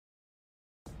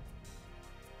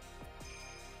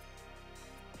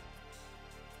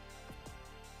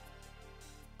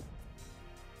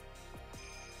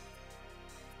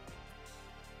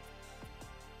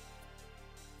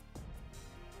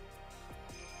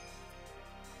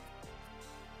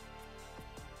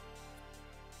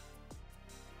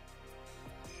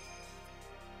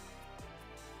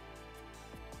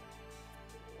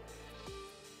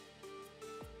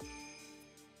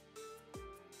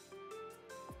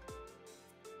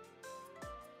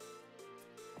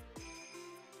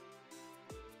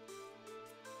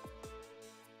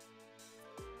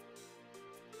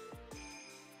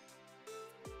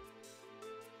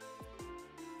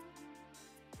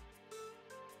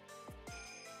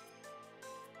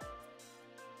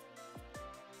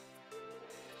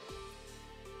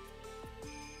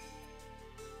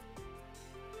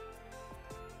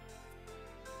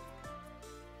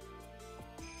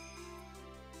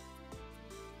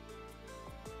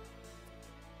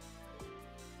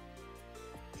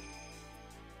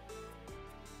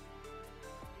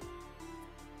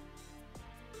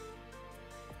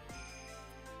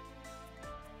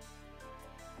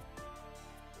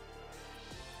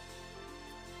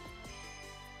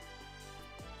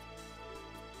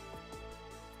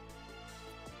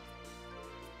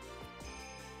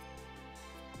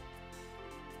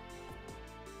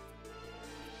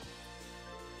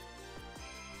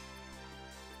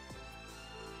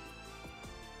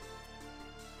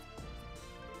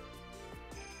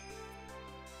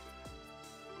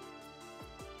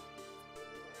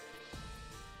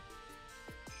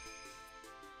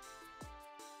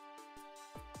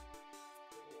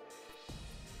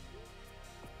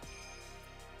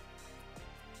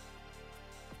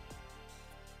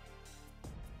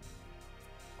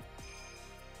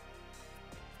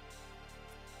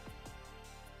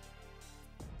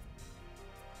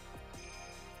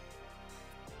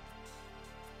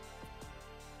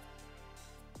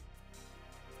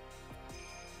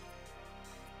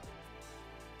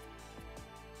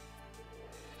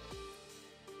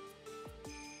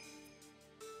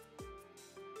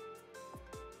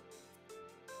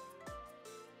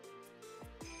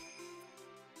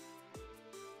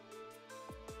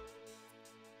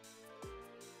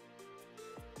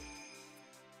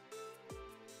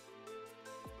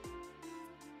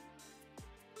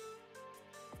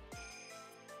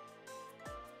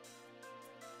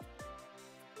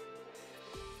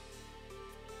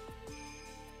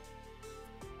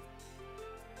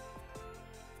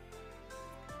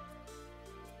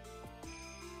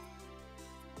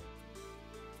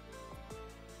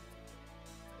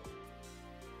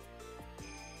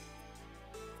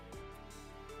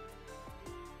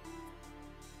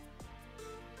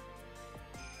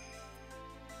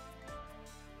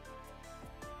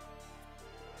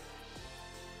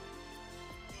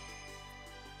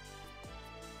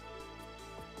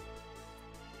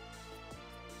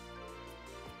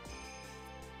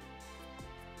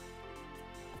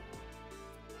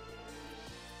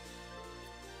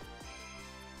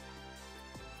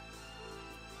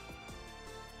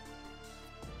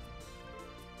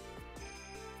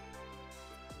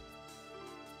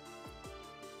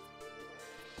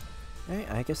Alright,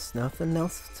 I guess nothing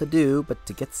else to do but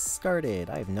to get started.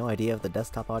 I have no idea if the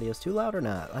desktop audio is too loud or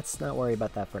not. Let's not worry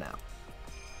about that for now.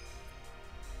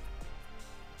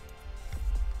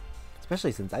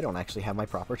 Especially since I don't actually have my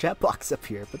proper chat box up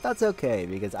here, but that's okay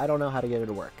because I don't know how to get it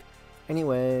to work.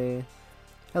 Anyway,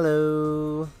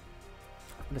 hello.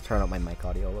 I'm gonna turn up my mic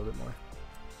audio a little bit more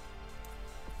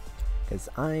because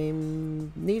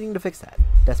I'm needing to fix that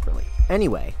desperately.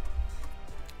 Anyway,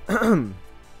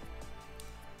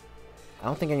 I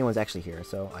don't think anyone's actually here,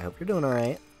 so I hope you're doing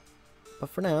alright.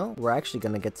 But for now, we're actually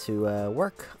going to get to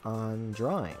work on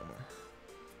drawing.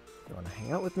 If you want to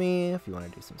hang out with me, if you want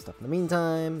to do some stuff in the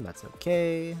meantime, that's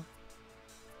okay.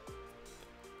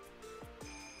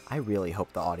 I really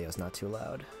hope the audio's not too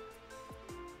loud.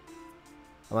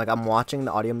 I'm watching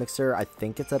the audio mixer, I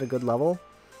think it's at a good level,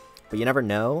 but you never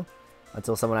know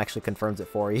until someone actually confirms it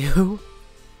for you.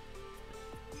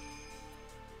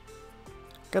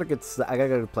 I got a good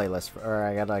playlist, or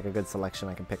I got like a good selection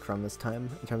I can pick from this time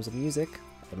in terms of music.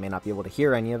 I may not be able to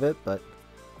hear any of it, but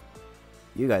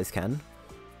you guys can.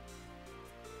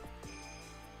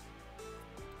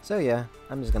 So yeah,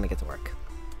 I'm just gonna get to work.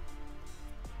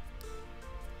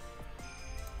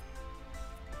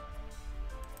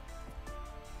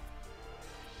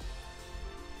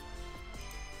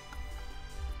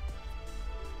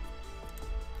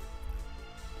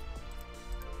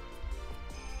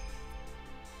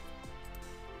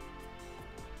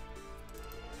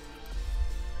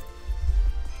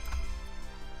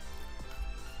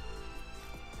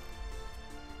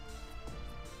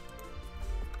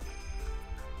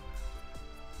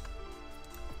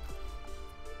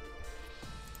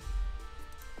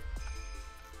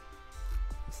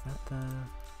 Is that the...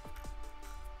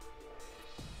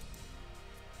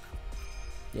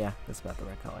 Yeah, that's about the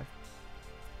right color.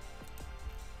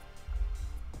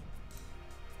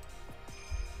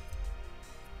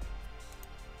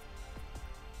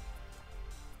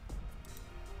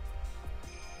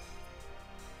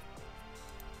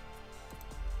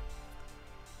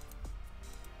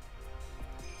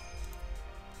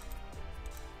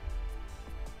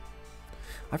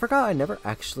 I forgot I never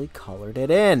actually colored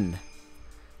it in.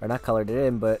 Or not colored it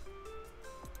in, but...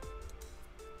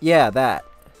 yeah, that.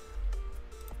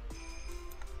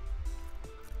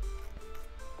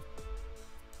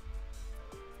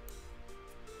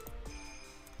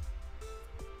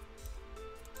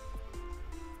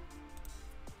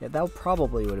 Yeah, that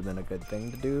probably would have been a good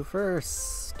thing to do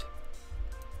first.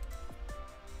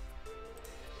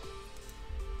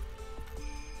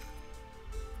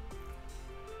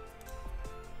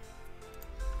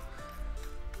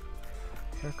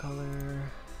 Hair color.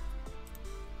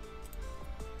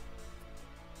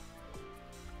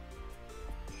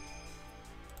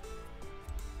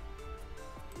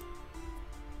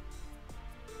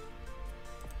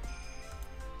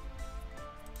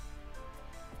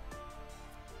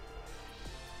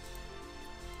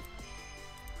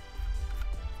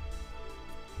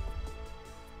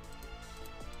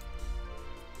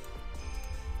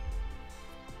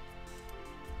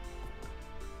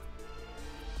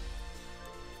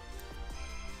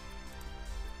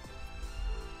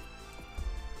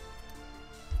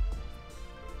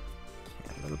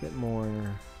 A little bit more.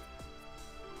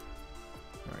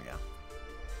 There we go.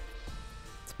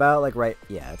 It's about like right.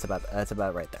 Yeah, that's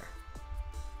about right there.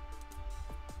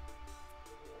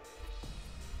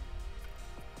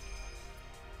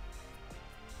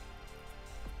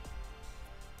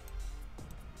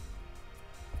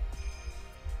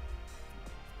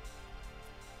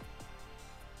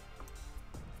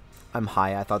 I'm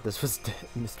high. I thought this was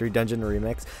Mystery Dungeon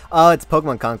Remix. Oh, it's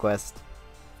Pokemon Conquest.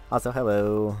 Also,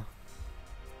 hello.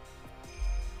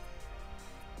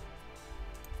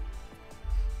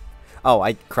 Oh,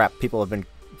 crap. People have been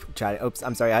chatting. Oops,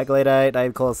 I'm sorry. Hi, Gladite. Hi,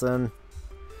 Coulson.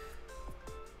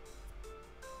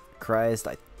 Christ.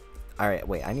 Alright,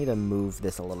 wait. I need to move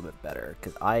this a little bit better,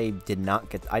 because I did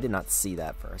not see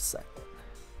that for a second.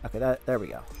 Okay, there we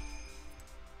go.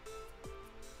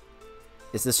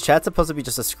 Is this chat supposed to be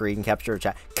just a screen capture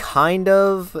chat? Kind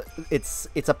of.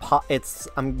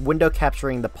 I'm window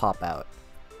capturing the pop out.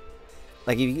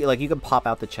 Like you can pop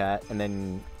out the chat and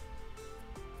then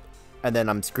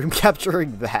I'm screen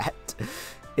capturing that.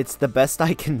 It's the best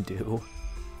I can do.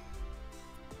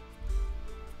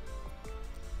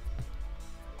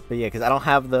 But yeah, because I don't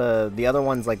have the other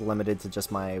one's like limited to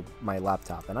just my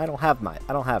laptop, and I don't have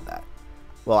that.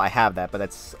 Well, I have that,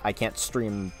 but I can't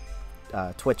stream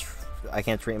Twitch. I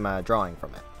can't stream drawing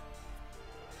from it.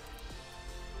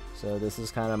 So this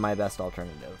is kind of my best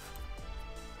alternative.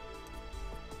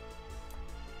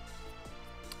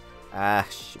 Ah,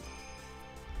 shoot.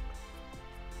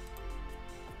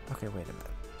 Okay, wait a minute.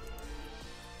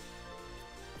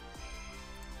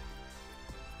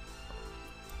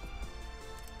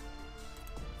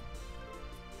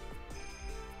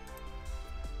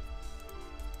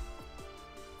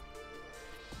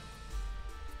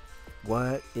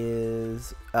 What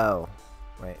is... Oh.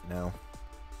 Wait, no.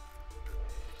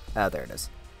 Oh, there it is.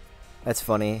 That's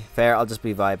funny. Fair, I'll just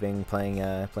be vibing, playing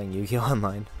Yu-Gi-Oh!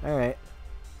 Online. Alright.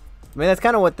 I mean, that's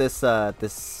kind of what this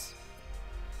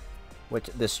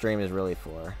stream is really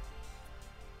for.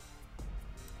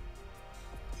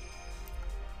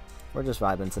 We're just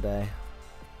vibing today.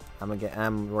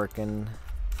 I'm working...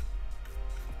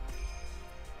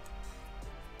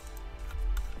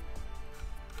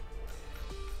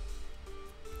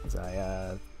 As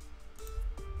I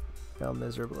fail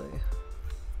miserably,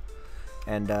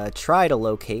 and try to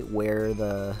locate where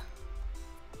the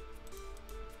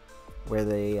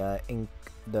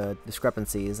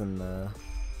discrepancies and the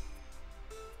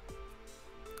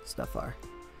stuff are.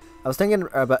 I was thinking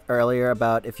earlier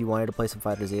about if you wanted to play some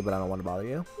Fighter Z, but I don't want to bother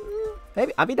you.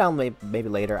 Maybe I'll be down maybe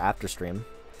later after stream.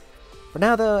 For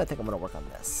now, though, I think I'm gonna work on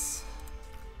this.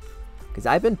 Because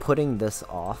I've been putting this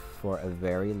off for a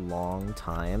very long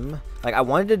time. Like, I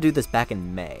wanted to do this back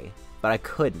in May, but I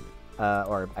couldn't.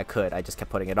 Or I could, I just kept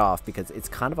putting it off because it's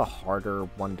kind of a harder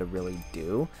one to really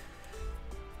do.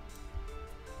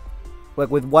 Like,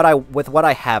 with what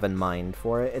I have in mind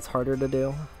for it, it's harder to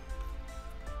do.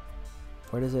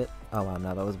 Where does it? Oh, wow,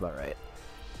 no, that was about right.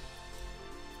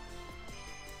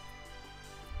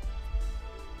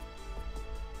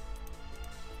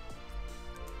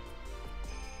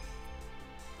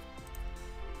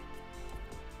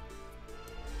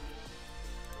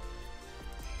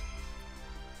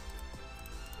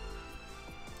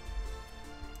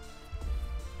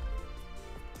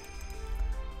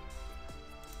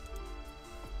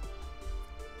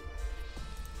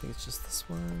 I think it's just this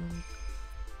one.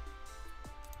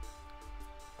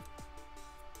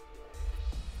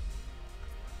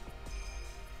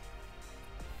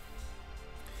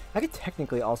 I could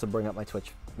technically also bring up my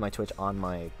Twitch on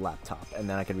my laptop, and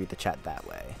then I could read the chat that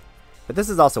way. But this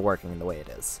is also working the way it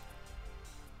is.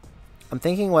 I'm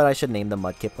thinking what I should name the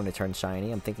Mudkip when it turns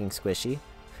shiny. I'm thinking Squishy.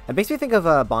 It makes me think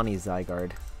of Bonnie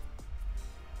Zygarde.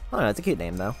 I don't know, it's a cute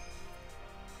name though.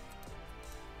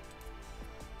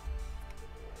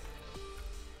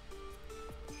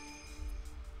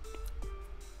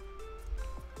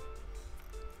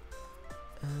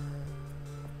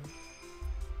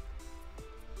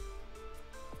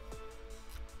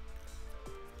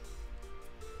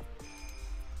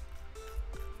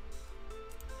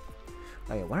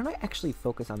 Okay, why don't I actually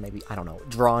focus on maybe, I don't know,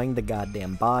 drawing the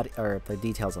goddamn body, or the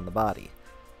details on the body.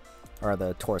 Or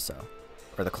the torso.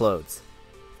 Or the clothes.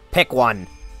 Pick one!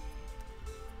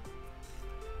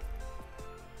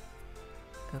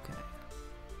 Okay.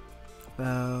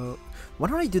 Why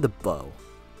don't I do the bow?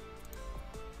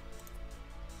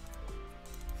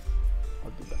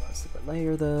 I'll do the most secret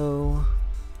layer, though.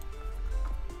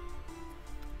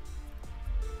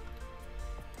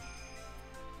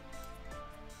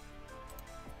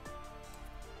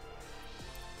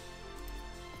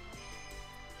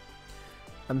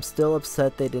 I'm still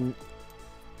upset they didn't...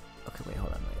 Okay, wait,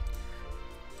 hold on, wait.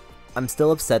 I'm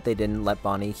still upset they didn't let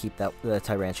Bonnie keep the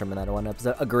Tyrantrum in that one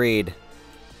episode. Agreed.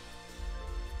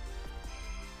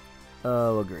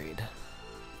 Oh, agreed.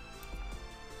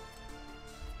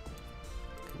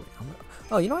 Okay, wait,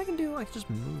 oh, you know what I can do? I can just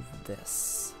move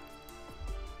this.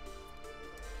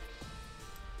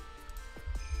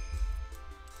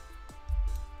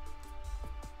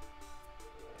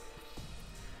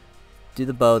 Do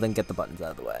the bow, then get the buttons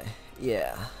out of the way.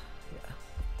 Yeah.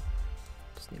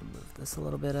 Just need to move this a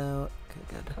little bit out. Okay,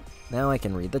 good. Now I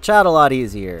can read the chat a lot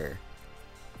easier.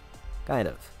 Kind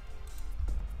of.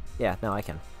 Yeah, now I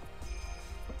can.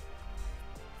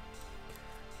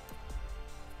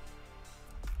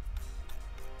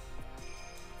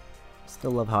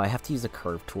 Still love how I have to use a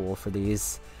curve tool for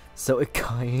these. So it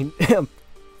kind of...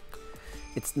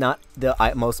 It's not the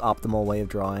most optimal way of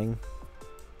drawing.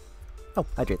 Oh,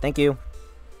 hydrate, thank you.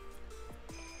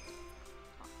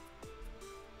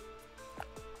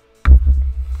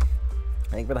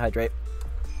 Thank you for the hydrate.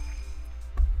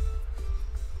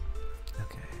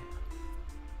 Okay.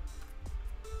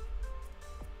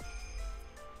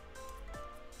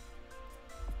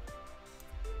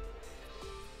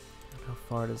 How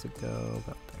far does it go?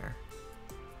 About there.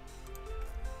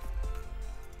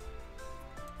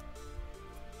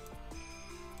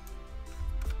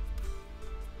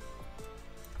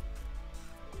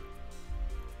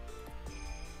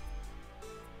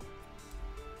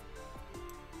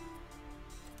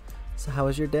 So how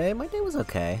was your day? My day was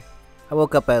okay. I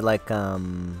woke up at like,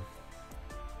 when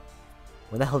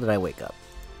the hell did I wake up?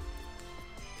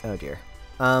 Oh dear.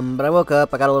 But I woke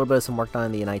up, I got a little bit of some work done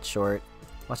in the night short,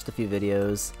 watched a few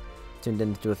videos, tuned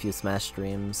into a few Smash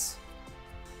streams.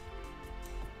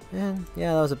 And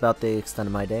yeah, that was about the extent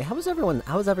of my day. How was everyone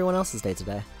else's day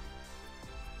today?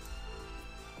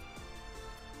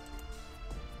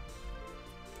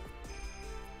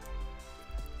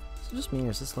 Is it just me or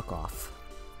does this look off?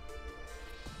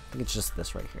 I think it's just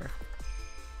this right here.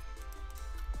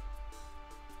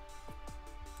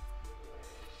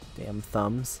 Damn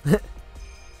thumbs.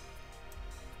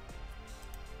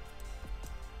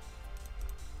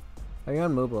 Are you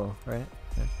on mobile, right?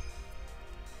 Yeah.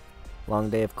 Long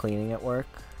day of cleaning at work.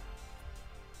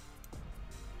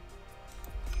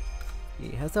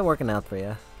 Yeah, how's that working out for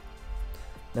you?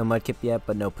 No mudkip yet,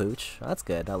 but no pooch. Well, that's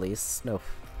good, at least. No.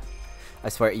 I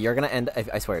swear, you're gonna end.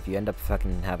 I swear, if you end up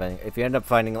fucking having, if you end up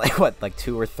finding like what, like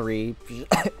 2 or 3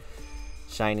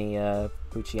 shiny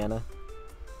Poochiana.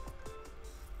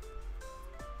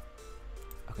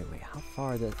 Okay, wait. How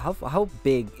far? How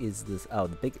big is this? Oh,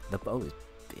 the bow is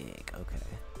big. Okay.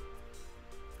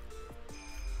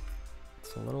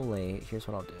 It's a little late. Here's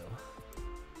what I'll do.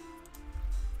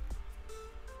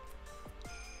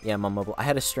 Yeah, I'm on mobile. I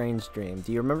had a strange dream.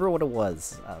 Do you remember what it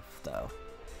was of, though?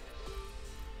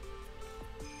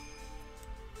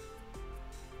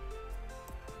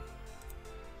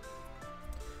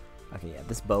 Okay, yeah,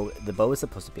 the bow is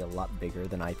supposed to be a lot bigger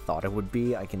than I thought it would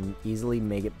be. I can easily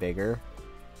make it bigger,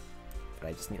 but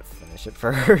I just need to finish it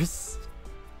first.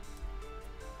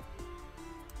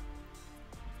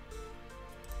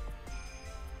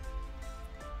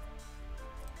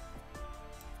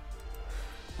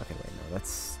 Okay, wait, no,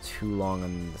 that's too long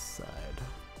on this side.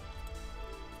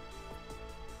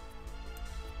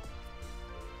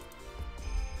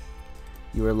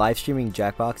 You were live streaming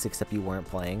Jackbox, except you weren't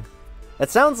playing. That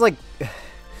sounds like,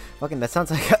 fucking. That sounds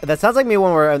like me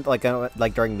when we're like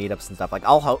during meetups and stuff. Like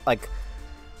like.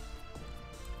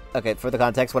 Okay, for the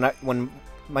context, when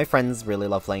my friends really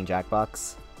love playing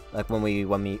Jackbox, like when we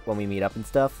meet up and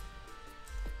stuff.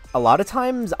 A lot of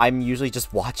times I'm usually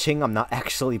just watching. I'm not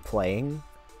actually playing.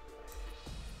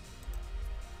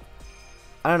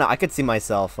 I don't know. I could see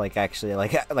myself like actually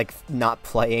like not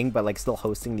playing, but like still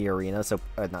hosting the arena. So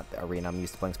not the arena. I'm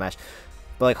used to playing Smash,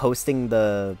 but like hosting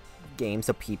the game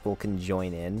so people can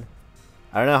join in.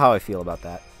 I don't know how I feel about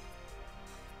that.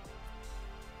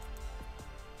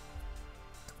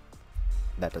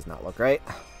 That does not look right.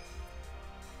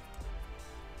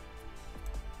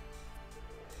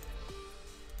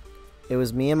 It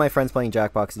was me and my friends playing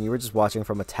Jackbox, and you were just watching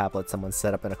from a tablet someone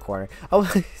set up in a corner. Oh,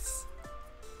 you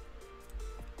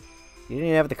didn't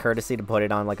even have the courtesy to put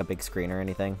it on like a big screen or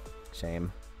anything.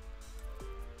 Shame.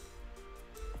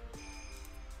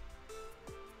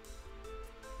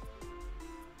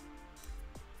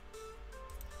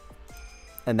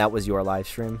 And that was your live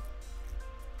stream?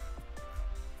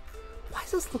 Why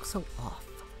does this look so off?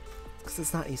 Because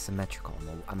it's not asymmetrical.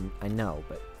 I know,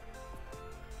 but...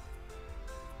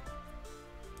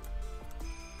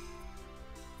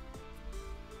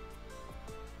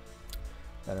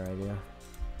 Better idea.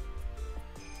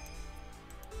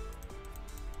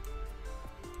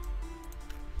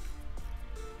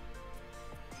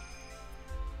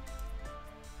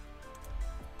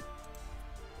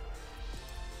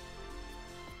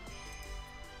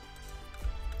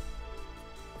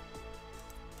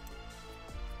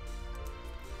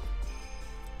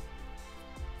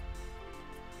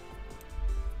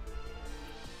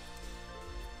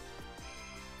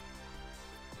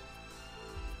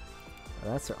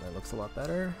 That certainly looks a lot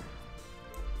better.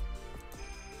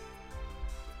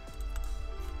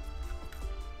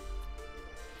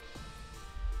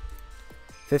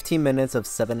 "15 minutes of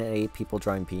 7 and 8 people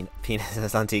drawing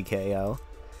penises on TKO."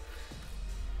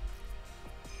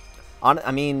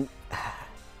 I mean,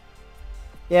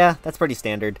 yeah, that's pretty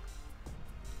standard.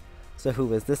 So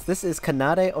who is this? This is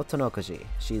Kanade Otonokoji.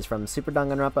 She's from Super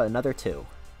Danganronpa Another 2.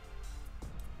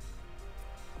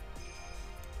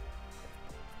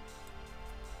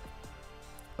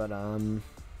 But,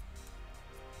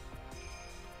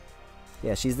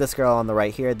 yeah, she's this girl on the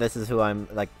right here. This is who I'm,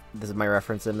 like, this is my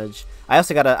reference image. I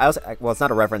also got well, it's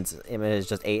not a reference image, it's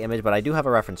just a image, but I do have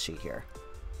a reference sheet here.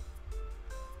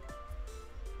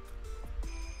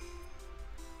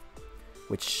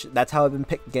 Which, that's how I've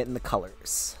been getting the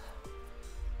colors.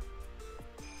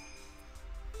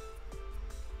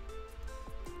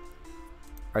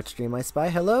 Art stream I spy.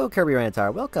 Hello, Kirby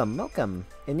Rantar. Welcome, welcome.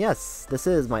 And yes, this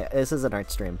is an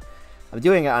art stream. I'm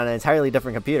doing it on an entirely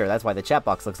different computer. That's why the chat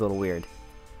box looks a little weird.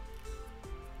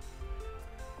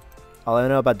 All I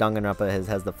know about Danganronpa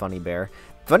has the funny bear.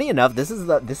 Funny enough, this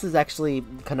is actually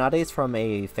Kanade's from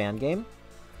a fan game.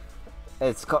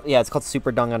 It's called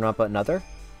Super Danganronpa Another,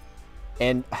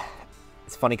 and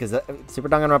it's funny because Super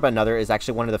Danganronpa Another is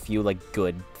actually one of the few like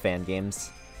good fan games.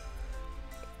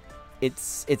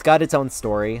 It's got its own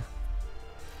story,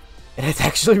 and it's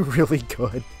actually really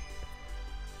good.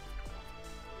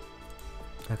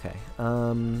 Okay,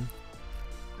 the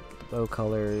bow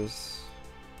colors.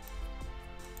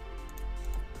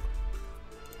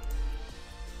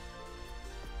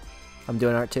 I'm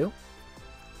doing art too.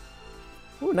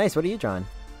 Ooh, nice. What are you drawing?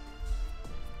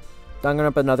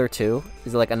 Danganronpa Another 2.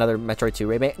 Is it like another Metroid 2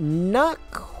 remake? Not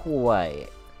quite.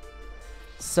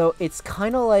 So it's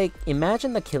kind of like,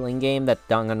 imagine the killing game that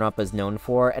Danganronpa is known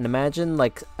for, and imagine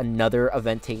like another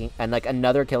event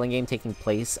another killing game taking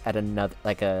place at another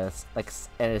at a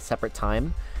separate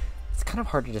time. It's kind of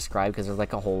hard to describe because there's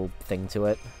like a whole thing to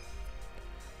it.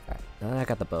 All right, now that I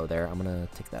got the bow there, I'm gonna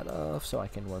take that off so I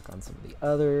can work on some of the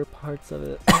other parts of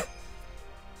it.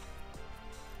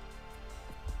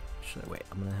 Should I wait?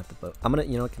 I'm gonna have the bow.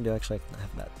 You know what I can do? Actually, I can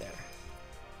have that there.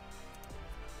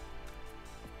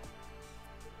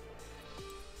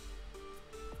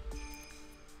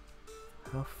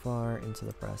 How far into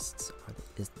the breasts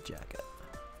is the jacket?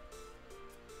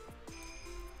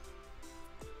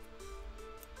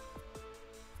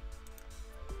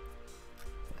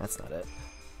 That's not it.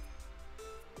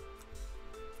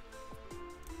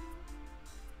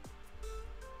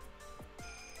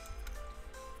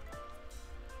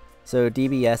 So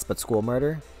DBS, but school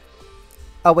murder.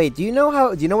 Oh wait, do you know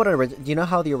how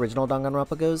the original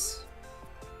Danganronpa goes?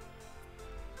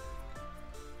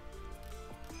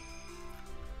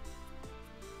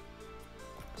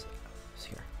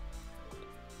 Here.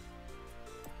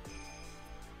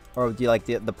 Or do you like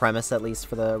the premise at least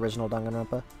for the original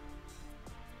Danganronpa?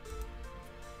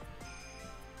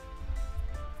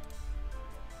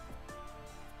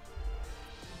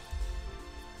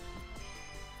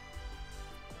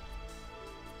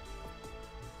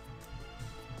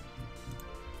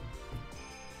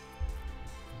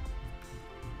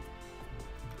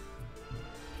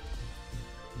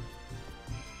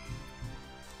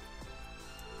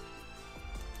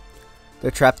 They're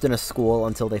trapped in a school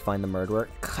until they find the murderer.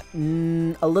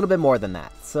 A little bit more than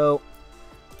that. So,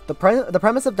 the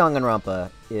premise of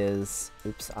Danganronpa is...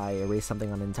 Oops, I erased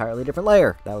something on an entirely different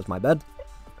layer. That was my bad.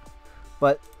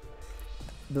 But,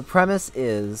 the premise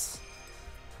is...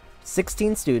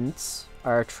 16 students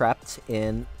are trapped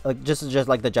in... just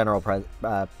like the general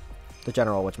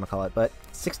whatchamacallit. But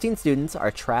 16 students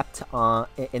are trapped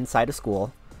inside a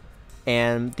school.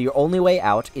 And the only way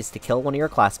out is to kill one of your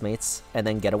classmates and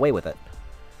then get away with it.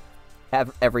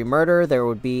 Every murder, there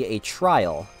would be a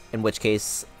trial, in which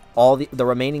case all the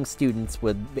remaining students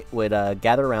would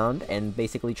gather around and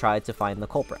basically try to find the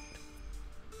culprit.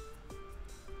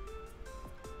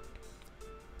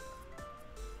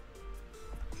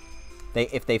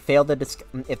 If they fail the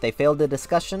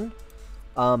discussion,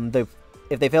 the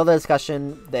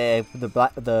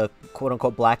quote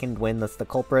unquote blackened win. That's the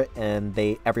culprit,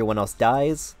 and everyone else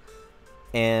dies.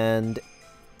 And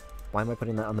why am I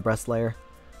putting that on the breast layer?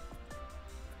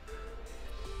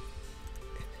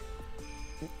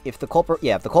 If the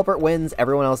culprit wins,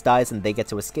 everyone else dies and they get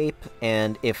to escape.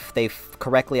 And if they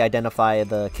correctly identify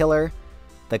the killer,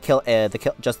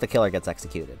 just the killer gets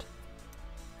executed.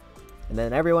 And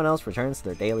then everyone else returns to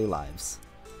their daily lives.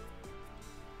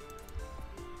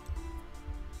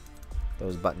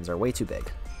 Those buttons are way too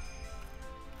big.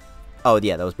 Oh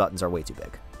yeah, those buttons are way too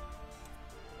big.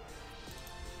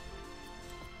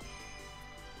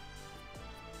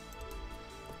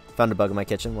 Found a bug in my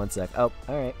kitchen. One sec. Oh,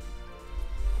 alright.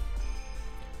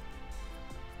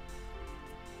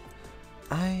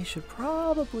 I should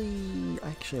probably...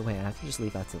 Actually, wait, I have to just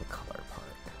leave that to the color part.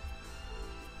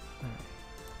 Alright.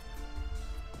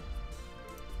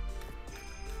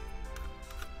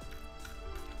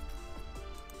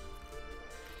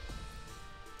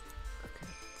 Okay.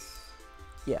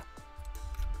 Yeah.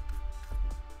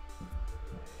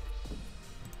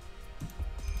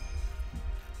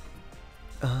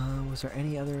 Was there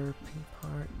any other pink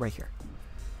part? Right here.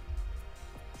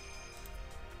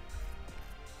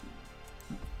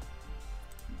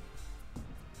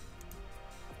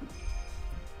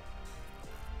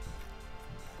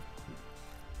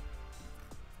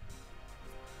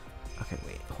 Okay,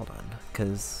 wait, hold on,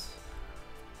 because...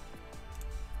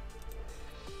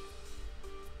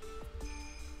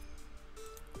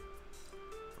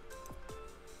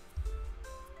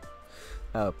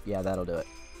 Oh, yeah, that'll do it.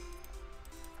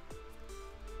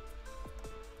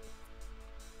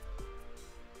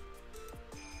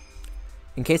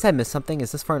 In case I missed something,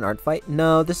 is this for an art fight?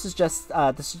 No, this is just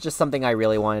something I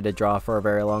really wanted to draw for a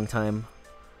very long time.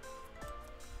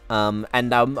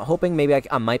 And I'm hoping maybe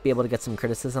I might be able to get some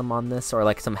criticism on this, or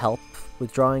like some help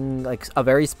with drawing like a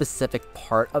very specific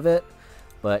part of it.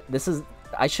 But this is,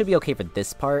 I should be okay for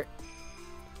this part.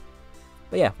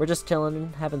 But yeah, we're just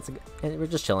chilling, we're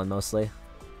just chilling mostly.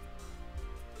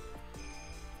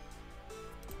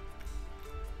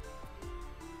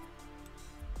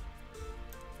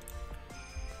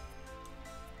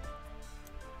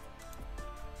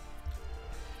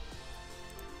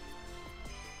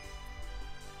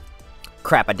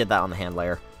 Crap, I did that on the hand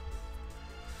layer.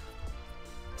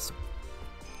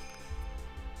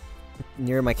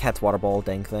 Near my cat's water bowl,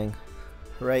 dang thing.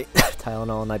 Right?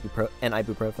 Tylenol and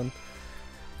ibuprofen.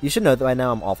 You should know that by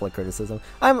now I'm awful at criticism.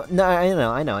 I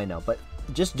know, but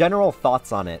just general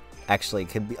thoughts on it actually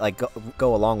could be like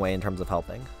go a long way in terms of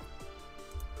helping.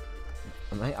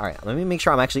 Alright, let me make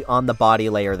sure I'm actually on the body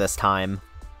layer this time.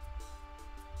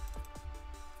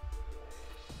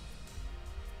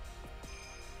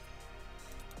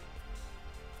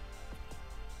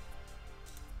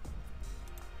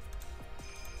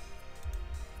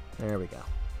 There we go.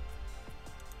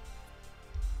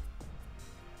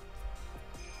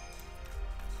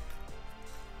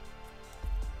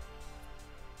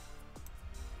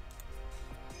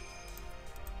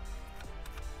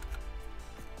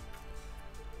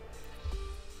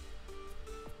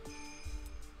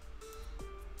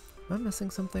 Am I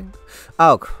missing something?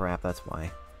 Oh crap, that's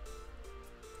why.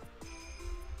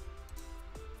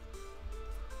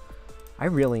 I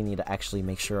really need to actually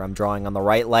make sure I'm drawing on the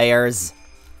right layers.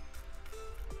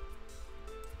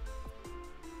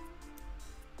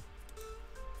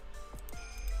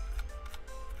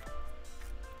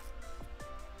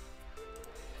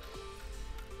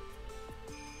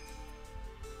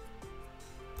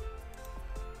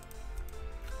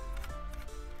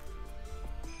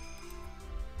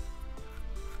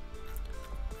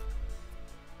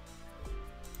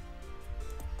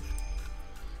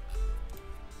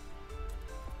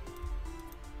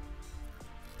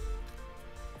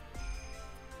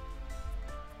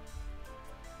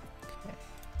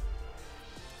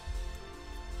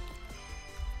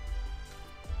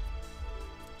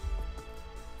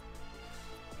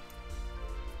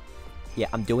 Yeah,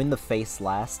 I'm doing the face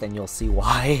last, and you'll see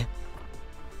why.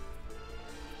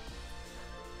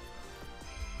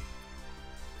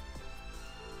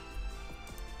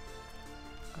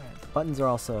 Alright, the buttons are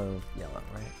also yellow,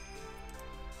 right?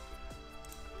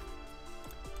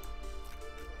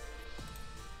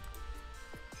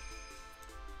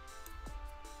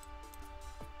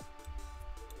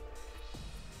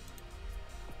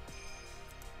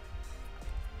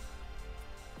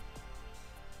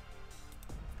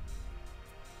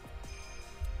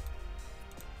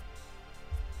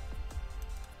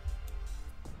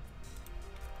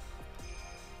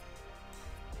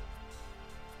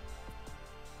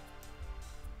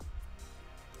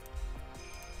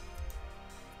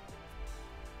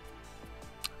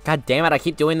 God damn it, I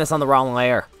keep doing this on the wrong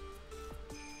layer.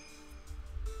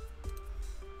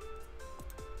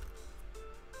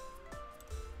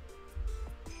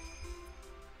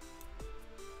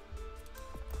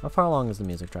 How far along is the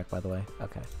music track, by the way?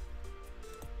 Okay.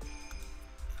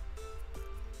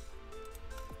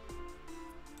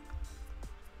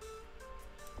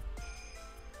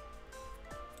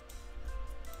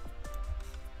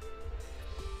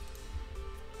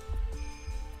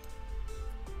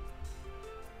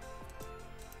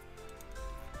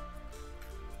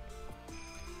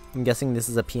 I'm guessing this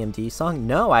is a PMD song?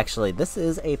 No, actually, this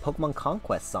is a Pokemon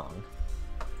Conquest song.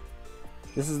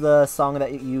 This is the song that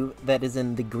is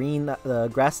in the green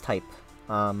grass type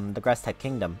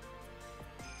kingdom.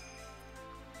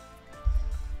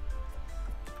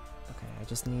 Okay, I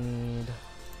just need.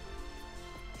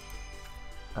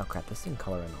 Oh crap! This didn't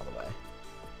color in all the way.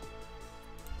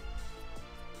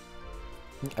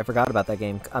 I forgot about that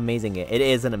game. Amazing game. It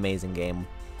is an amazing game.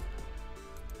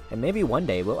 And maybe one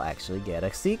day we'll actually get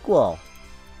a sequel.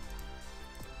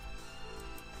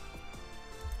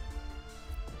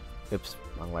 Oops,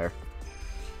 wrong layer.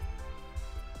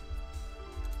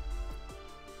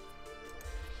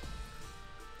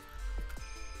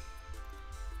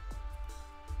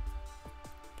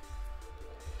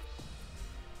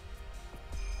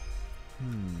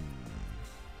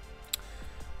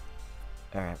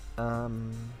 Alright,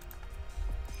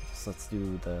 so let's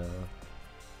do the...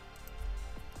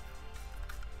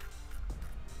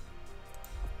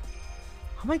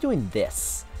 How am I doing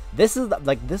this? This is,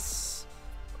 like, this...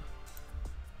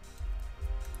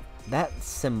 That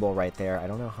symbol right there, I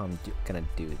don't know how I'm gonna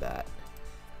do that.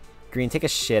 Green, take a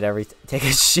shit every time you take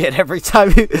a shit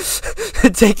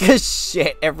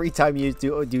every time you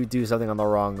do something on the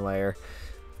wrong layer.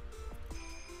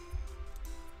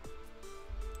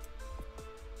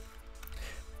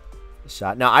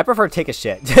 Shot. No, I prefer take a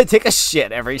shit. Take a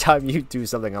shit every time you do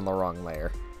something on the wrong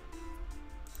layer.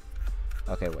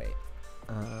 Okay, wait.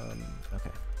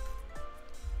 Okay.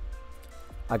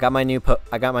 I got my new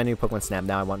Pokemon Snap.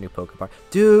 Now I want new Pokepark.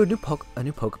 Dude, a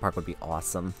new Pokepark would be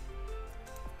awesome.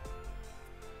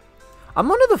 I'm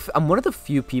one of the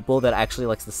few people that actually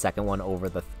likes the second one over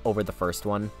the first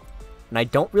one, and I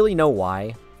don't really know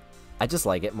why. I just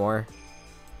like it more.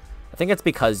 I think it's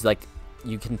because like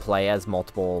you can play as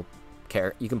multiple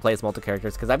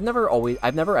characters. Because I've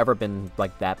never ever been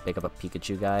like that big of a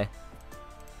Pikachu guy.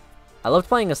 I loved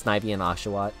playing a Snivy and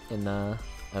Oshawott in oh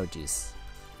jeez.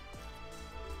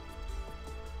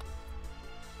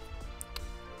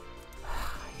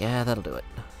 Yeah, that'll do it.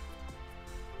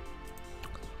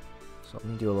 So let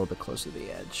me do a little bit closer to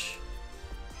the edge.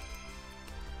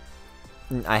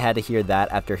 I had to hear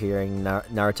that after hearing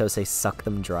Naruto say suck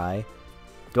them dry.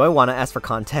 Do I want to ask for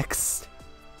context?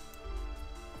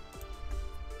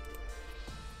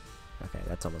 Okay,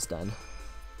 that's almost done.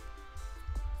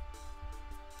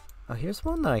 Oh, here's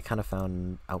one that I kind of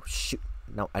found. Oh, shoot.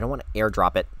 No, I don't want to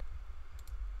airdrop it.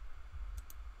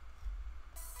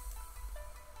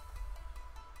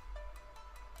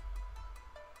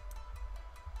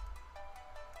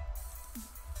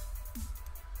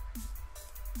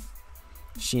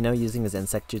 Shino using his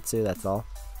insect jutsu, that's all.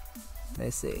 I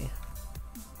see.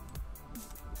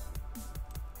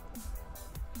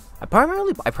 I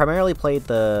primarily played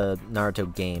the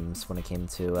Naruto games when it came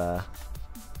to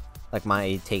like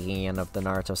my taking in of the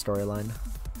Naruto storyline.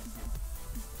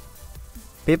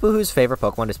 People whose favorite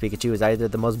Pokemon is Pikachu is either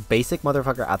the most basic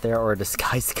motherfucker out there or a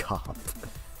disguised cop.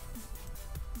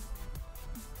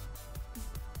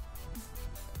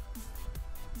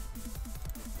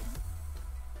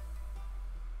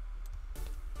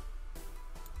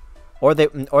 Or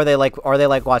they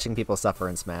like watching people suffer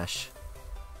in Smash.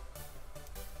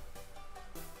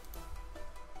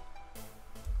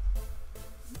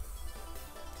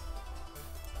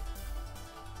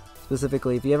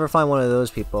 Specifically, if you ever find one of those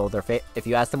people, if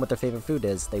you ask them what their favorite food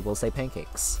is, they will say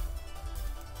pancakes.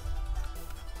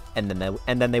 And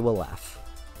then they will laugh.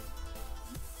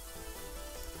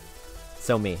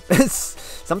 So me.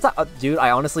 Sometimes, dude, I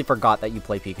honestly forgot that you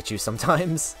play Pikachu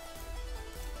sometimes.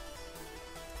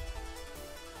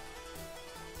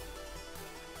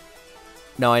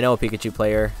 No, I know a Pikachu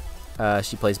player.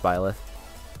 She plays Byleth.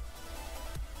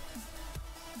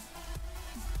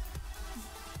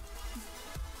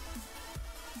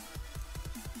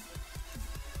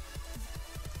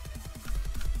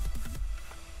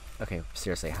 Okay,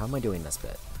 seriously, how am I doing this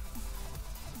bit?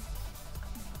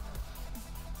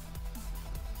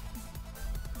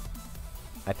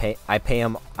 I pay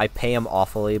him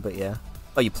awfully, but yeah.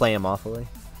 Oh, you play him awfully?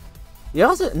 You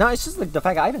also no, it's just like the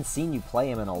fact I haven't seen you play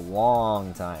him in a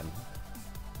long time.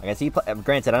 Like I see,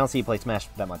 granted, I don't see you play Smash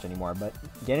that much anymore, but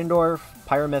Ganondorf,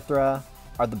 Pyramithra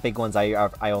are the big ones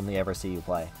I only ever see you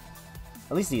play.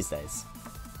 At least these days.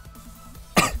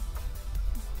 All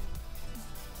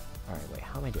right, wait,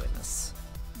 how am I doing this?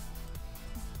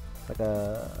 Like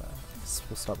a,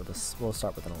 we'll start with this. We'll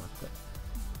start with an electric.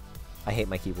 I hate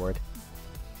my keyboard.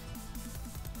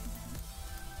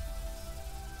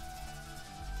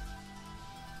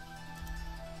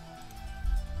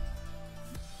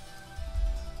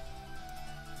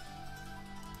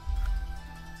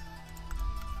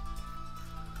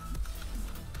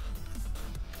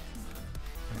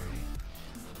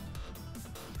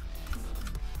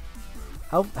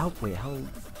 Wait, how,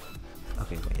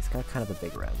 okay, wait, it's got kind of a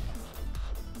big red.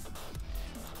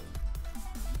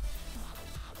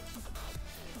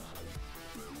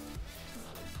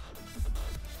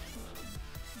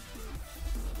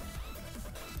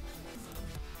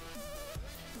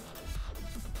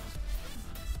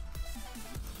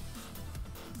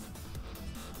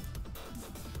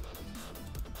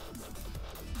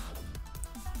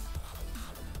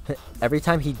 Every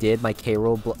time he did, my K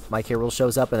roll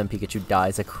shows up, and then Pikachu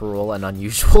dies a cruel and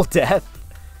unusual death.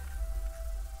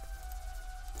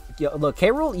 Yo, look,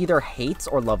 K roll either hates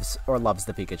or loves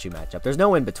the Pikachu matchup. There's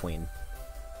no in between.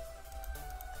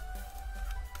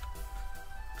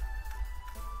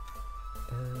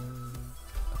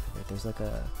 Okay, wait, there's like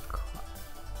a.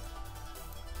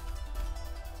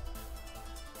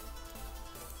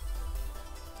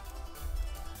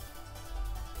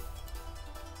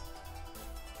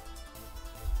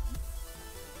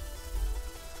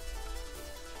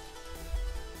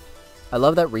 I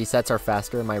love that resets are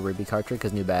faster in my Ruby cartridge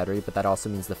because new battery, but that also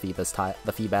means the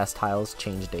Feebas tiles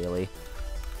change daily.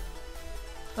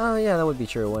 Oh yeah, that would be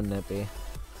true, wouldn't it be?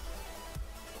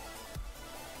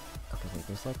 Okay, wait,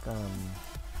 there's like,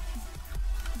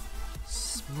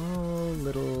 small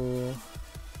little...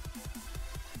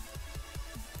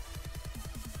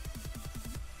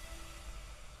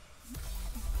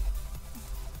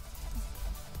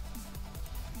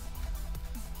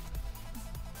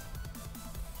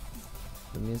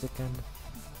 The music end?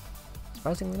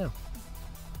 Surprisingly, no.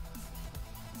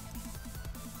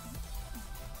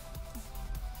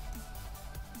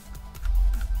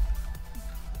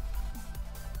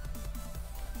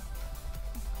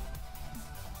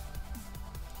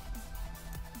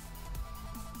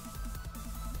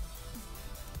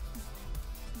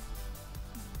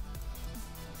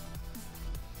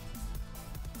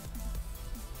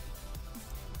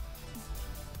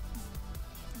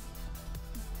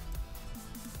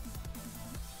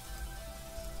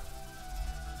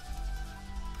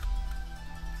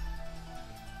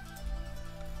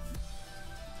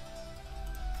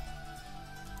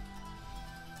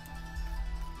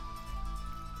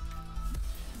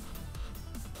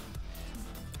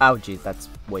 Oh, geez, that's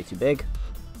way too big.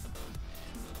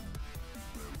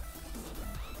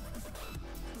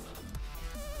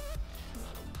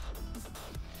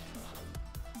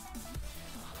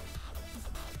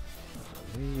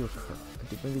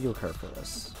 Maybe do a curve for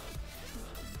this.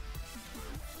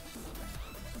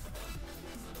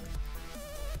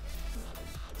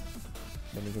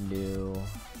 Then you can do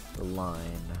the line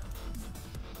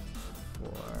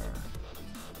for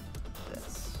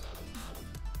this.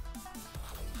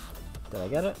 Did I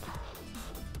get it?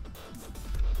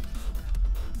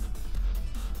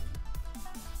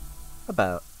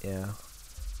 About, yeah.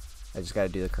 I just gotta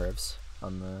do the curves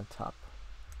on the top.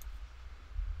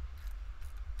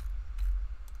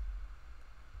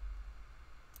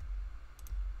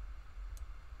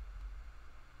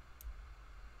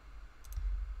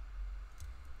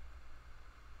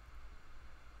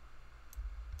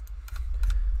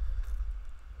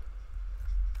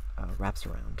 Wraps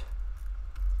around.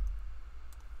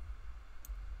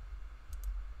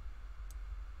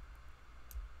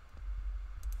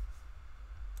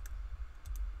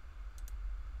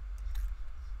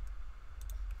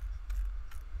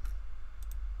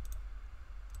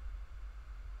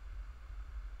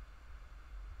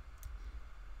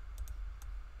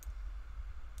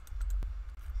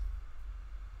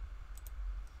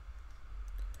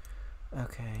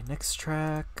 Okay, next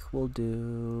track we'll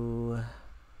do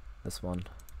this one.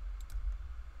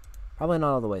 Probably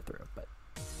not all the way through, but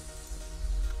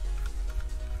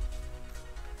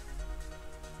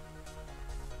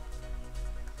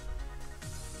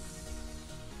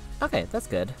okay, that's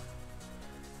good.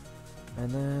 And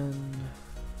then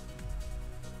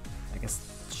I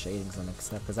guess shading's the next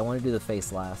step because I want to do the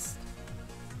face last.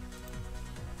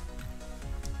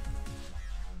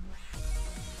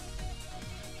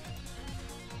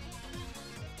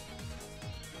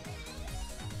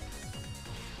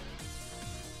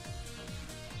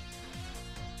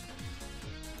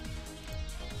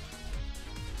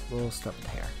 We'll start with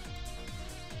hair.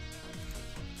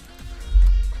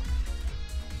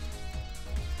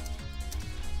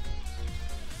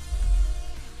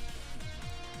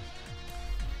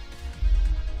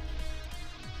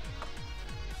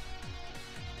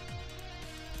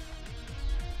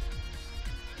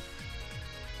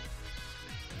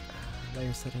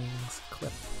 Layer settings,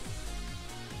 clip.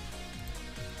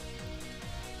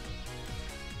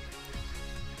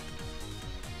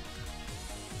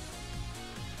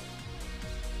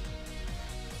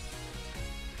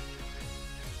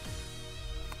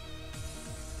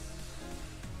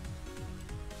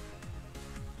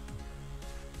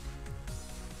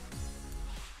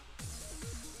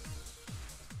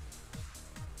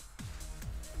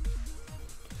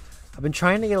 I've been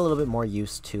trying to get a little bit more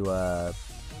used to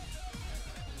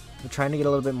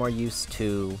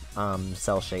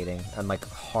cell shading and like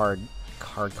hard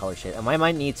color shade. And I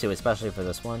might need to, especially for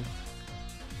this one.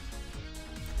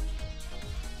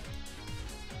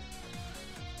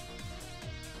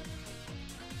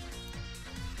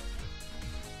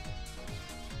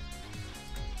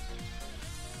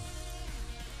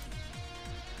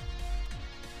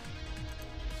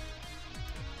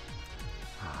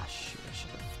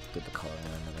 Did the color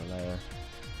on another layer.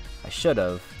 I should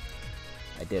have.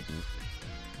 I didn't.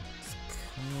 It's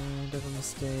kind of a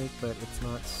mistake, but it's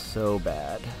not so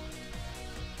bad.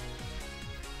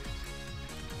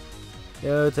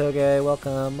 Yo, Toge,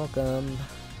 welcome, welcome.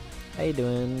 How you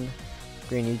doing?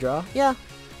 Green, you draw? Yeah.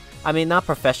 I mean, not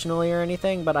professionally or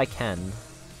anything, but I can.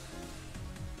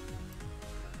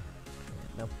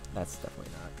 That's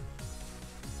definitely not.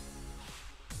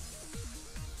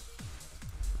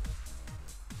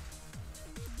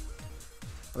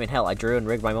 I mean, hell, I drew and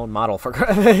rigged my own model for.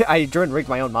 I drew and rigged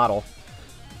my own model.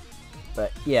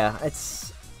 But yeah,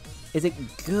 it's. Is it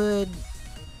good?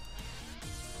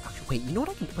 Actually, wait, you know what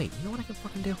I can? Wait, you know what I can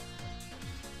fucking do?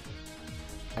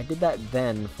 I did that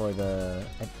then for the.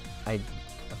 Okay, I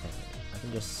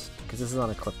can just because this is on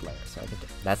a clipped layer, so I can.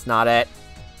 That's not it.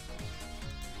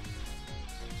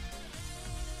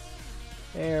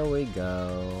 There we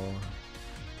go.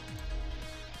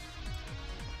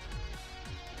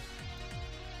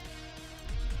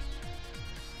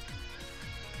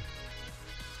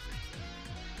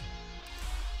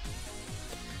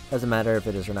 Doesn't matter if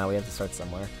it is or not, we have to start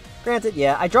somewhere. Granted,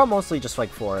 yeah, I draw mostly just like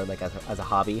for, like, as a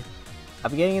hobby.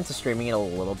 I've been getting into streaming it a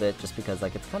little bit just because,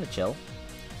 like, it's kind of chill,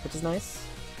 which is nice.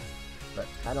 But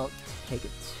I don't take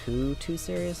it too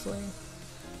seriously.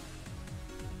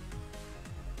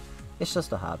 It's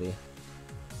just a hobby.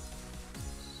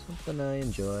 Something I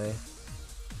enjoy.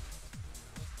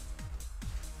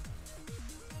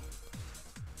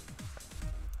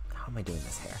 How am I doing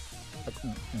this hair? Like,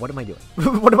 what am I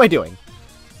doing? What am I doing?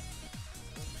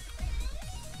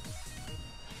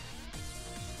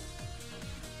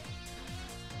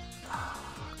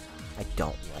 I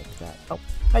don't like that. Oh,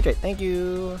 hydrate, thank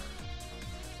you!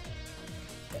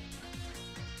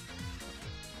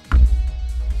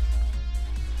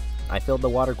 I filled the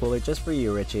water cooler just for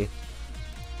you, Richie.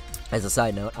 As a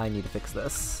side note, I need to fix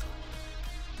this.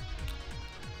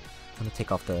 I'm gonna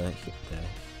take off the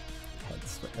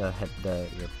ear,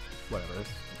 whatever,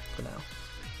 for now.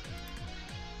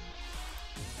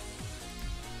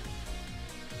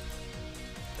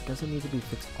 It doesn't need to be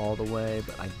fixed all the way,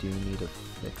 but I do need to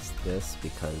fix this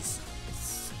because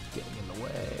it's getting in the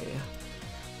way.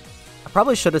 I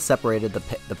probably should have separated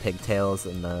the pigtails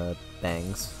and the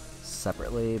bangs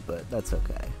separately, but that's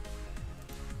okay.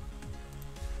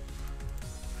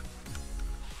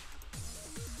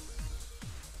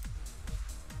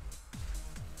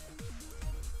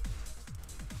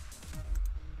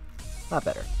 Not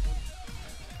better.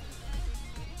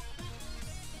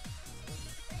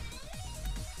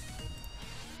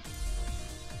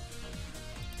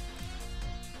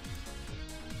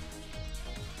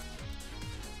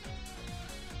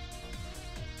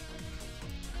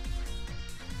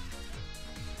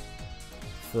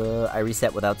 I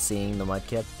reset without seeing the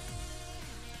mudkip.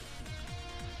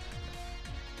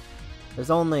 There's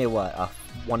only what, a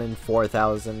 1 in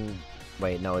 4,000.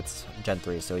 Wait, no, it's Gen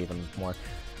 3, so even more.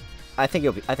 I think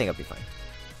it'll be fine.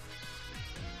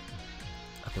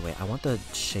 Okay, wait, I want the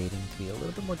shading to be a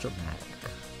little bit more dramatic.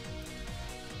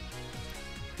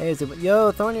 Hey,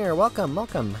 yo, Thornier,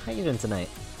 welcome. How you doing tonight?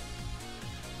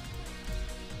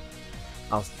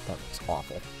 Oh, that looks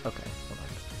awful. Okay, hold on.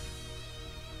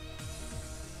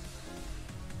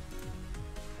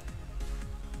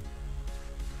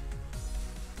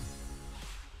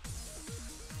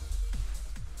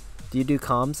 Do you do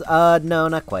comms? No,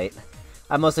 not quite.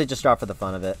 I mostly just draw for the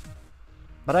fun of it.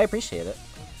 But I appreciate it.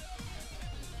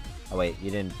 Oh wait, you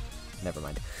didn't... Never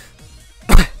mind.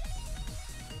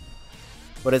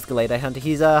 What is Galade hunting?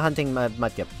 He's hunting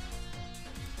Mudkip.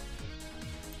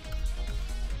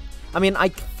 I mean, I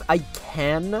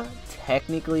can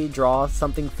technically draw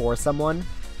something for someone.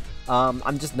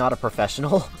 I'm just not a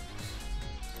professional.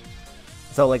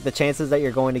 So like the chances that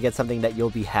you're going to get something that you'll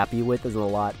be happy with is a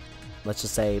lot, let's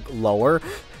just say, lower.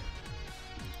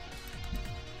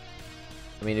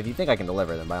 I mean, if you think I can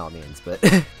deliver, then by all means, but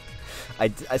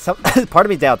part of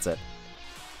me doubts it.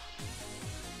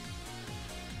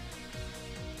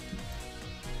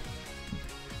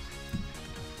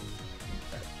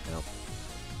 Nope.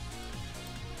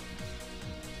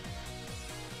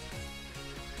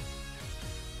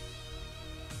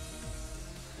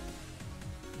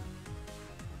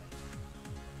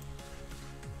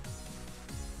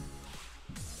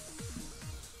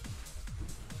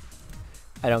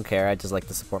 I don't care, I just like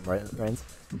to support my friends.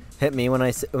 Hit me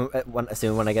when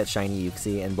soon when I get shiny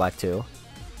Uxie and Black 2.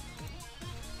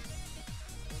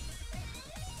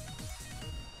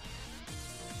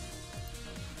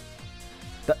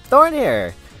 Thorn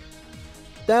here!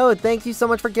 No, thank you so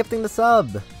much for gifting the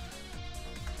sub!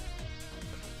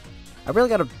 I really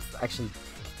gotta actually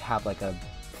have like a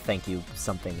thank you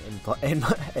something in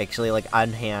actually like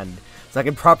on hand, so I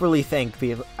can properly thank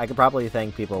people. I can properly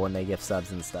thank people when they gift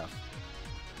subs and stuff.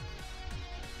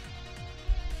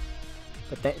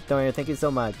 But Thorn, thank you so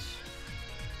much.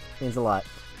 It means a lot.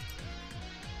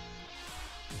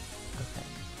 Okay.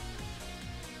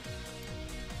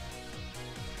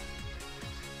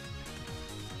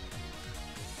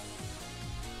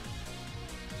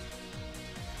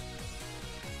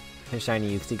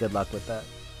 Shiny Uxie, good luck with that.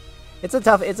 It's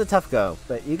a tough go,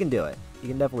 but you can do it. You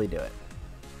can definitely do it.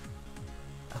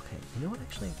 Okay, you know what?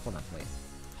 Actually, hold on, wait.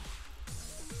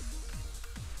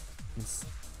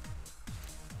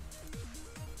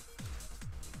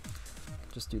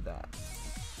 Just do that.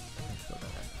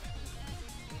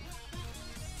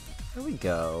 There we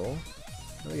go.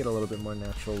 Now we get a little bit more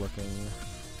natural looking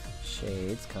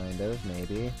shades, kind of,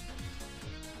 maybe.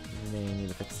 We may need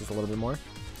to fix this a little bit more.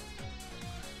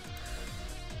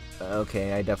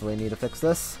 Okay, I definitely need to fix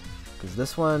this, because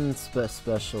this one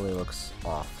especially looks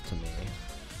off to me.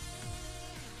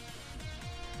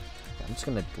 Yeah, I'm just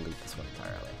gonna delete this one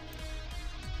entirely.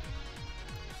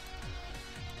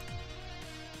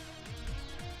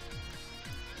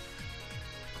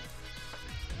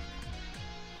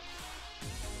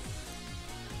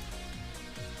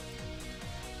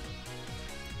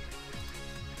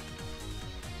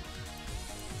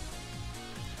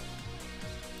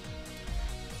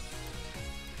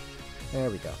 There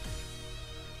we go.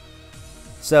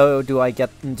 So do I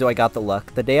got the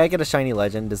luck? The day I get a shiny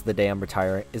legend is the day I'm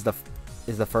retiring. Is the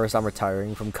first I'm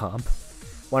retiring from comp.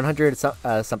 100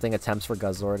 something attempts for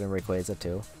Guzzlord and Rayquaza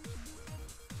too.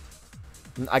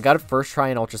 I got it first try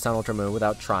in Ultra Sun, Ultra Moon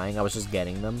without trying. I was just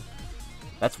getting them.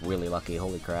 That's really lucky.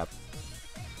 Holy crap.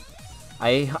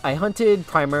 I hunted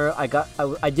primer.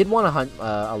 I did want to hunt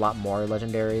a lot more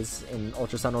legendaries in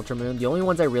Ultra Sun, Ultra Moon. The only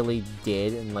ones I really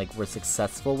did and like were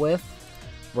successful with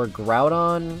were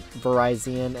Groudon,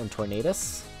 Virizion, and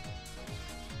Tornadus.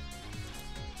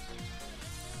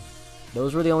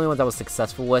 Those were the only ones I was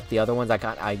successful with. The other ones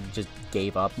I just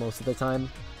gave up most of the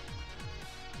time.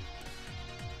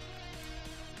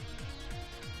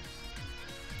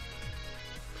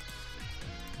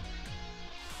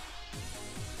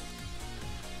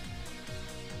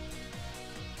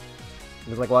 It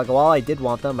was like, while I did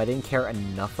want them, I didn't care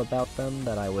enough about them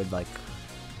that I would, like,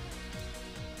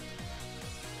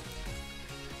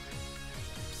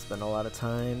 spend a lot of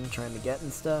time trying to get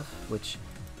and stuff, which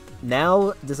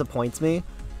now disappoints me,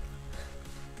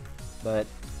 but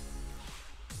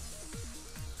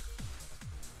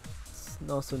it's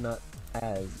also not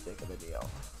as big of a deal.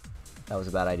 That was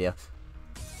a bad idea.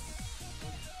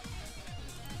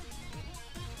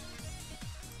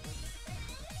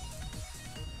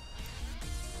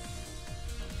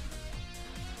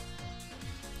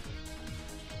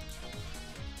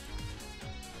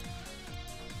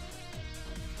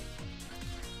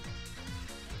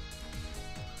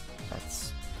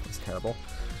 That's terrible.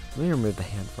 Let me remove the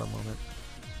hand for a moment.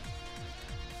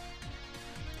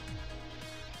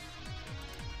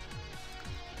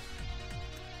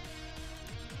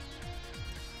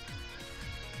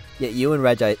 Yeah, you and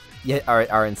Reg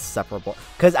are inseparable.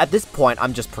 Because at this point,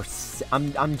 I'm just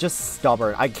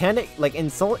stubborn. I can't, like, in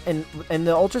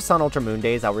the Ultra Sun, Ultra Moon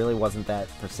days, I really wasn't that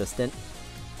persistent.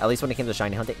 At least when it came to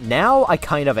shiny hunting. Now I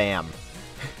kind of am.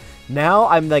 Now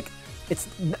I'm like,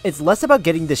 it's less about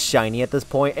getting the shiny at this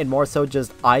point, and more so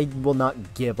just I will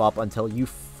not give up until you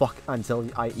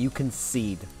you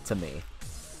concede to me.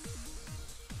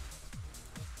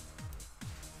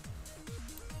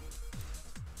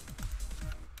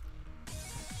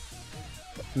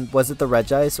 Was it the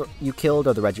Regice you killed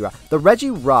or the Regirock? The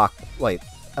Regirock, wait,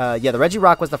 yeah, the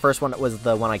Regirock was the first one. It was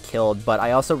the one I killed, but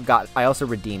I also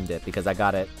redeemed it because I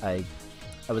got it. I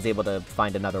was able to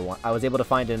find another one. I was able to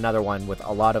find another one with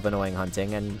a lot of annoying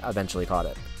hunting and eventually caught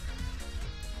it.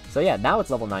 So yeah, now it's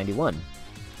level 91.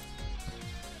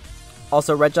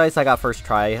 Also, Regice I got first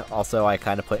try. Also, I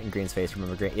kind of put in Green's face.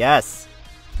 Remember Green? Yes!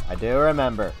 I do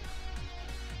remember.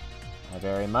 I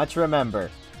very much remember.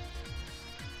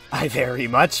 I very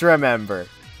much remember.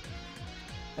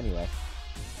 Anyway.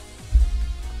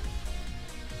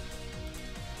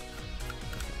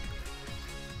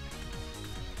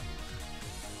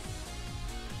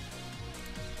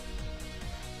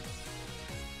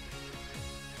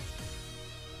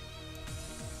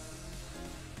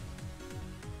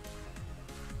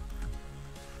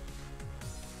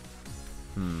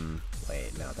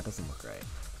 Wait, no, that doesn't look right.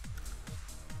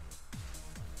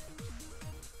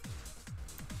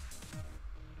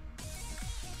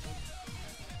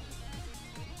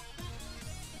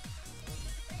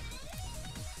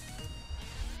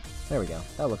 There we go.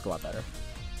 That looks a lot better.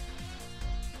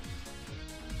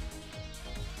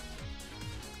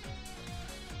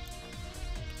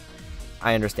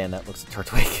 I understand that looks a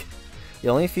Turtwig. The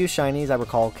only few shinies I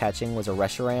recall catching was a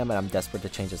Reshiram, and I'm desperate to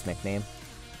change his nickname.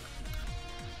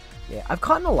 Yeah, I've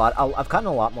gotten a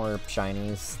lot more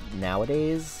shinies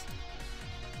nowadays.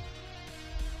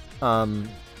 Why?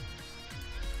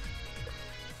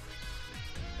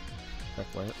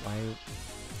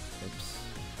 Oops.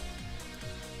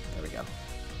 There we go.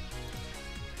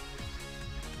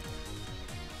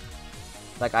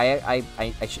 Like, I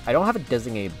don't have a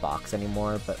designated box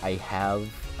anymore, but I have,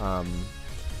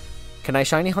 Can I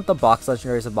shiny hunt the box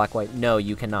legendaries of Black White? No,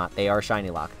 you cannot. They are shiny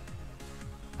locked.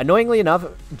 Annoyingly enough,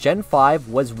 Gen 5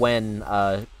 was when,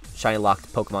 shiny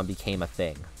locked Pokemon became a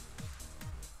thing.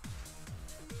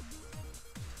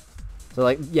 So,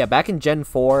 like, yeah, back in Gen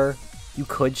 4, you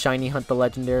could shiny hunt the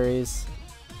legendaries.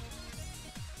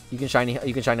 You can shiny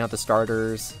hunt the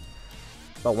starters.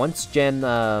 But once Gen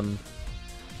 5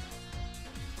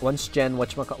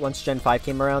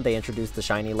 came around, they introduced the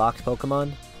shiny locked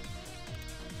Pokemon.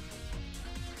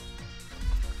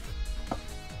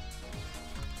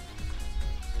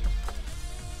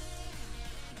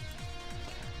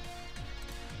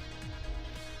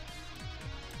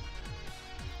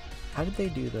 How did they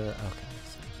do the... Okay.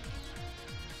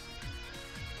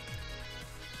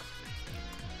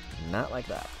 Not like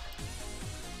that.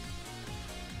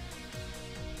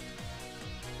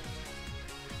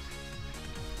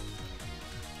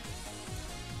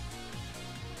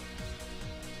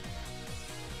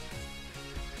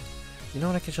 You know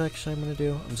what actually I'm gonna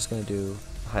do? I'm just gonna do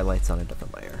highlights on a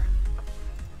different layer.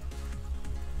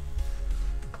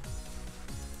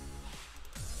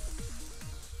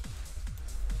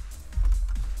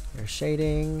 Hair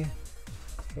shading,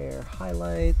 hair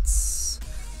highlights.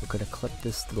 We're gonna clip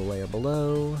this to the layer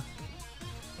below.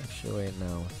 Actually, wait,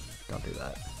 no, don't do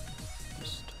that.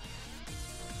 Just...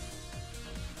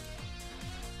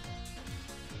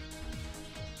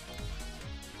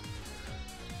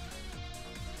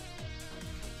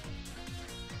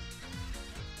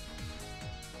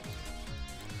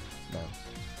 No.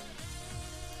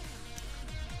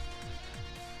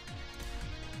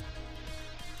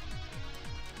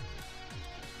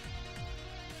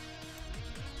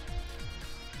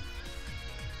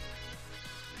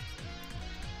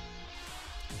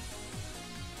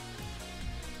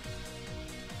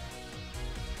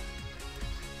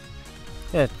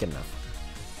 Yeah, good enough.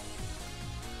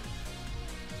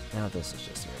 Now this is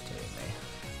just irritating me.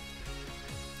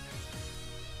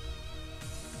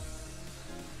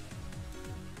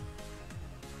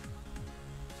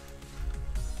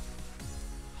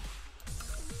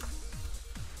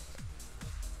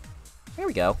 There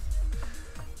we go.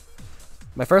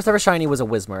 My first ever shiny was a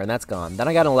Whismur, and that's gone. Then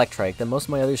I got an Electrike, then most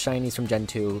of my other shinies from Gen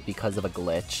 2 because of a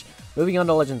glitch. Moving on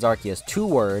to Legends Arceus, 2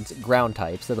 words, ground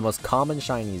types. They're the most common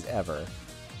shinies ever.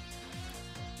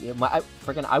 Yeah,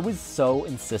 I was so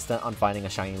insistent on finding a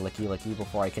shiny Licky Licky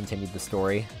before I continued the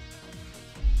story.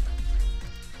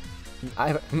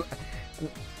 Alright,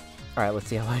 let's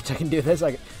see how much I can do this.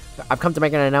 I've come to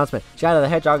make an announcement. Shadow the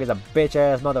Hedgehog is a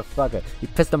bitch-ass motherfucker. He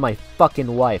pissed on my fucking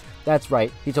wife. That's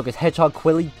right, he took his Hedgehog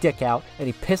Quilly dick out, and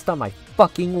he pissed on my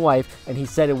fucking wife, and he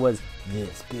said it was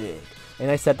this big.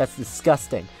 And I said, that's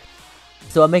disgusting.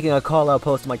 So I'm making a call-out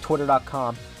post on my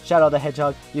Twitter.com. Shadow the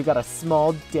Hedgehog, you got a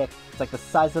small dick. It's like the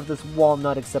size of this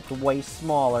walnut, except way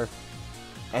smaller.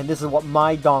 And this is what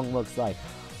my dong looks like.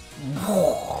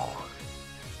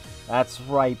 That's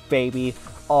right, baby.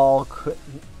 All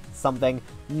something.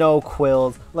 No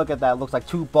quills. Look at that. Looks like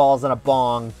 2 balls and a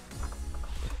bong.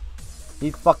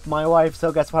 He fucked my wife,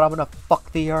 so guess what? I'm gonna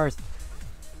fuck the earth.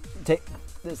 Take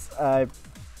this. I'm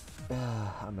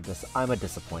a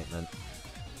disappointment.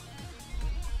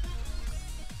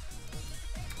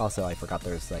 Also, I forgot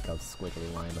there's like a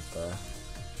squiggly line at the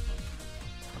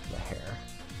top of the hair.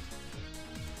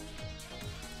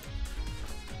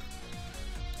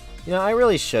 You know, I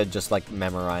really should just like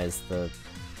memorize the...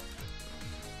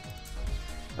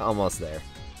 Almost there.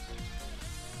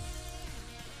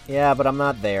 Yeah, but I'm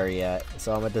not there yet,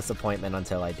 so I'm a disappointment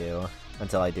until I do.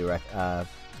 Until I do,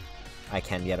 I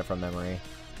can get it from memory.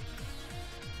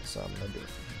 So I'm gonna do it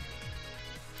from here.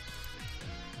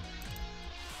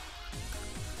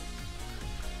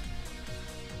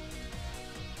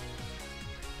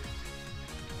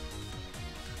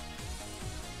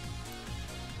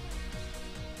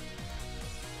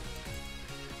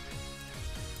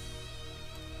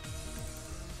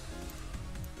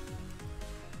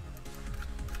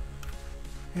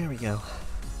 There we go.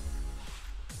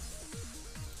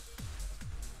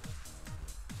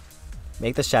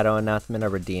 Make the shadow announcement a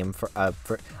redeem for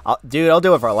dude, I'll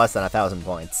do it for less than 1,000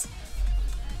 points.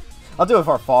 I'll do it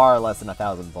for far less than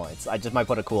 1,000 points. I just might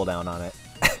put a cooldown on it.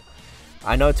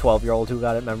 I know a 12-year-old who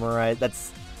got it memorized.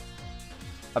 That's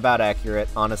about accurate,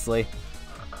 honestly.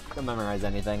 They'll memorize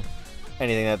anything.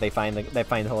 Anything that they find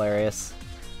hilarious.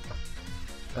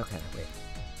 Okay, wait.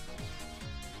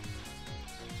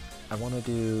 I want to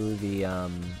do the, I'll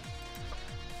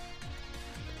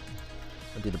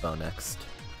do the bow next.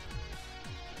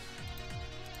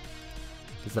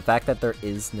 Because the fact that there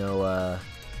is no,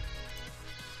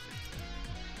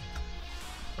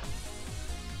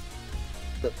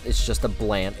 it's just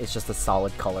a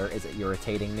solid color is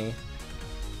irritating me.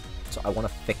 So I want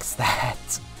to fix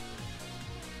that.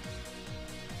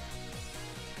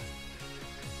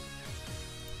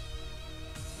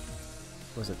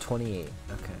 Was it 28?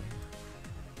 Okay.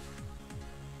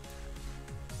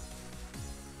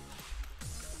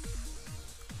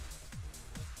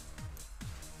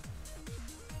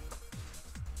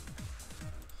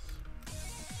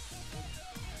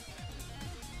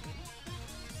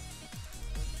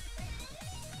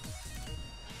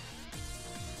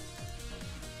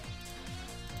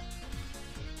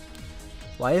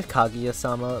 Why is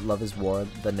Kaguya-sama Love is War,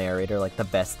 the narrator, like the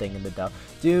best thing in the dub?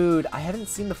 Dude, I haven't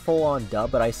seen the full-on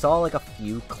dub, but I saw like a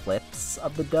few clips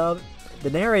of the dub. The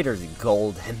narrator's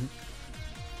golden.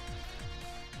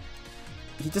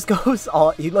 He just goes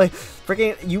all, he like,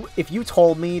 freaking, if you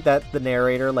told me that the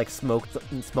narrator like smoked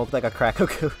like a crack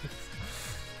cocoon.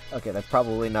 Okay, that's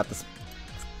probably not the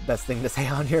best thing to say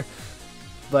on here.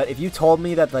 But if you told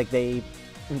me that like they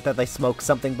smoke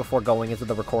something before going into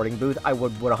the recording booth, I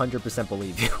would 100%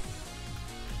 believe you.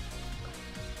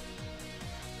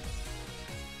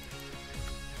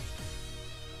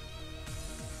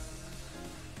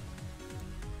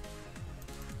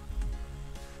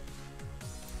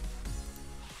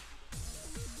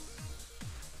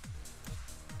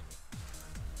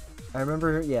 I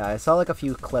remember, yeah, I saw like a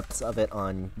few clips of it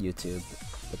on YouTube,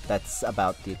 but that's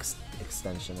about the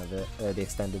extension of it, the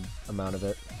extended amount of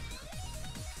it.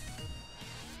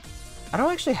 I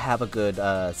don't actually have a good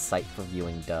site for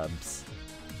viewing dubs.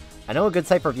 I know a good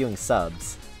site for viewing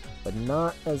subs, but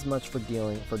not as much for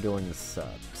doing the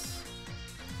subs.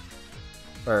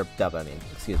 Or dub, I mean,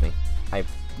 excuse me. I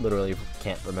literally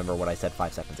can't remember what I said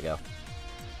 5 seconds ago.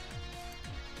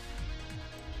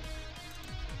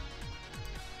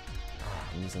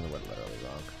 I'm using the word literally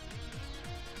wrong.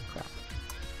 Crap.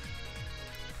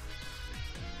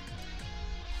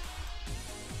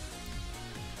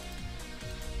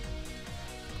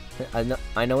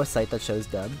 I know a site that shows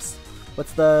dubs.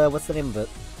 What's the name of it?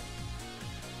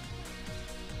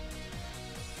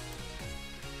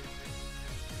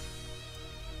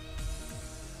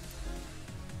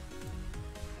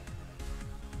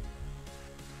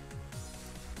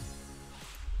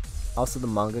 Also, the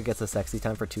manga gets a sexy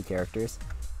time for 2 characters.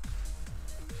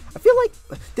 I feel like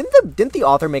didn't the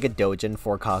author make a doujin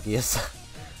for Kaguya's?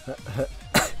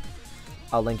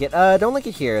 I'll link it. Don't link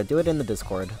it here. Do it in the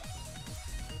Discord.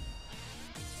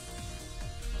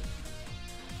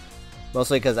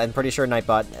 Mostly because I'm pretty sure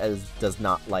Nightbot does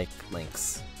not like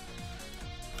links.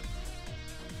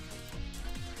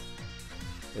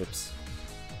 Oops.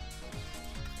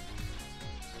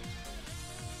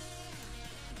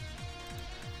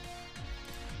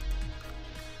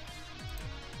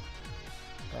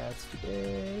 That's too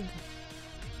big.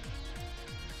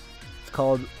 It's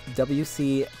called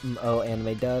WCMO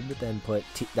Anime Dub, then put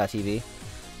 .tv.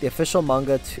 The official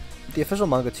manga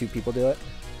 2 people do it.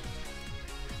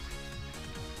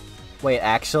 Wait,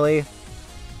 actually?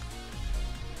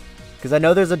 Because I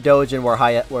know there's a doujin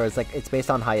where it's like it's based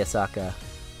on Hayasaka.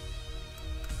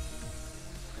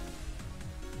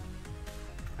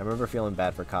 I remember feeling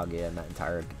bad for Kaguya in that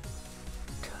entire.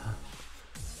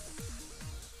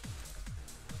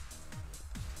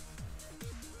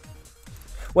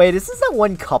 Wait, is this that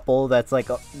one couple that's like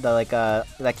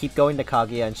that keep going to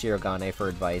Kaguya and Shirogane for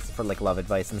advice, for like love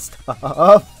advice and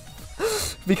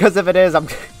stuff? Because if it is,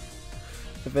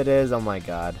 if it is, oh my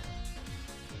god.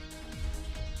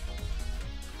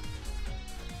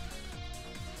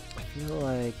 I feel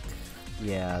like,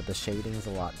 yeah, the shading's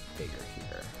a lot bigger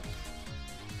here.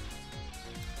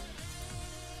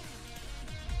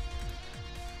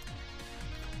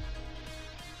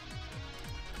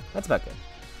 That's about good.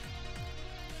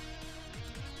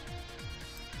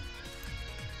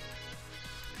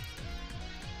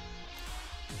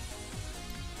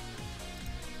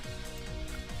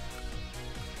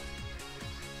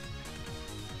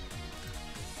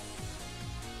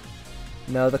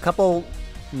 No, the couple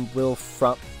will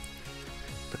from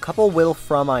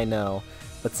I know,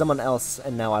 but someone else,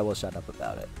 and now I will shut up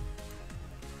about it.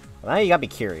 Well, now you gotta be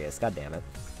curious, god damn it.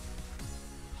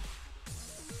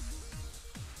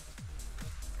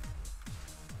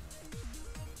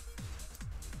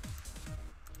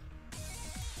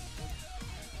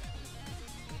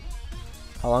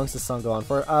 How long does this song go on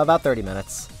for? About 30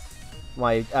 minutes.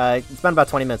 Why? It's been about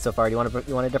 20 minutes so far. You want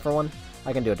a different one?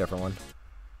 I can do a different one.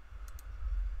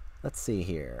 Let's see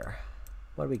here.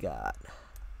 What do we got?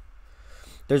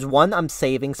 There's one I'm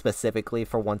saving specifically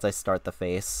for once I start the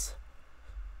face.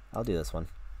 I'll do this one.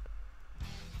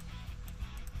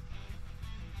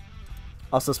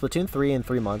 Also, Splatoon 3 in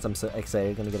 3 months. I'm so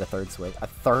excited. Gonna get a third Switch. A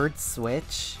third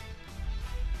Switch?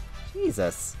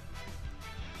 Jesus.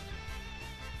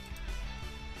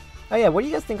 Oh yeah, what do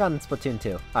you guys think on Splatoon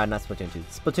 2? Not Splatoon 2.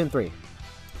 Splatoon 3.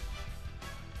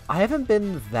 I haven't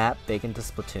been that big into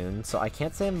Splatoon, so I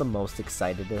can't say I'm the most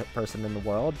excited person in the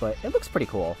world, but it looks pretty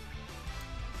cool.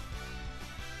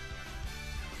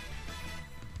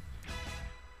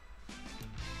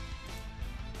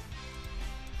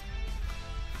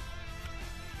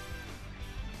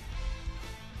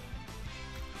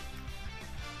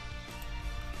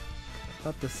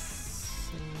 About the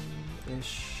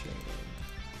same-ish.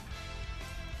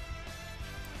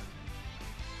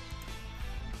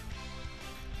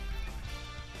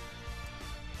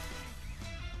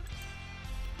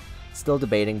 Still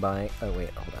debating buying. Oh wait,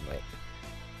 hold on, wait.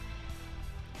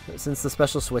 Since the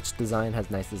special Switch design has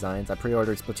nice designs, I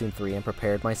pre-ordered Splatoon 3 and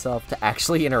prepared myself to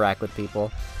actually interact with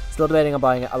people. Still debating on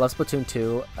buying it. I love Splatoon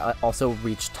 2. I also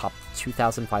reached top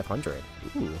 2,500.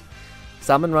 Ooh.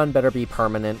 Salmon Run better be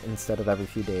permanent instead of every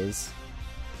few days.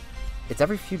 It's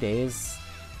every few days?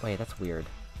 Wait, that's weird.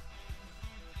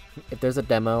 If there's a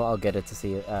demo, I'll get it to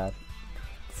see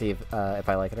if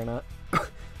I like it or not.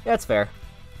 Yeah, it's fair.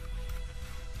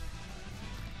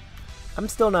 I'm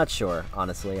still not sure,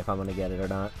 honestly, if I'm gonna get it or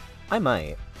not. I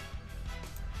might.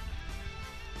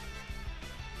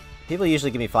 People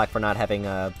usually give me flack for not having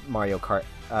Mario Kart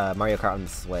on the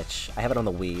Switch. I have it on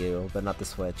the Wii U, but not the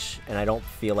Switch, and I don't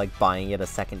feel like buying it a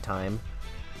second time,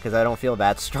 because I don't feel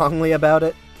that strongly about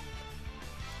it.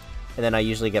 And then I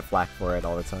usually get flack for it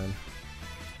all the time.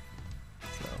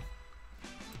 So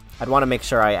I'd want to make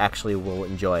sure I actually will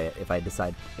enjoy it if I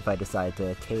decide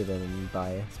to cave in and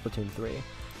buy Splatoon 3.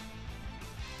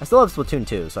 I still have Splatoon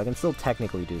 2, so I can still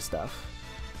technically do stuff.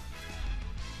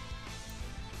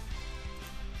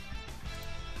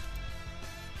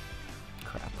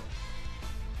 Crap.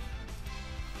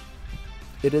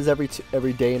 It is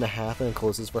every day and a half, and it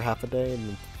closes for half a day,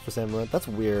 and for Salmon Run. That's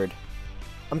weird.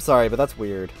 I'm sorry, but that's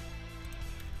weird.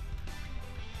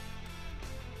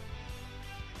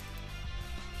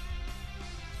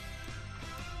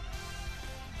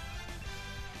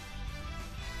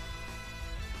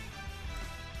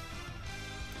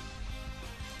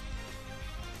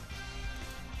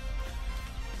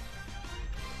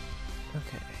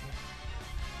 Okay.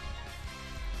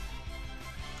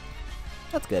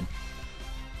 That's good.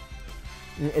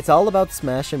 It's all about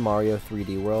Smash and Mario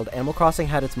 3D World. Animal Crossing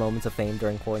had its moments of fame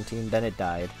during quarantine, then it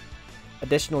died.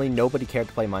 Additionally, nobody cared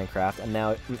to play Minecraft, and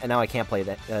now I can't play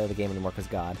the game anymore because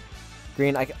God.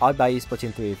 Green, I'll buy you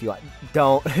Splatoon 3 if you want.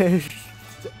 Don't.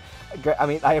 I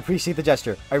mean, I appreciate the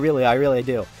gesture. I really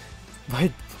do.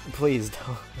 But please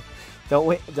don't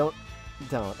wait. Don't.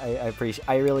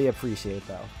 I really appreciate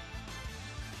though.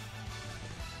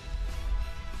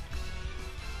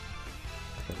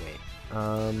 Okay,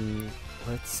 wait.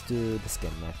 Let's do the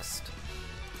skin next.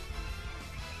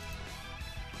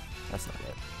 That's not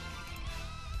it.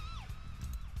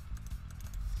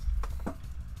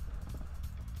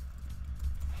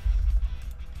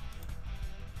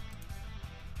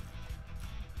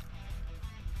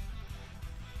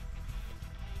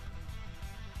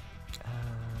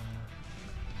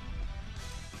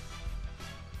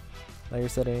 Layer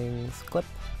settings, clip.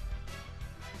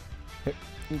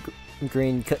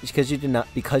 Green, because you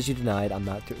denied. I'm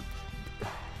not.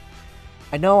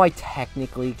 I know I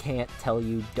technically can't tell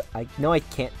you. I know I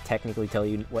can't technically tell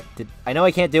you what to. I know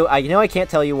I can't do. I know I can't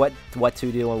tell you what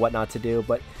to do and what not to do.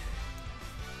 But.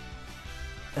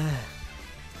 Oh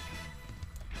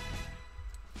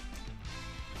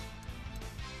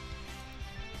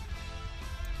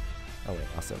wait,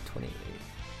 also 28.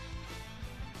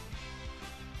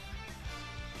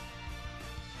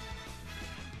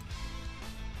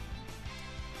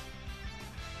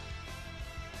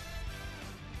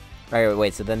 Alright,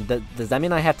 wait, so then does that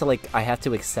mean I have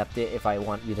to accept it if I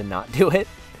want you to not do it?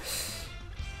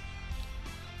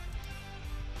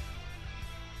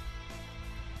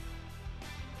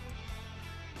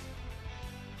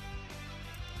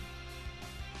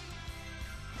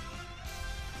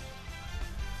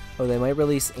 Oh, they might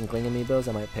release Inkling Amiibos,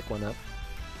 I might pick one up.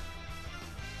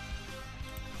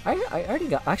 I already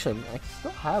got, actually, I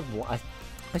still have one,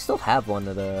 I still have one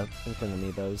of the Inkling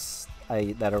Amiibos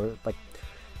that are, like,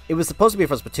 it was supposed to be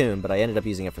for Splatoon, but I ended up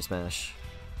using it for Smash.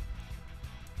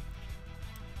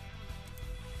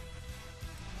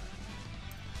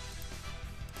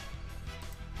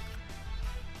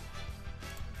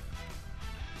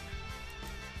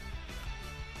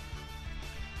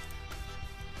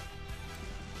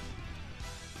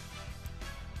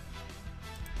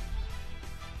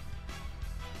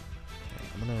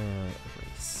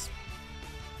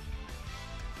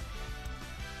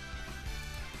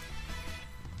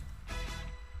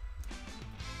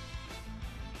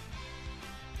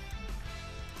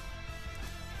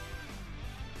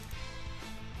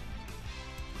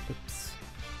 Oops.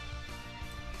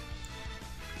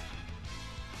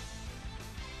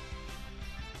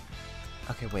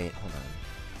 Okay, wait, hold on.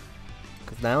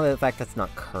 Because now the fact that's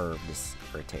not curved is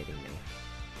irritating me.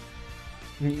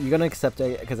 You're gonna accept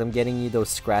it because I'm getting you those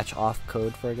scratch off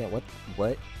code for again.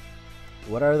 What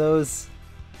are those?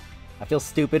 I feel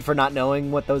stupid for not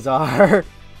knowing what those are.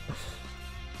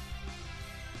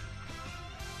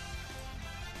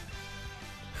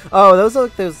 Oh, those are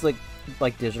like those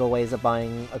like digital ways of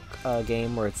buying a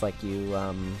game where it's like you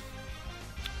Alright,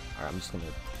 I'm just gonna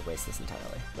erase this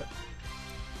entirely, but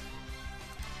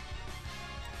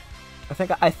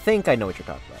I think I know what you're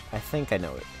talking about. I think I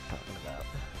know what you're talking about.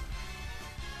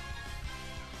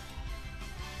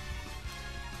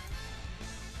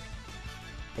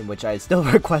 In which I still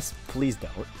request, please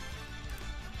don't.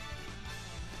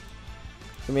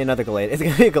 It's gonna be another Galeta. It's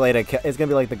gonna be a Galeta. It's gonna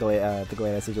be like the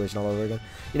Galeta situation all over again.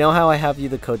 You know how I have you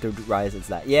the code to Rise? It's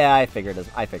that. Yeah, I figured.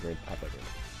 I figured.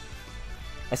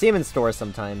 I see him in stores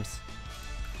sometimes.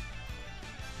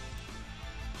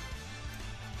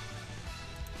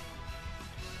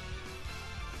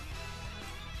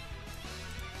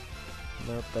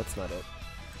 Nope, that's not it.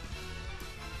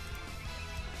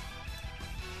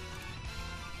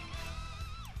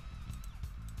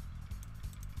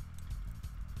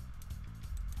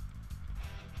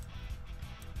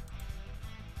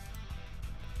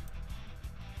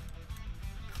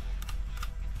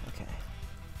 Okay.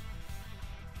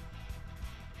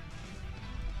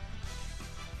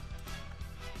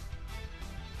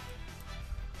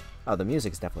 Oh, the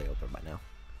music's definitely over by now.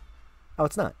 Oh,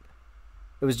 it's not.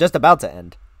 It was just about to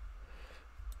end.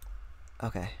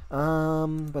 Okay.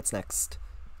 What's next?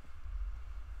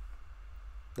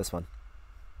 This one.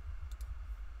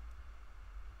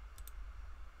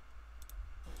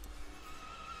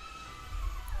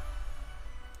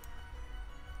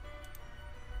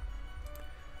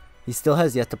 He still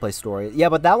has yet to play Story. Yeah,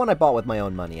 but that one I bought with my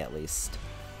own money, at least.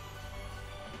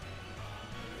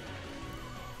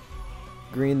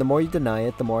 Green, the more you deny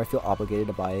it, the more I feel obligated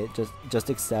to buy it. Just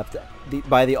accept.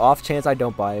 By the off chance I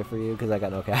don't buy it for you, because I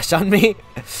got no cash on me.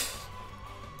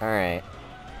 Alright.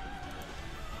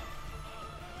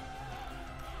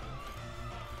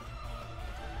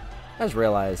 I just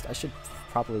realized I should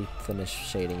probably finish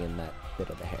shading in that bit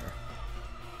of the hair.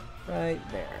 Right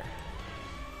there.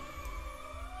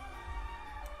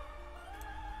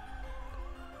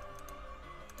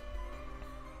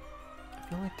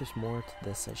 I feel like there's more to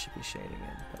this I should be shading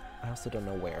in, but I also don't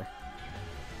know where.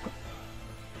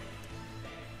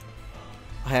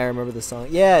 Hi, I remember the song.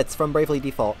 Yeah, it's from Bravely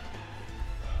Default.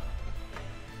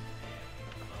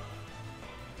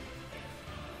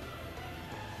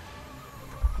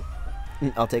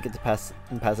 I'll take it to pass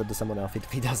it to someone else if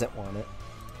he doesn't want it.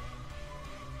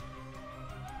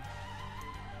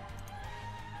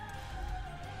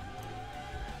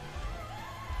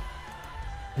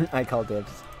 I call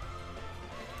dibs.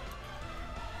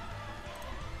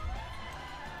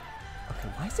 Okay,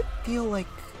 why does it feel like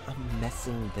I'm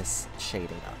messing this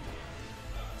shading up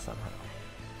somehow?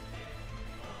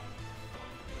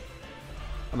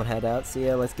 I'm gonna head out. See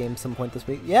ya. Let's game some point this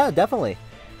week. Yeah, definitely.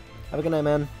 Have a good night,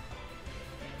 man.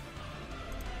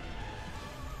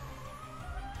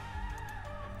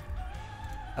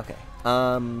 Okay.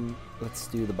 Let's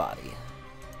do the body.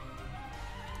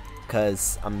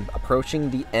 Because I'm approaching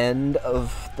the end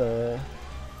of the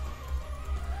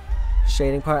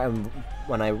shading part, and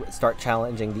when I start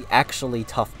challenging the actually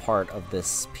tough part of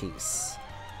this piece.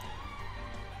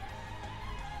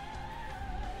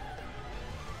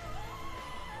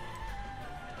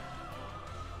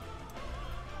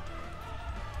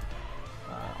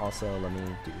 Also, let me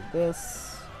do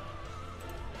this.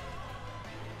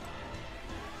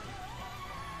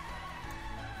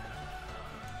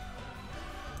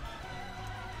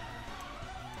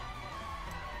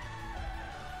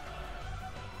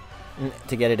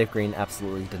 To get it if green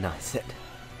absolutely denies it.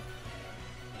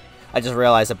 I just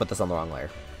realized I put this on the wrong layer.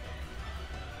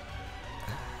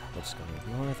 We're just gonna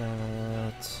ignore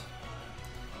that.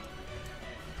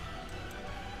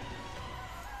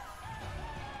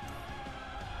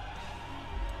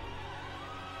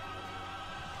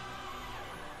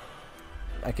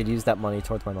 I could use that money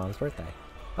towards my mom's birthday.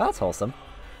 Well, that's wholesome.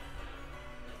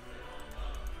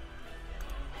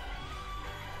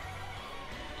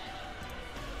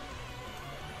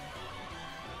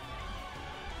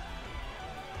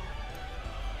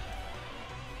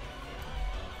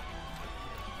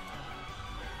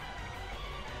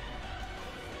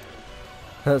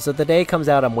 So the day comes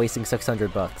out, I'm wasting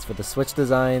 $600 for the Switch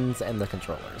designs and the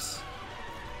controllers.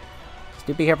 Just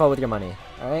do be careful with your money,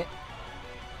 alright?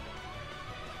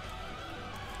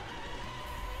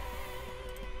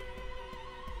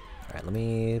 Alright, let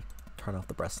me turn off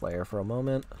the breast layer for a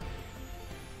moment.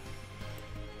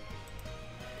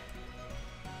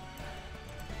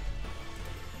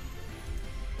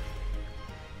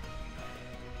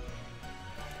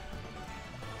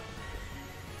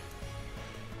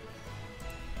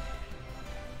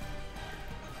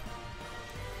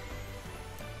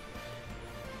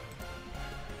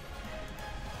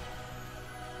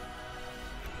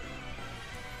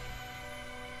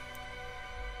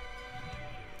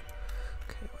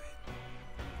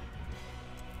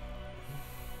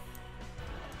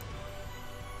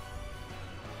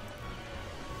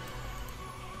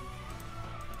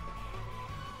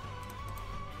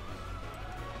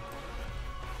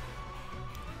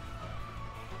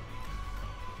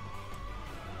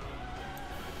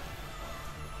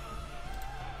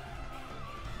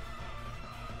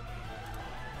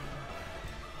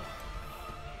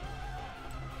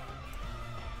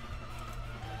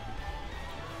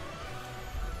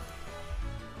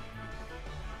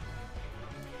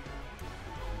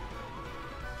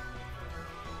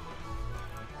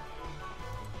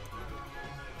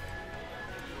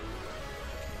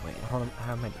 Hold on,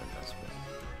 how am I doing this?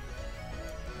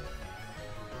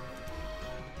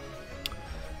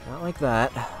 Not like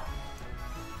that.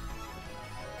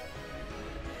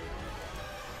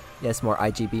 Yes, more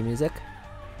IGB music.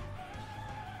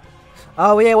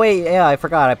 Oh yeah, wait, yeah, I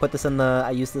forgot. I put this in the.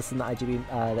 I used this in the IGB.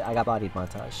 The I Got Bodied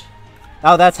montage.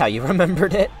 Oh, that's how you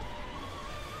remembered it.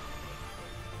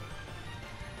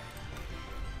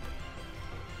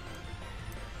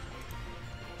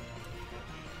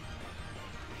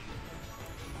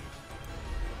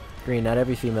 Green, not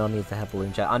every female needs to have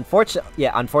balloon chat.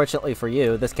 Unfortunately for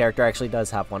you, this character actually does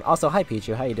have one. Also, hi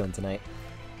Pichu, how you doing tonight?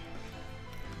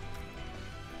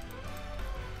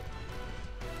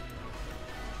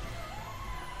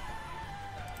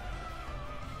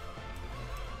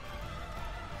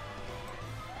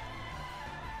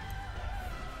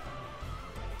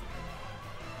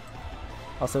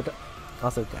 Also,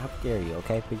 how dare you?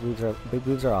 Okay, big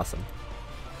boobs are awesome.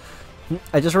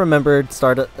 I just remembered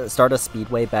start a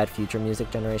Speedway Bad Future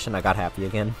music generation. I got happy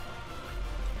again.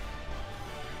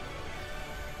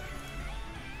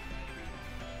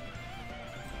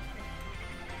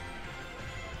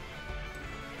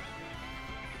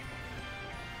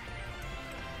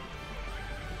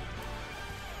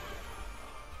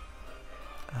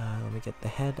 Let me get the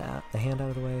hand out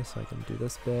of the way so I can do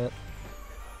this bit.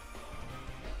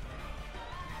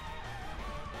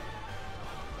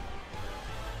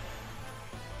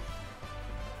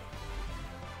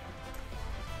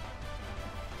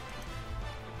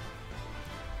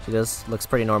 She just looks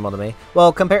pretty normal to me.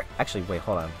 Well, actually, wait,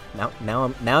 hold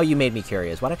on. Now you made me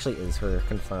curious. What actually is her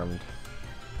confirmed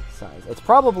size? It's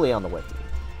probably on the wiki.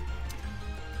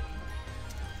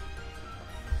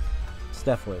 It's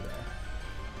definitely there.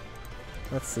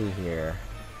 Let's see here.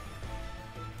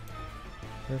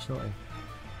 There's no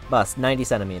bust 90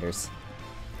 centimeters.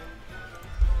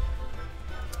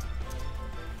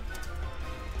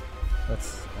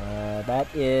 That's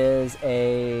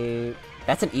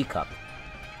an E cup.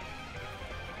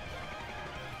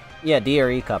 Yeah, D or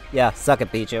E cup. Yeah, suck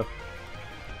it, Pichu.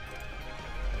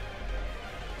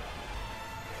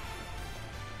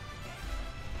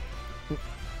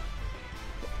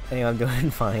 Anyway, I'm doing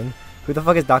fine. Who the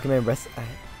fuck is documented breast?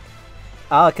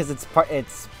 Cause it's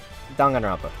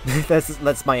Danganronpa.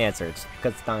 that's my answer. It's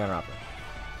because it's Danganronpa.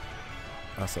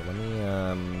 Also, let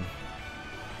me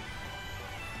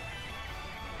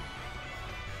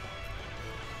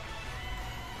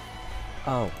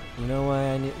Oh, you know what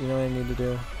I need to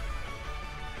do?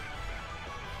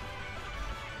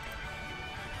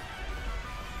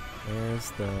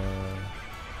 Where's the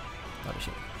oh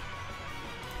shit.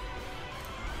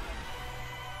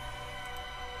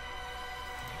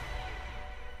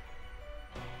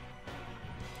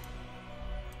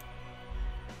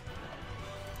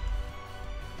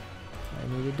 I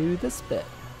need to do this bit.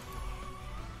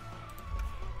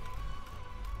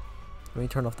 Let me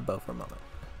turn off the bow for a moment.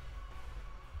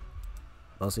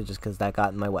 Mostly just because that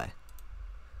got in my way.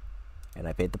 And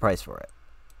I paid the price for it.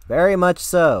 Very much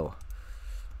so.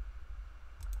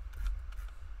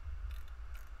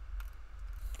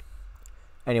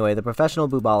 Anyway, the professional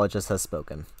boobologist has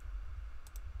spoken.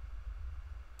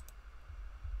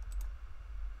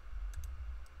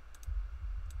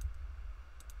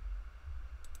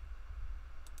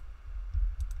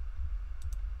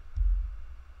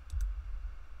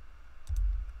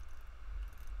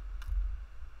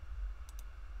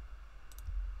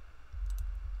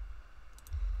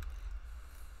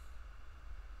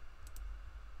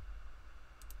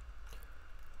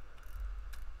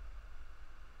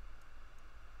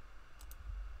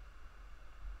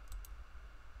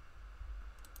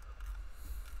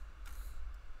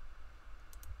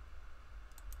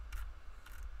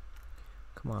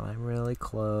 Come on, I'm really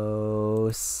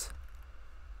close.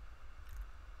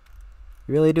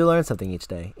 You really do learn something each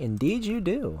day. Indeed you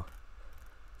do.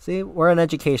 See, we're an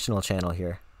educational channel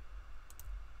here.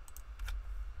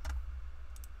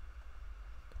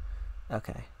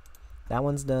 Okay. That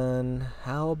one's done.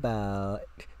 How about...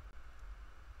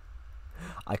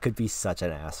 I could be such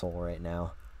an asshole right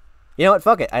now. You know what?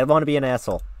 Fuck it. I want to be an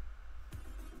asshole.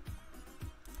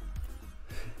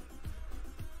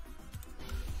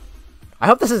 I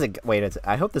hope this isn't... Wait,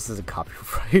 I hope this isn't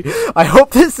copyrighted. I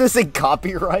hope this isn't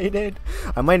copyrighted.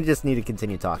 I might just need to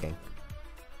continue talking.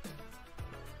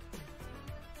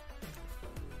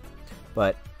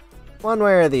 But one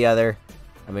way or the other,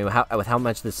 I mean, with how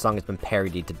much this song has been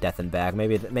parodied to death and back,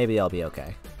 maybe I'll be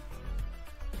okay.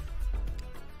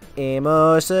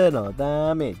 Emotional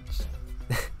damage.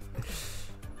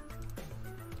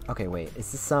 Okay, wait.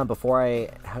 Is this before I...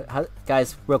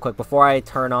 guys, real quick, before I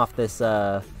turn off this,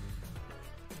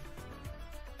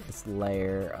 this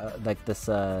layer, like this,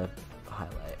 highlight.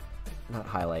 Not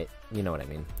highlight. You know what I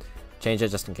mean. Change it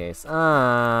just in case.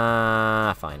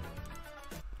 Fine.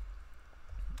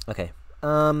 Okay.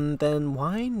 Then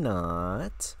why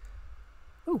not...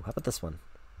 Ooh, how about this one?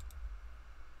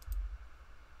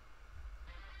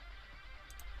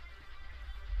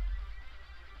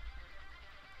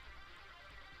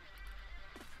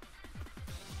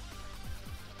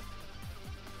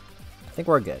 I think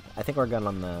we're good. I think we're good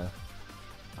on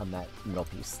that middle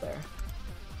piece there.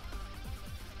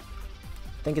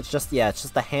 I think it's just, yeah, it's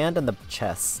just the hand and the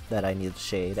chest that I need to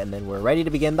shade, and then we're ready to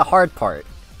begin the hard part.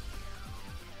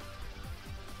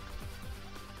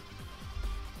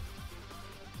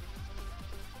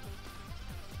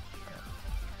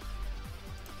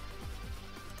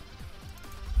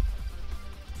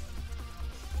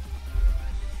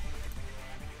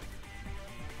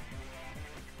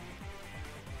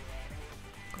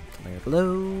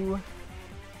 Hello.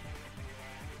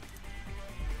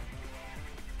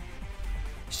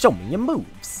 Show me your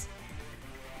moves.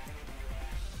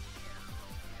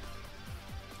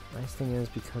 Nice thing is,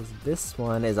 because this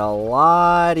one is a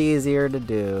lot easier to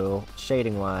do,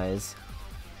 shading wise.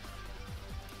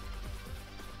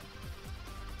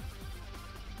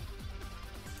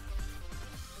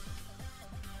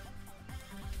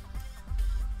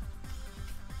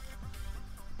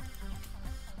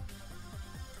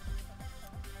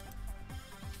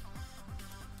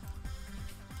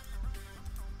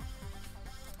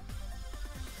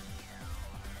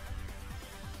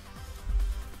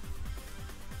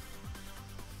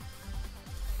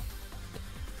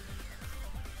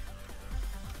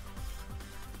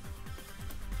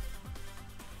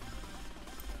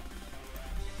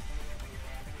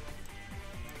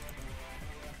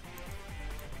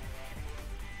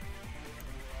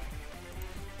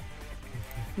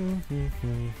 I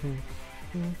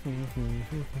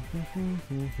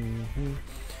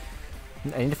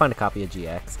need to find a copy of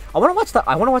GX. I want to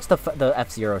watch the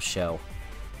F-Zero show.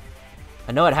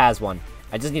 I know it has one.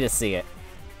 I just need to see it.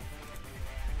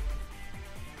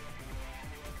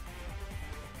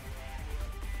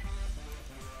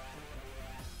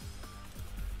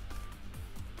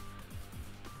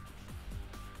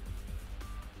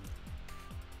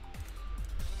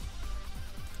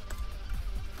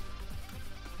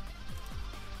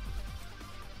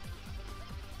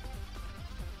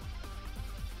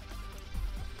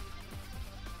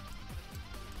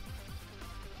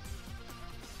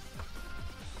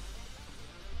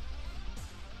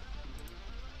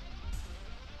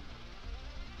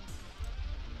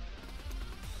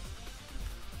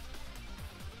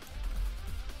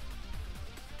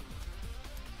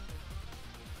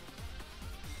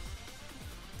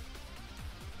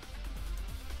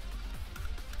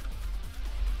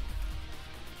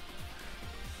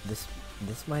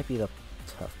 This might be the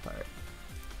tough part.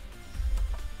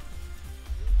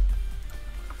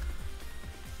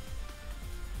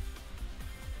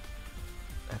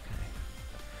 Okay.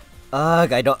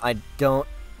 Ugh, I don't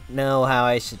know how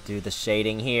I should do the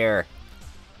shading here.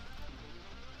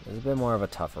 There's a bit more of a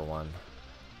tougher one.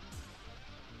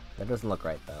 That doesn't look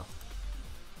right though.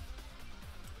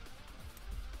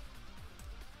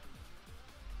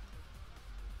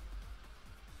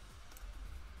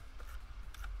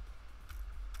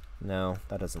 No,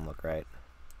 that doesn't look right.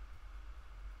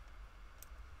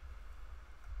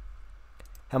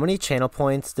 How many channel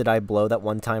points did I blow that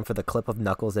one time for the clip of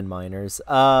Knuckles and Miners?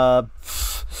 I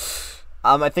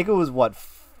think it was what,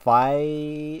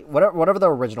 5, whatever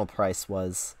the original price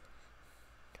was.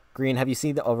 Green, have you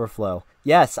seen the Overflow?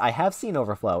 Yes, I have seen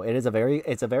Overflow.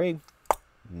 It's a very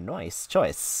nice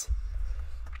choice.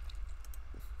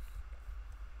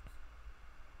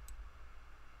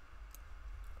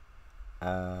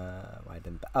 Why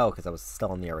didn't... Oh, because I was still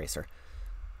on the eraser.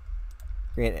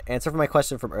 Green, answer for my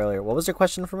question from earlier. What was your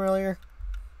question from earlier?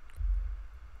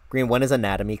 Green, when is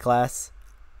anatomy class?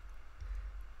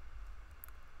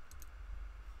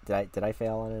 Did I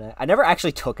fail on it? I never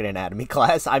actually took an anatomy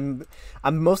class. I'm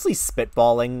mostly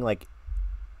spitballing like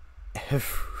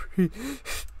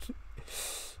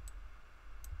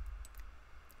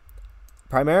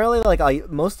primarily like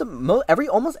almost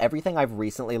everything I've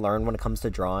recently learned when it comes to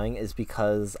drawing is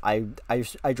because I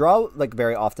draw like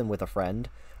very often with a friend,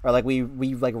 or like we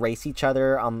like race each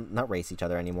other, not race each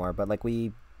other anymore, but like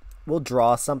we'll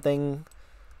draw something.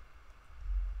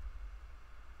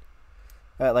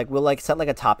 Like we'll like set like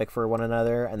a topic for one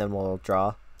another and then we'll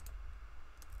draw.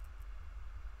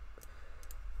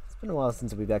 It's been a while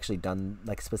since we've actually done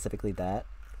like specifically that.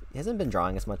 He hasn't been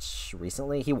drawing as much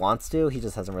recently. He wants to, he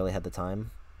just hasn't really had the time.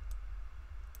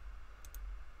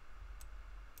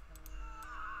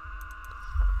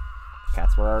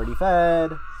 Cats were already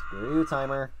fed. Screw you,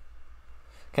 timer.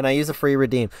 Can I use a free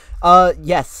redeem?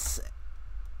 Yes.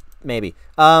 Maybe.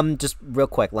 Just real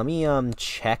quick, let me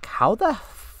check how the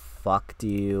fuck do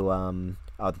you oh,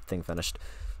 the thing finished.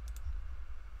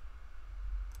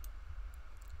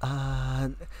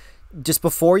 Just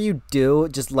before you do,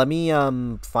 just let me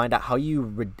find out how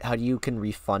you can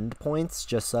refund points,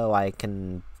 just so I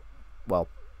can, well,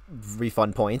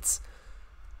 refund points.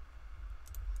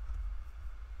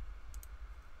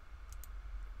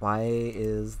 Why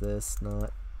is this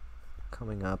not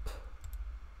coming up?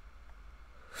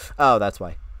 Oh, that's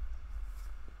why.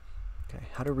 Okay,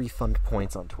 how to refund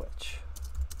points on Twitch.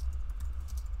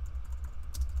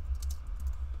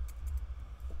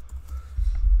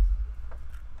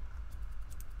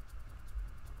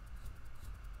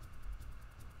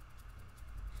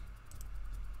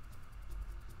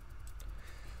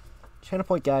 Channel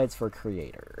point guides for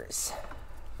creators.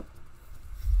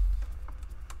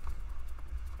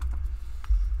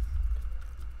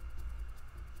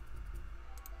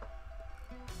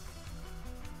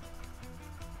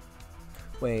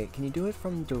 Wait, can you do it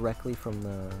directly from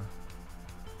the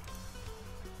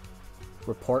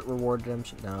report reward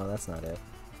redemption? No, that's not it.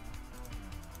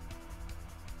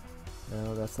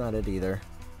 No, that's not it either.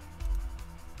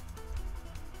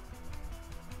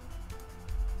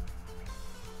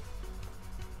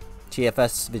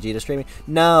 TFS Vegeta streaming?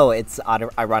 No, it's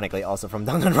ironically also from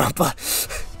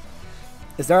Danganronpa.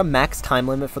 Is there a max time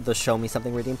limit for the show me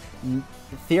something redeem?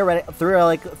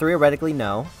 Theoretically,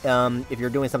 no. If you're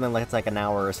doing something like it's like an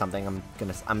hour or something,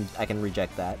 I can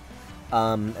reject that.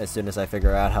 As soon as I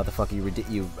figure out how the fuck you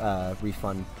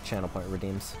refund channel point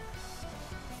redeems.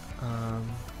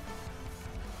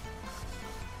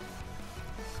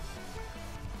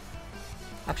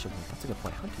 Actually, that's a good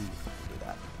point. How do you fucking do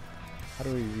that? How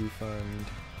do we refund?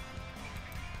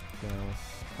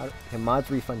 No. Can mods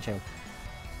refund channel?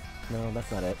 No,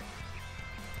 that's not it.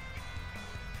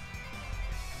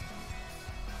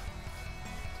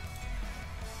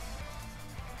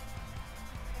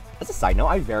 As a side note,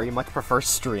 I very much prefer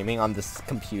streaming on this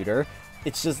computer.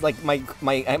 It's just like my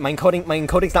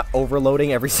encoding's not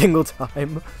overloading every single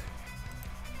time.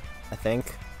 I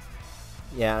think.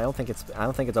 Yeah, I don't think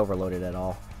it's overloaded at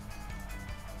all.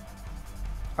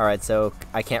 All right, so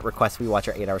I can't request we watch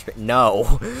our 8-hour stream.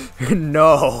 No,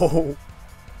 no.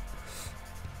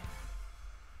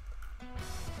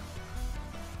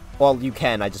 Well, you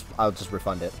can. I'll just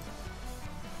refund it.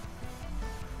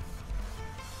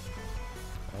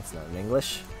 That's not in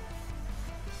English.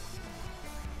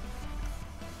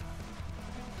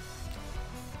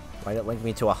 Why'd it link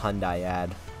me to a Hyundai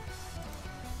ad?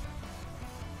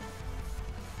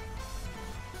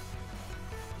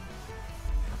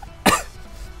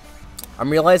 I'm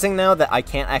realizing now that I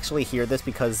can't actually hear this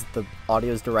because the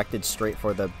audio is directed straight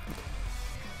for the...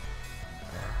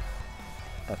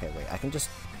 Okay, wait, I can just...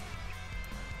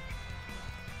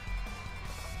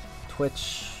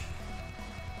 Twitch...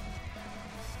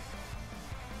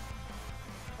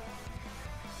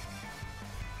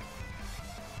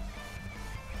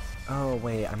 Oh,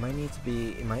 wait, I might need to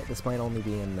be... This might only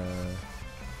be in the...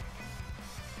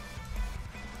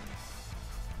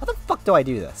 How the fuck do I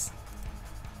do this?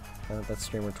 That's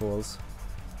streamer tools.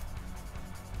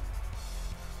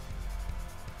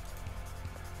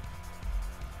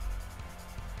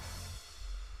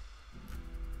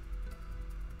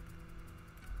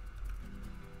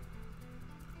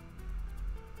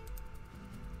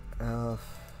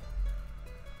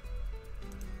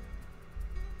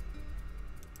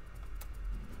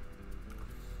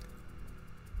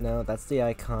 No, that's the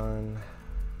icon.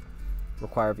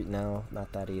 Require... No,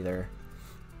 not that either.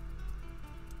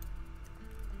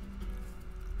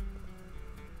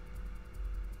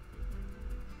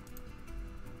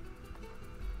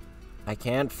 I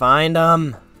can't find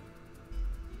them.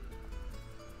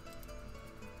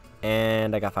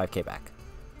 And I got 5k back.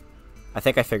 I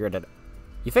think I figured it.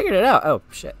 You figured it out. Oh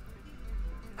shit.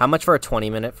 How much for a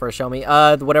 20-minute for a show me?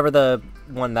 Whatever the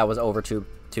one that was over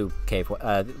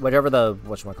 2k. Whatever the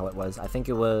whatchamacallit was. I think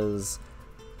it was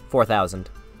 4,000.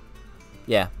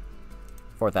 Yeah,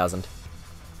 4,000.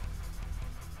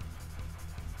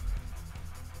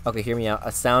 Okay, hear me out.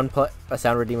 A sound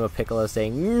redeem of Piccolo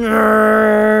saying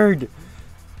nerd.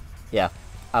 Yeah,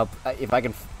 if I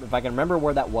can remember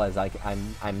where that was,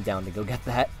 I'm down to go get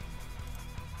that.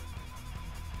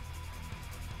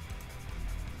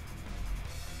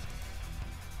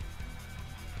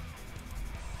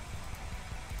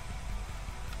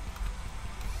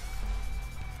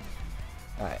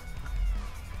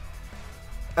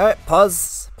 Alright,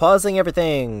 pausing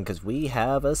everything, because we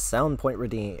have a sound point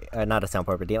redeem, not a sound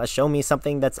point redeem, show me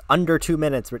something that's under 2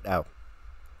 minutes, oh,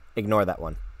 ignore that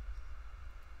one.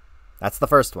 That's the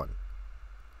first one.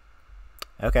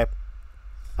 Okay.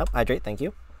 Oh, hydrate, thank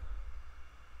you.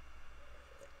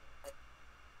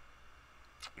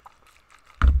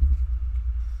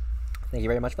 Thank you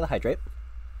very much for the hydrate.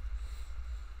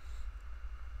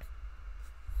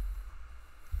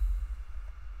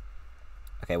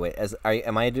 Okay, wait.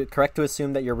 Am I correct to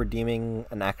assume that you're redeeming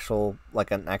an actual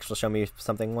show me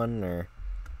something one, or?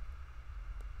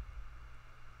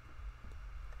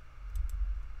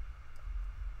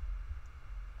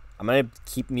 I'm gonna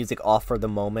keep music off for the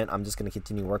moment. I'm just gonna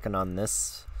continue working on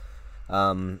this,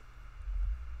 at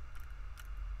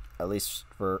least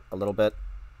for a little bit.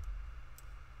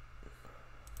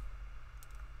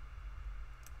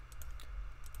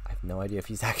 I have no idea if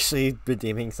he's actually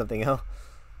redeeming something else.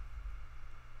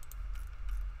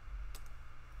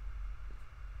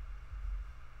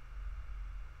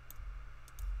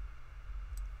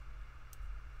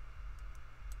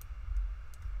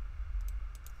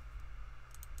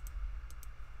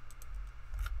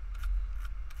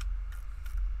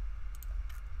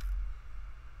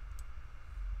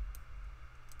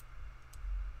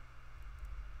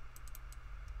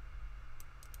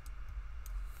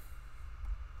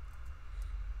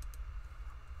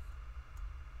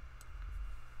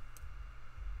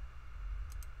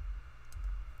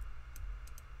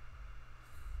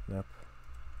 Yep.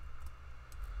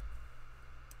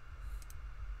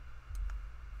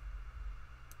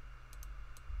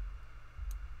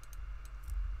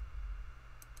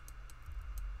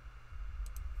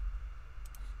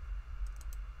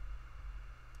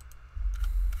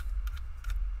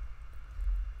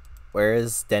 Where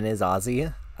is Deniz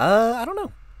Ozzy? I don't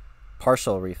know.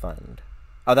 Partial refund.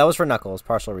 Oh, that was for Knuckles.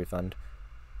 Partial refund.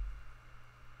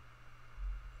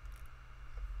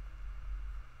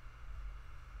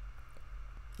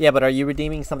 Yeah, but are you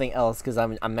redeeming something else? Because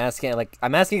I'm asking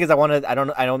because I want to. I don't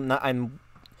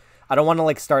want to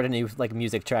like start a new like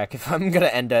music track if I'm gonna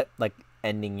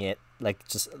ending it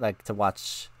just to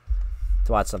watch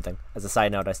something. As a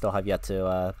side note, I still have yet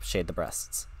to shade the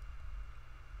breasts.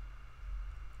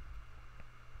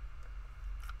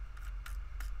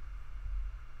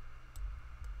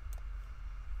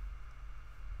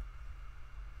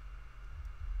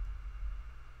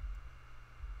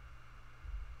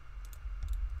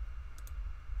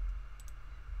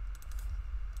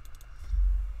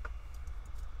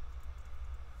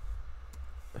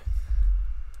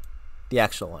 The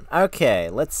actual one. Okay,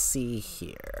 let's see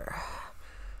here.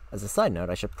 As a side note,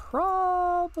 I should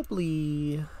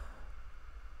probably...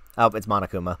 Oh, it's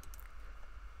Monokuma.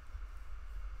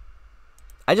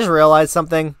 I just realized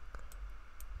something.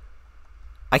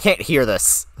 I can't hear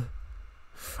this.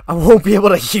 I won't be able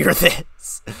to hear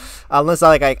this. Unless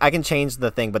I can change the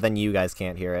thing, but then you guys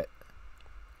can't hear it.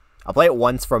 I'll play it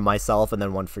once for myself and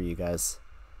then one for you guys.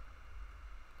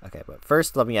 Okay, but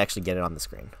first let me actually get it on the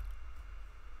screen.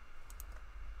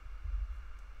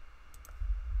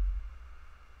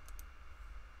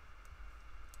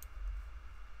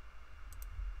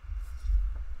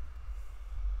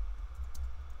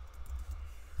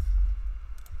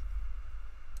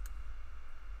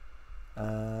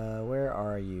 Where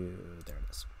are you? There it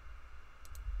is.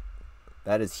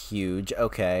 That is huge.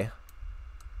 Okay.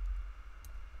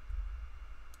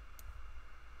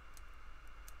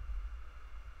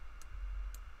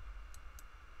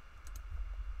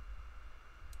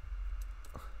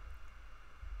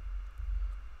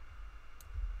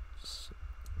 Just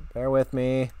bear with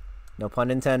me. No pun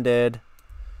intended.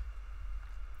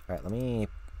 Alright, let me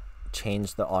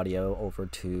change the audio over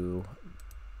to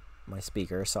my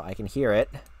speaker so I can hear it.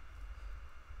 Hey,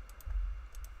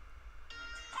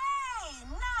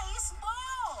 nice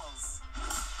balls.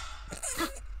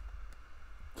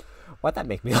 Why'd that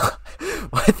make me laugh?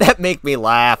 Why'd that make me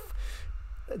laugh?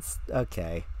 It's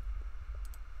okay.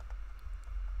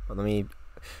 Well, let me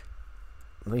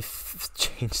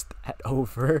change that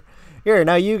over. Here,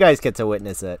 now you guys get to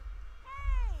witness it.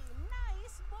 Hey,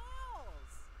 nice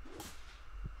balls.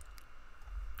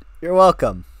 You're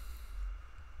welcome.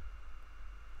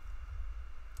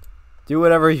 Do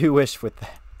whatever you wish with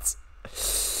that.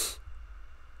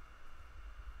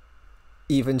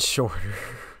 Even shorter.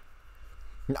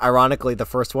 Ironically, the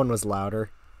first one was louder.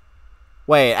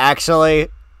 Wait, actually...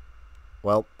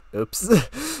 Well, oops.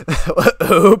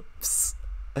 Oops.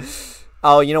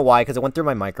 Oh, you know why? Because it went through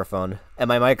my microphone. And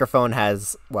my microphone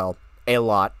has, well, a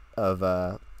lot of...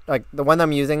 like, the one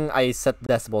I'm using, I set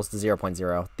the decibels to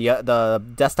 0.0. The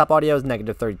desktop audio is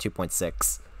negative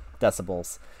 32.6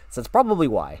 decibels. So that's probably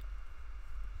why.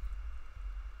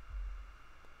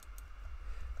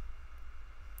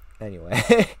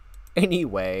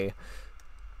 Anyway.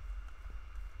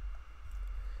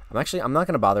 I'm not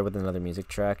going to bother with another music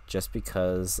track just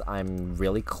because I'm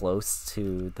really close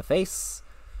to the face.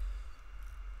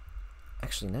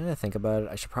 Actually, now that I think about it,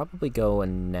 I should probably go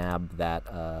and nab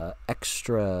that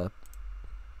extra...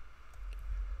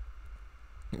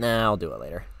 Nah, I'll do it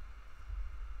later.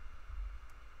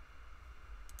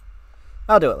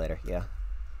 I'll do it later, yeah.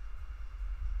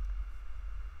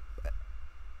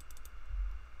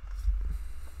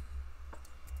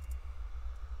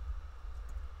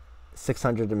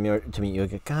 600 to meet you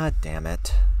again. God damn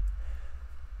it.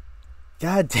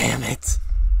 God damn it.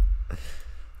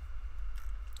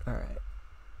 Alright.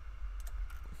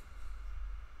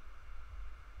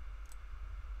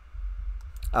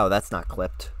 Oh, that's not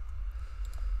clipped.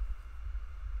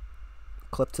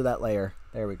 Clip to that layer.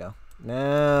 There we go.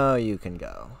 Now you can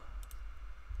go.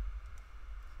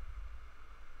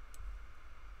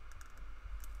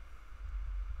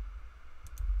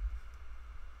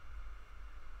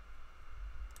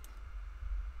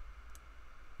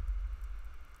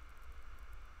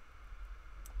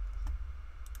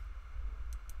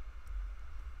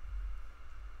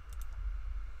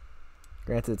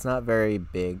 Granted, it's not very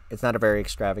big. It's not a very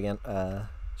extravagant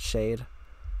shade.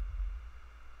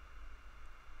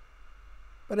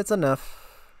 But it's enough.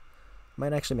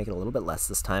 Might actually make it a little bit less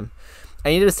this time.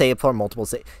 I needed to save for multiple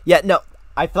save. Yeah, no.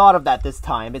 I thought of that this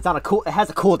time. It's on a cool. It has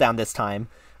a cooldown this time.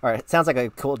 Alright, it sounds like a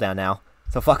cooldown now.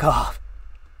 So fuck off.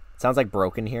 It sounds like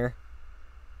broken here.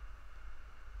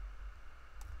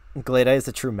 Glada is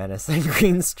a true menace in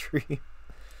Green Stream.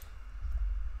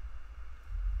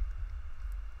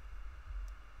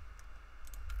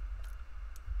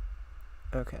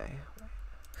 Okay.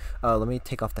 Let me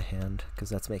take off the hand, because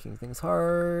that's making things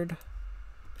hard.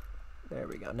 There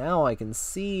we go. Now I can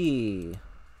see.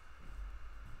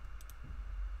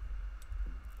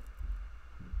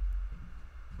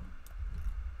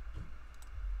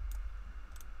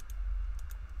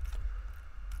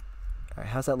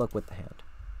 Alright, how's that look with the hand?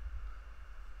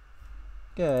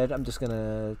 Good. I'm just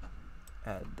gonna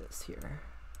add this here.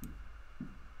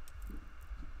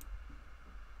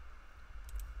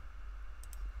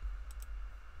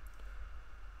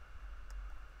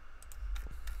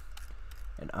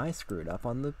 And I screwed up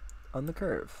on the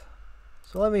curve.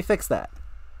 So let me fix that.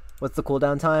 What's the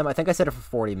cooldown time? I think I set it for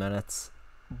 40 minutes.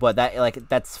 But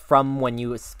that's from when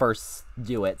you first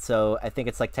do it. So I think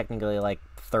it's like technically like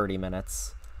 30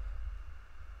 minutes.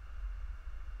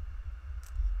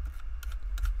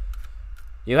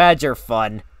 You had your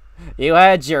fun. You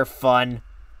had your fun.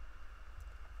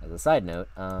 As a side note,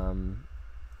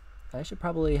 I should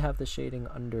probably have the shading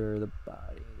under the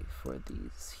body for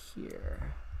these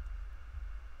here.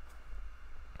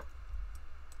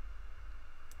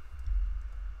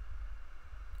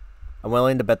 I'm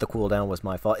willing to bet the cooldown was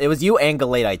my fault. It was you and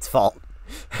Galadite's fault.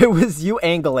 It was you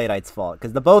and Galadite's fault.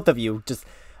 Because the both of you just...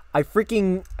 I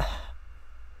think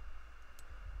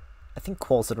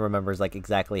Coulson remembers like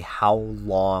exactly how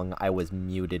long I was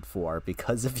muted for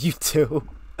because of you two.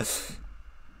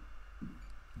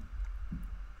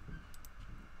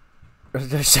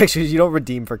 Actually, you don't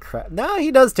redeem for crap. No,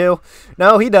 he does too.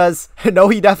 No, he does. No,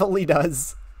 he definitely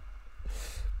does.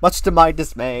 Much to my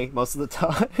dismay, most of the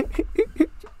time.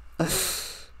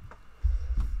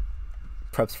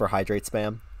 Preps for hydrate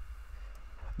spam.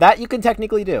 That you can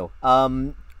technically do.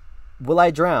 Will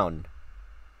I drown?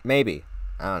 Maybe.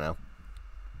 I don't know.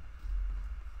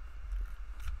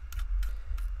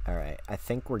 Alright, I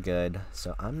think we're good.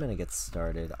 So I'm going to get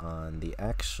started on the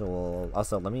actual...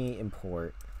 Also, let me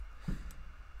import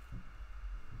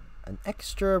an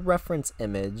extra reference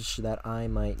image that I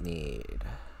might need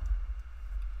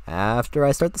after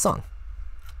I start the song.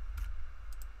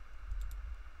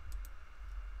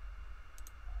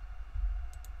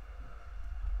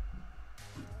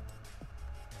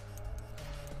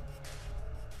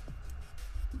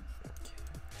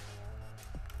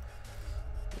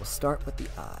 We'll start with the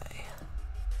eye.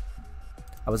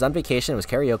 I was on vacation. It was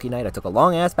karaoke night. I took a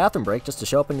long-ass bathroom break just to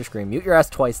show up and scream, mute your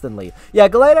ass twice, then leave. Yeah,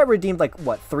 Glad I redeemed, like,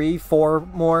 what, 3, 4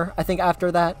 more, I think,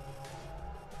 after that?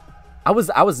 I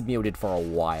was muted for a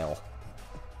while.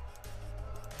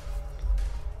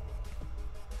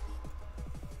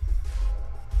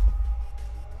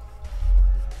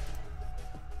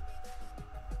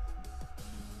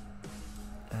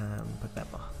 Put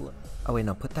that below. Oh, wait,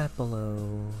 no, put that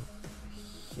below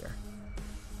here.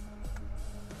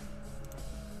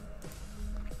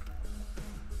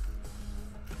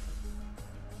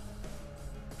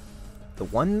 The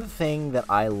one thing that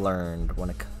I learned when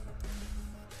it...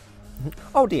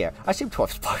 Oh dear, I seem to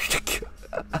have sparked.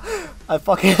 I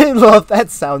fucking love that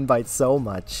soundbite so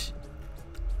much.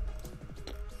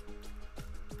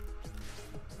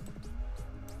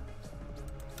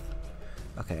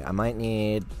 Okay, I might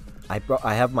need...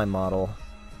 I have my model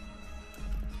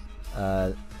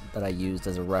that I used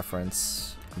as a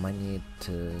reference. I might need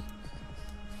to...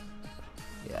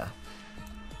 Yeah.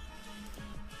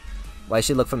 Why does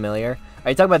she look familiar?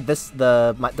 Are you talking about this,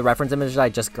 the reference image that I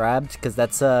just grabbed? Because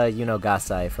that's Yuno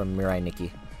Gasai from Mirai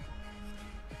Nikki.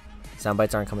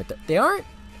 Soundbites aren't coming through. They aren't?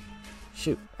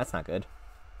 Shoot, that's not good.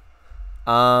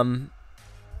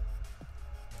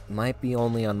 Might be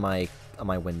only on my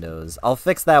Windows. I'll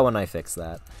fix that when I fix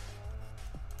that.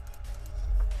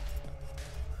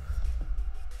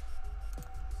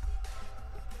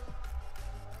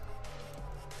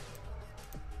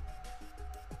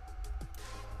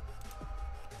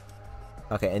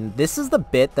 Okay, and this is the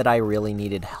bit that I really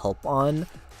needed help on,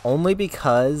 only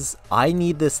because I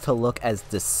need this to look as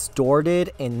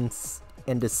distorted and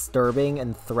disturbing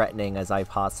and threatening as I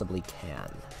possibly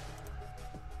can.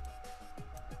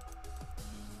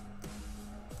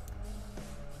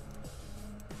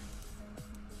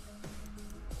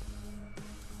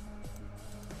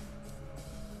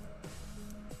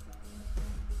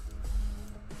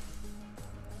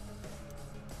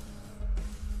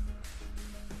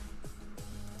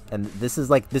 And this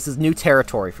is new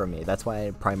territory for me. That's why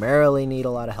I primarily need a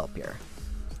lot of help here.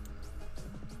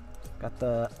 Got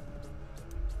the...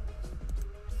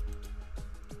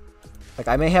 Like,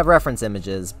 I may have reference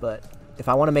images, but if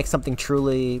I want to make something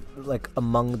truly, like,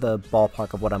 among the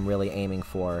ballpark of what I'm really aiming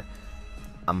for,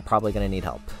 I'm probably going to need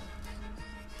help.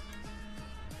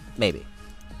 Maybe.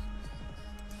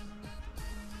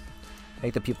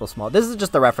 Make the pupil small. This is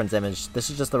just the reference image. This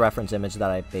is just the reference image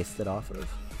that I based it off of.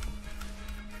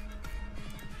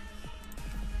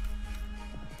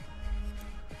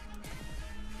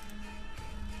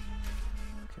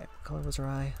 What color was her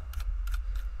eye?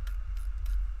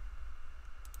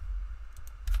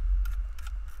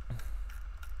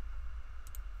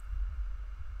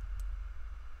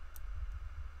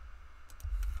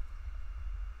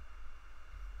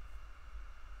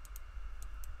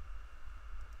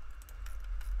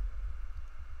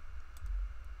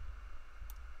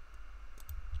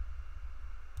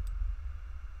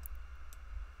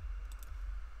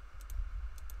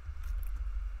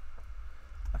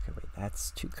 Okay, wait,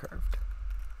 that's too curved.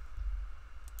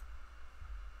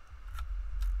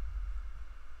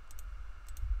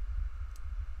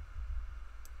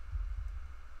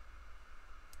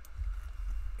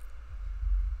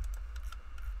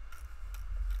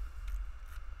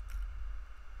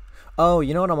 Oh,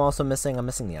 you know what I'm also missing? I'm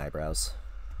missing the eyebrows.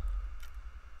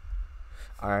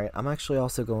 Alright, I'm actually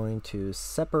also going to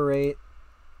separate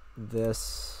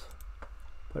this,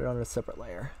 put it on a separate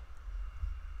layer.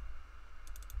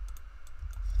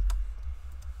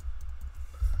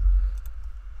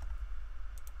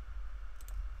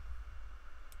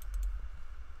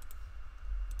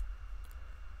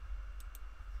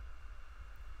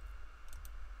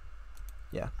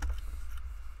 Yeah.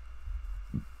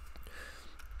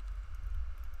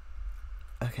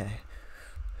 Okay.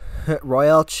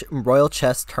 Royal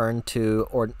chest turned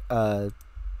to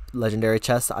legendary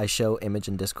chest. I show image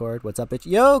in Discord. What's up, bitch?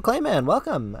 Yo, Clayman,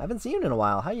 welcome. I haven't seen you in a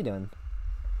while. How you doing?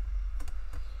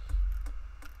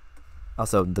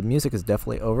 Also, the music is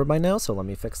definitely over by now, so let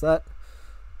me fix that.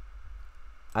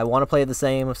 I want to play the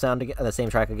same sound again, the same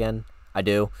track again. I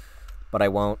do, but I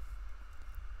won't.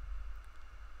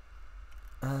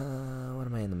 What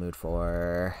am I in the mood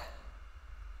for?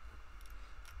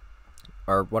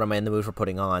 Or what am I in the mood for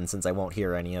putting on, since I won't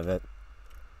hear any of it?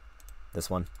 This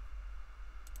one.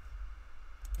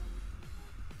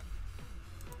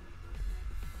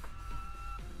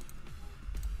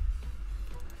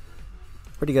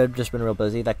 Pretty good, just been real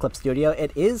busy. That Clip Studio?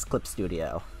 It is Clip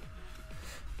Studio.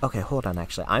 Okay, hold on,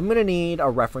 actually. I'm gonna need a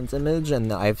reference image,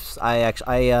 and I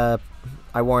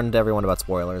warned everyone about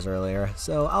spoilers earlier,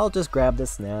 so I'll just grab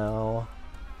this now.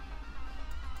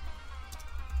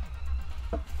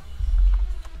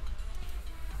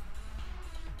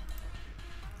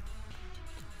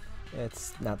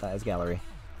 It's not that as gallery.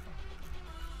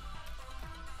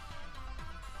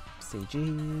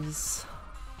 CGs.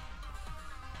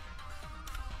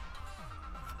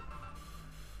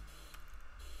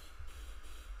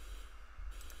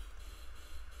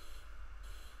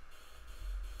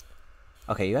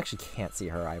 Okay, you actually can't see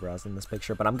her eyebrows in this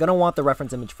picture, but I'm gonna want the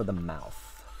reference image for the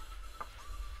mouth.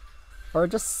 Or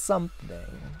just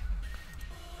something.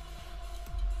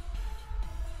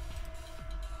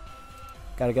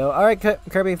 Gotta go. All right,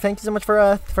 Kirby. Thank you so much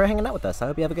for hanging out with us. I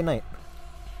hope you have a good night.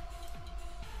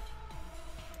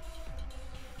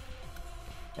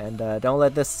 And don't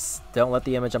let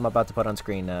the image I'm about to put on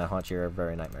screen haunt your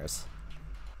very nightmares.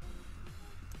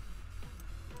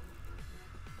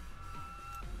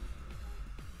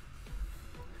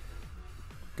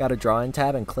 Got a drawing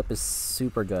tab, and clip is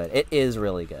super good. It is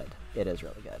really good. It is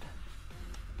really good.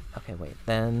 Okay, wait.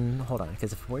 Then hold on,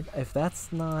 because if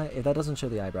that doesn't show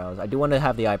the eyebrows, I do want to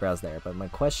have the eyebrows there. But my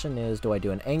question is, do I do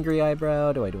an angry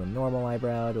eyebrow? Do I do a normal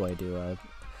eyebrow? Do I do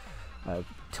a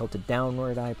tilted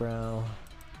downward eyebrow?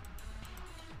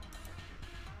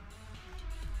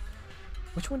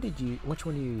 Which one do you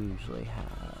usually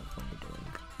have when you're doing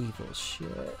evil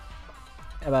shit?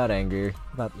 About angry.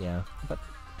 Yeah.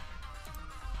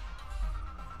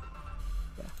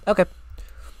 Okay.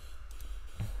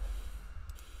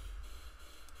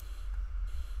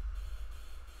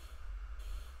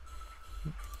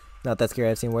 Not that scary.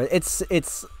 I've seen worse.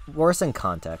 It's worse in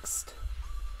context.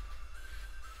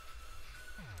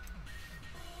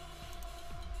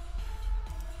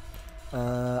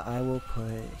 I will put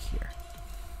it here.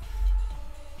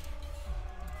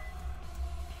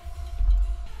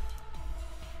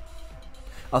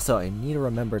 Also, I need to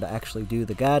remember to actually do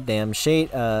the goddamn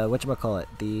shade. Whatchamacallit?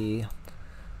 The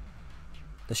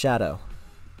shadow.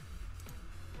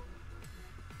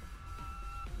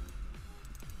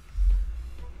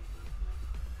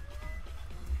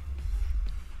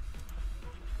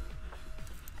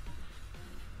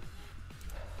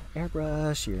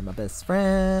 Airbrush, you're my best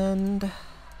friend.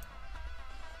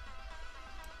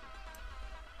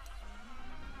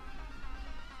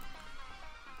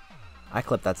 I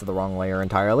clipped that to the wrong layer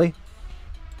entirely.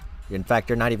 In fact,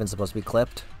 you're not even supposed to be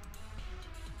clipped.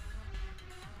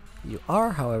 You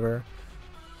are, however,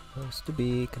 supposed to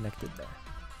be connected there.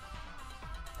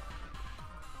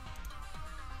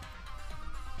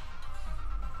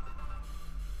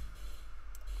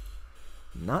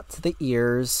 Not to the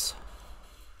ears.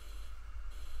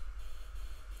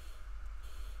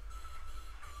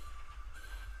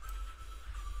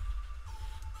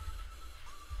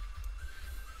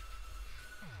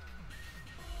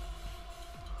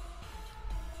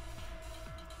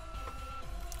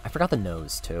 I forgot the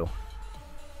nose, too.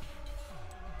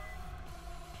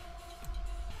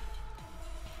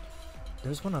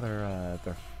 There's one other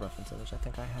reference image I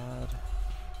think I had.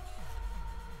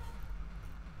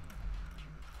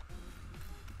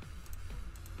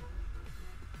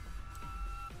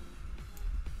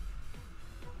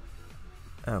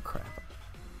 Oh, crap.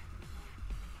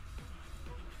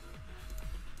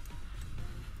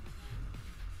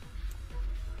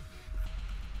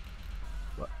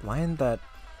 What? Why isn't that...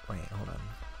 Wait, hold on.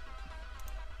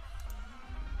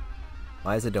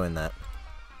 Why is it doing that?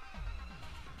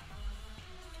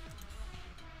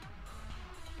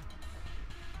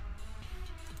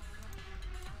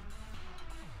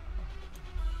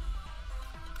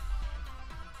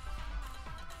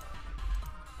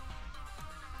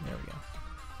 There we go.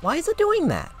 Why is it doing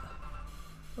that?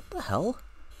 What the hell?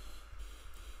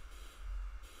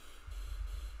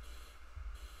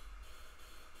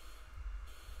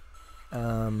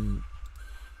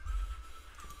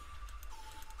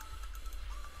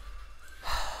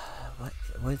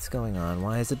 What's going on?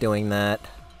 Why is it doing that?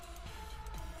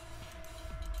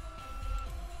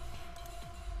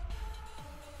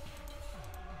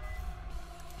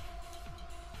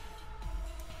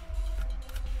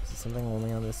 Is it something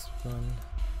only on this one?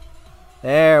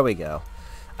 There we go.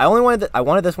 I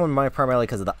wanted this one primarily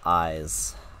because of the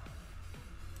eyes.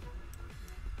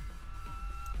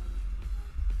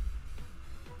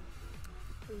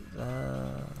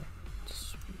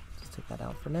 Just take that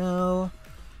out for now.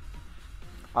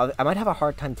 I might have a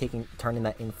hard time turning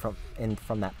that in from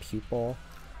that pupil.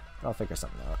 I'll figure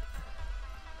something out.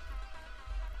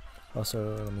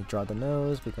 Also, let me draw the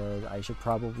nose because I should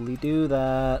probably do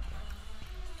that.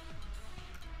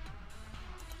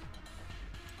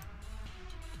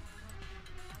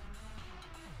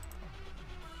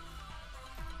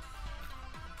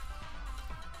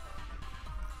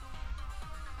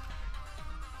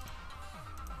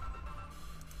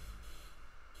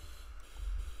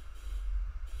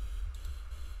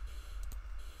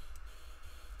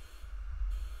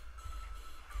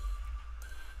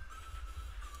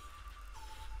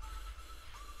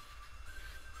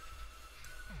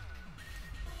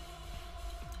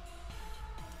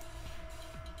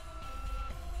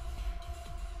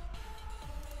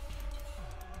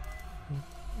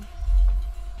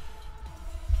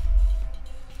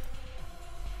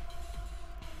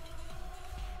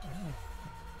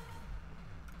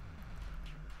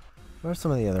 What are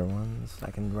some of the other ones I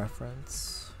can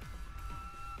reference?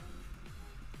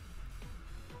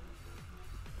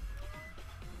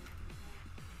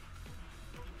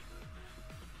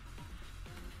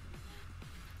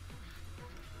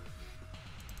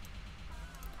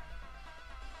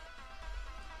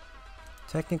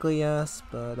 Technically yes,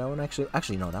 but that one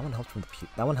actually no, that one helps from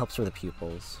that one helps for the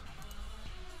pupils.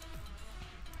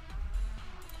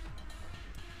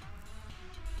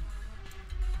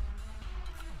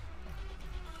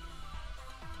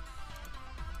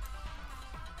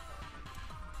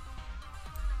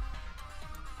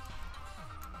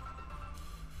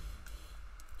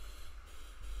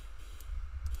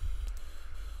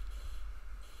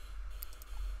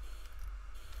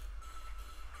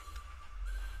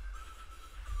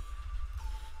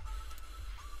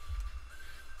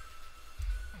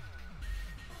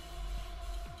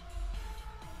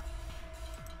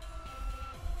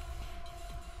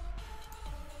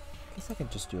 I guess I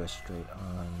could just do a straight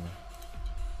on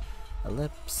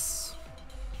ellipse.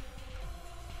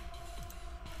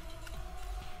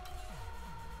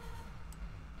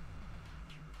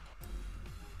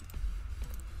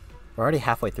 We're already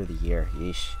halfway through the year,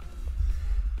 yeesh.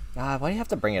 God, why do you have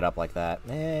to bring it up like that?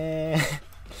 Eh.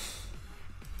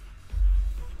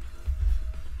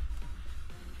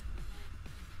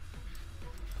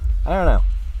 I don't know.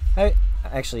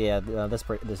 Actually, yeah,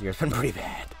 this year's been pretty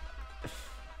bad.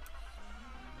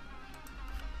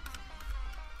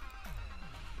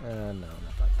 No,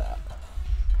 not like that.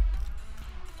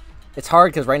 It's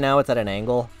hard because right now it's at an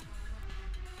angle.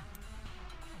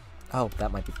 Oh,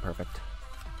 that might be perfect.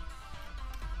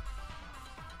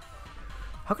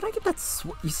 How can I get that?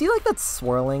 You see, like that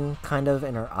swirling kind of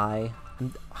in her eye.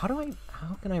 How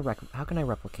can I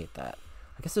replicate that?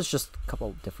 I guess it's just a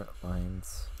couple different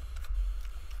lines.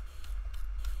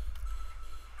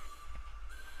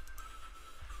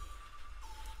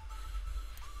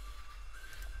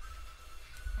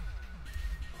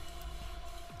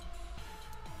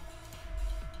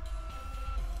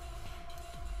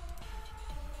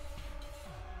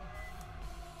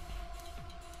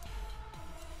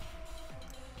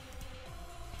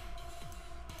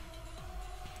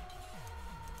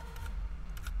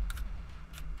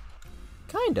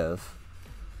 Kind of.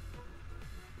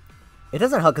 It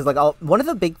doesn't help because, like, one of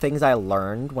the big things I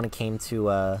learned when it came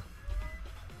to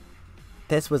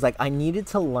this was, like, I needed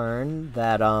to learn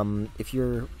that if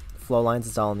your flow lines,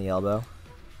 it's all in the elbow.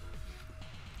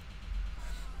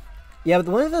 Yeah, but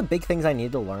one of the big things I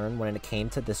needed to learn when it came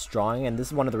to this drawing, and this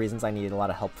is one of the reasons I needed a lot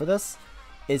of help for this,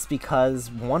 is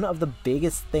because one of the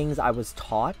biggest things I was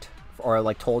taught or,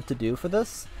 like, told to do for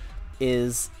this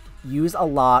is use a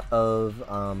lot of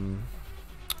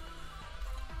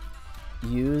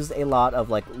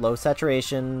like low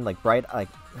saturation, like bright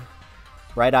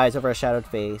eyes over a shadowed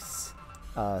face,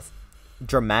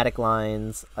 dramatic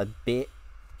lines, a bit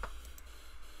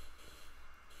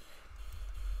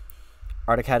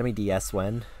Art Academy DS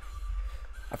when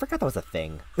I forgot that was a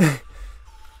thing. Okay,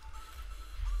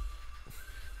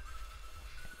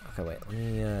 wait, let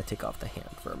me take off the hand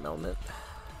for a moment.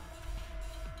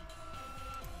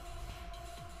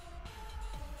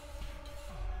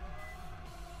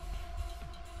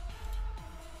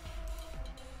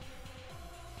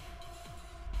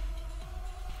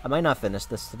 I might not finish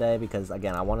this today because,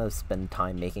 again, I want to spend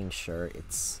time making sure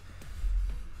it's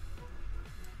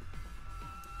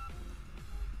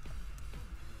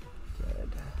good.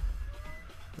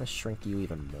 I'm gonna shrink you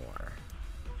even more.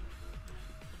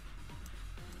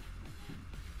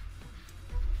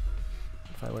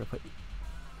 If I were to put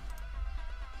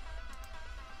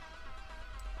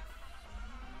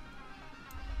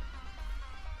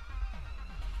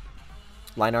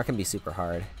line art can be super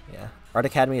hard, yeah. Art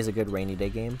Academy is a good rainy day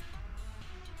game.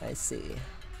 I see.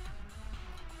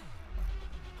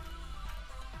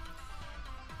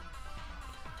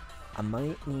 I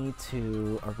might need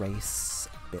to erase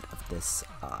a bit of this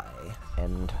eye,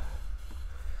 and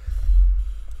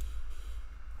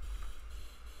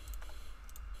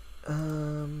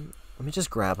let me just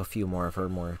grab a few more of her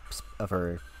more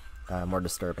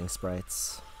disturbing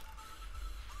sprites.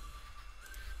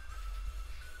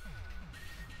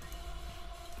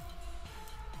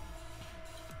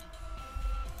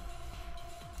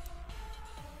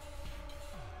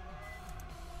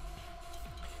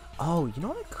 Oh, you know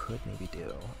what I could maybe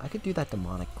do? I could do that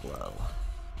demonic glow.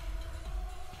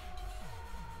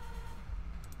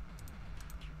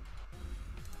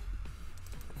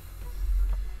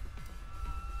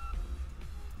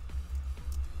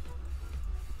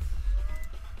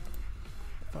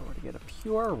 If I were to get a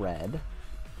pure red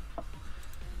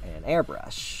and an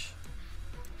airbrush.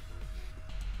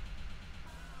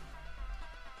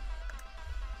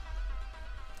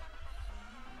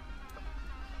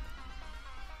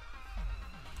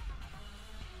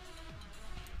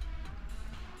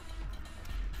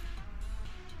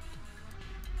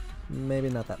 maybe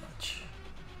not that much.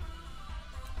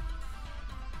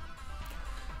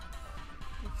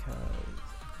 Because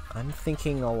I'm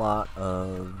thinking a lot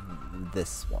of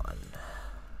this one.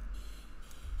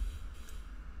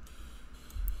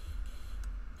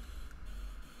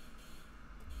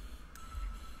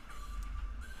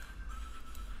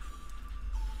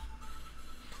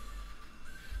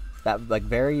 That, like,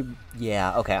 very...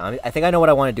 Yeah, okay. I think I know what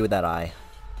I want to do with that eye.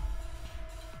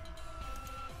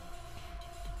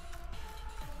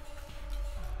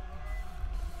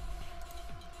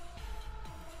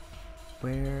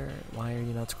 Why are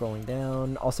you not scrolling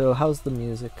down? Also, how's the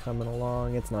music coming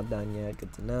along? It's not done yet.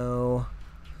 Good to know.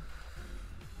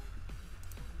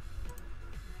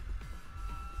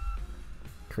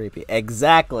 Creepy.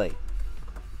 Exactly.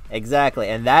 Exactly.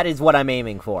 And that is what I'm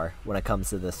aiming for when it comes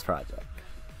to this project.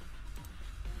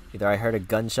 Either I heard a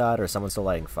gunshot or someone's still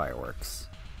lighting fireworks.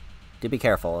 Do be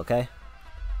careful, okay?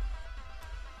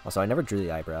 Also, I never drew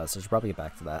the eyebrows, so I should probably get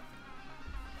back to that.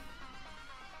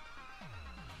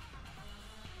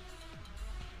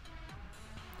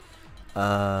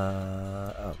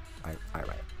 Oh,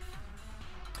 alright.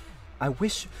 I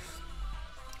wish...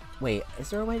 Wait, is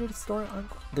there a way to store it on...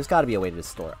 There's gotta be a way to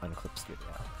store it on Clip Studio.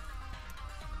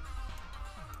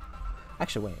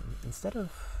 Actually, wait, instead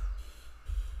of...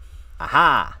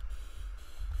 Aha!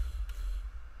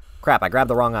 Crap, I grabbed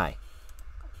the wrong eye.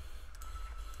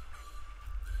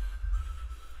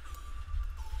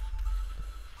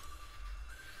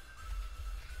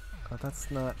 Oh,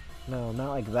 that's not... No, not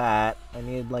like that. I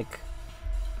need, like...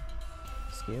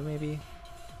 Skew, maybe?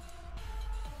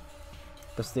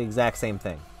 That's the exact same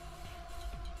thing.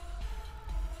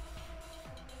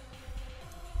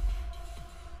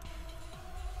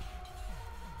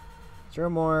 Is there a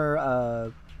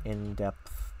more,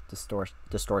 in-depth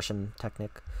distortion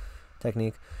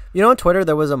technique? You know, on Twitter,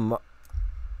 there was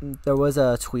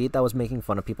a tweet that was making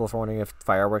fun of people for wondering if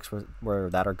fireworks were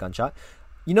that or gunshot.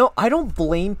 You know, I don't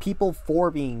blame people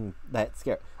for being that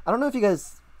scared. I don't know if you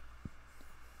guys...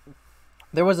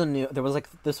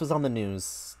 This was on the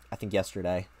news, I think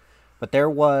yesterday, but there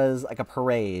was like a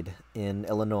parade in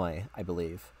Illinois, I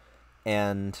believe,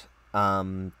 and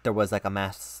there was like a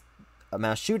mass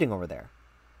shooting over there,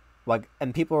 like,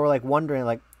 and people were like wondering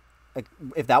like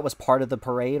if that was part of the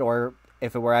parade or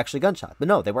if it were actually gunshots. But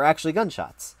no, they were actually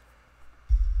gunshots.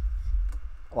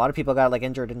 A lot of people got like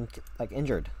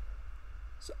injured.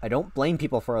 So I don't blame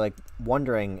people for like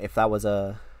wondering if that was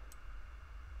a...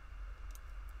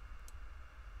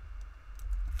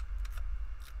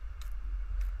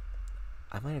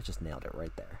 I might have just nailed it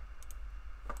right there.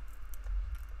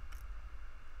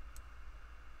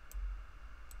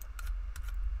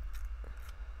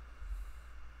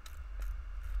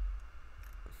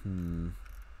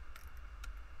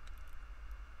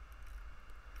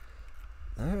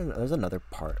 There's another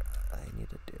part I need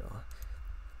to do.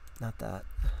 Not that.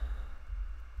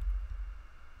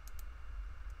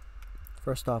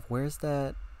 First off, where's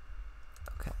that?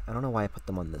 Okay, I don't know why I put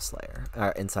them on this layer,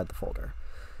 inside the folder.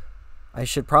 I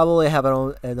should probably have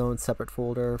an own separate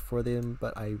folder for them,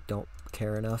 but I don't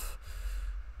care enough.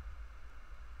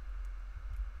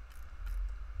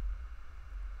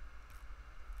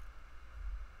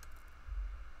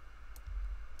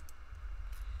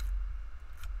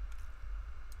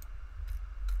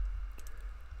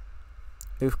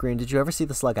 Oof Green, did you ever see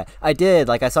the slug guy? I did,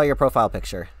 like I saw your profile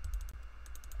picture.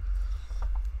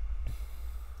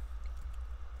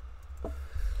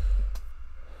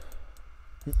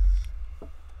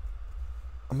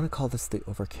 I'm gonna call this the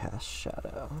overcast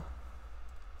shadow.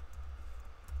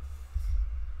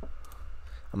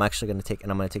 I'm actually gonna take,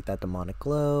 and I'm gonna take that demonic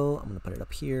glow, I'm gonna put it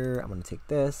up here, I'm gonna take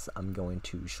this, I'm going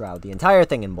to shroud the entire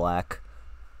thing in black.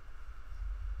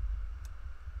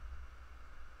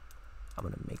 I'm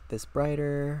gonna make this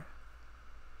brighter.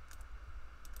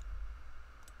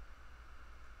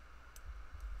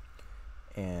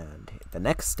 And the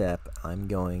next step, I'm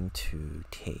going to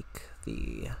take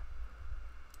the...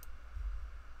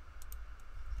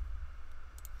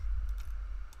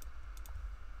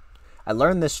 I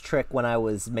learned this trick when I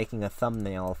was making a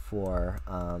thumbnail for,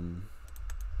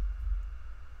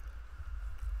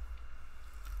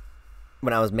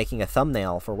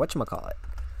 whatchamacallit?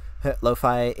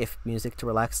 Lo-fi if music to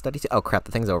relax studies. Oh crap,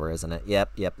 the thing's over, isn't it?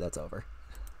 Yep, that's over.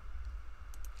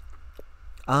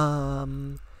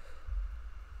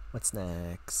 What's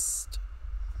next?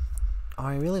 Oh,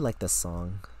 I really like this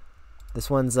song.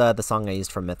 This one's the song I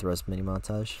used for Mithra's mini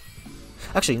montage.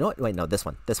 Actually, you know what? Wait, no, this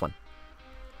one.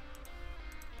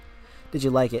 Did you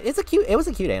like it? It was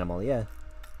a cute animal, yeah.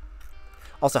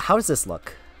 Also, how does this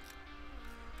look?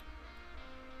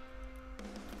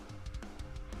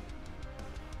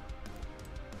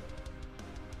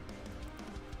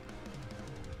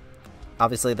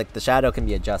 Obviously, like, the shadow can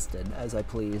be adjusted as I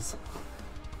please.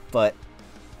 But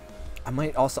I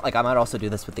might also do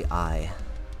this with the eye.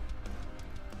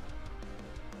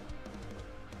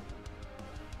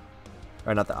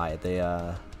 Or not the eye,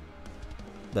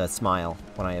 the smile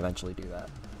when I eventually do that.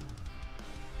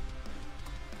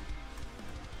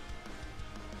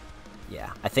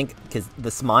 Yeah, I think because the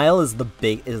smile is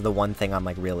the one thing I'm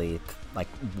like really like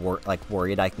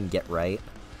worried I can get right.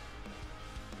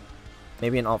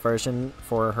 Maybe an alt version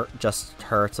for her, just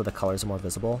her, so the colors are more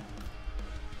visible.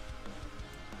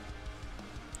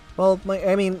 Well,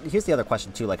 I mean, here's the other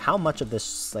question too. Like, how much of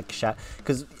this like shadow?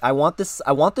 Because I want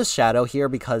this shadow here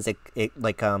because it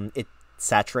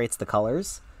saturates the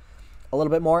colors a little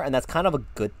bit more, and that's kind of a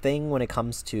good thing when it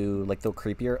comes to like the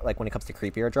creepier, like when it comes to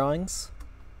creepier drawings.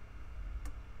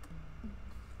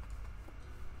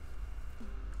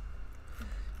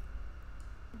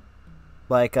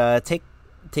 Like, take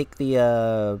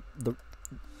the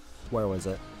where was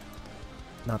it?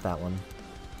 Not that one.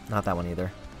 Not that one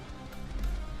either.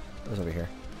 It was over here.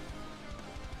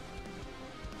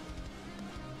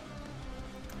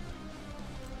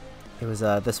 It was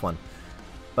this one.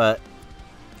 But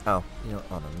oh, you know,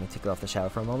 hold on, let me take it off the shadow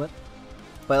for a moment.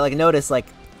 But like notice, like,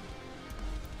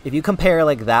 if you compare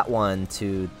like that one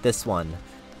to this one,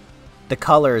 the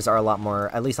colors are a lot more,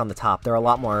 at least on the top, they're a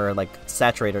lot more like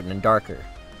saturated and darker.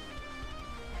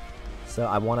 So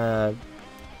I want to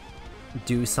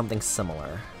do something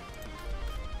similar,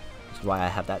 which is why I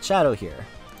have that shadow here.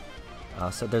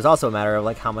 So there's also a matter of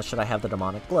like how much should I have the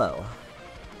demonic glow,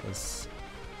 because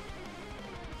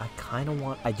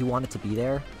I do want it to be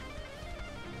there,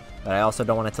 but I also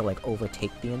don't want it to like overtake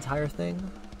the entire thing.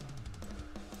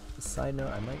 Side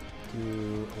note, I might do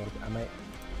a little bit, I might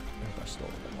brush it a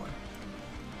little bit more.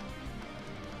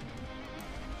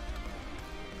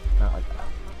 Not like that,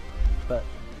 but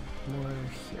more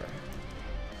here.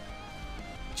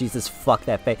 Jesus, fuck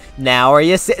that face. Now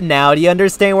now do you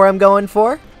understand where I'm going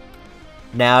for?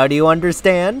 Now do you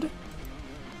understand?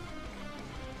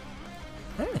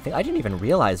 I didn't even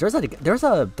realize there's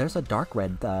a dark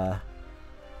red. I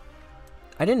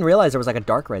didn't realize there was like a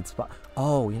dark red spot.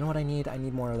 Oh, you know what I need? I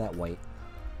need more of that white.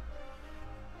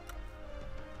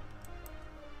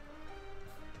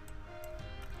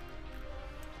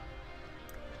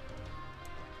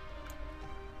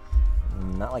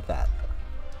 Not like that.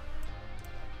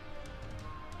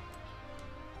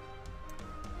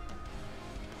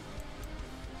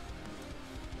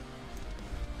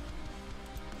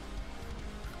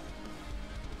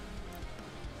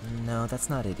 No, that's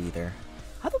not it either.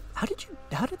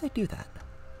 How did they do that?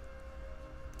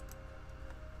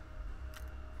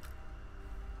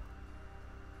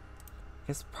 I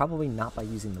guess probably not by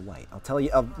using the white. I'll tell you,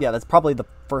 yeah, that's probably the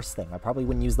first thing. I probably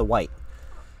wouldn't use the white.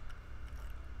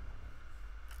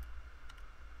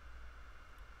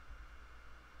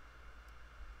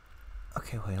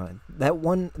 Okay, wait on.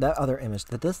 That other image,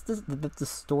 did this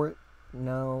distort?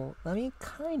 No, I mean, it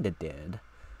kinda did.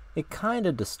 It kind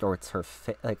of distorts her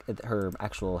her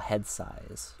actual head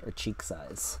size or cheek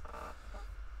size.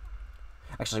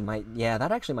 Actually,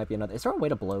 that actually might be another. Is there a way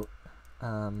to bloat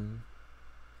on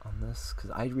this?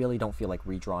 Because I really don't feel like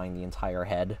redrawing the entire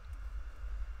head.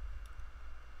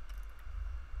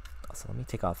 So let me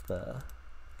take off that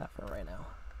for right now.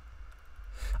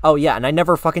 Oh yeah, and I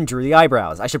never fucking drew the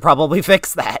eyebrows. I should probably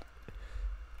fix that.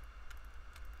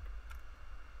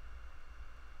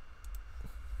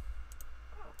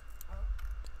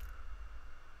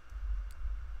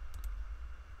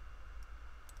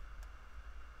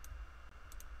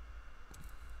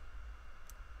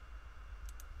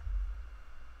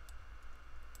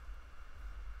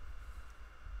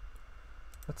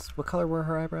 What color were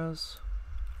her eyebrows?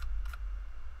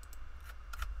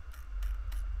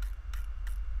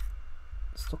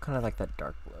 Still kind of like that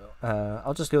dark blue.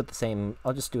 I'll just do it the same.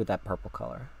 I'll just do it that purple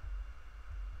color.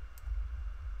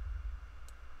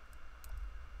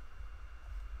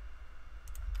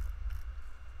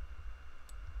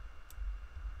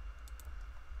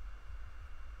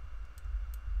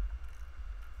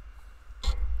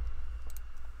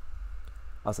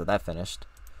 Also, that finished.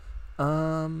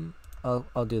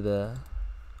 I'll do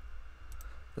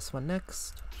this one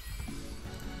next.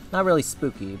 Not really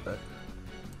spooky, but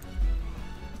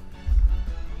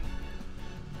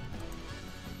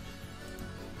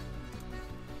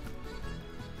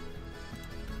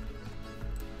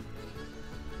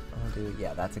I'll do,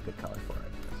 yeah, that's a good color for it.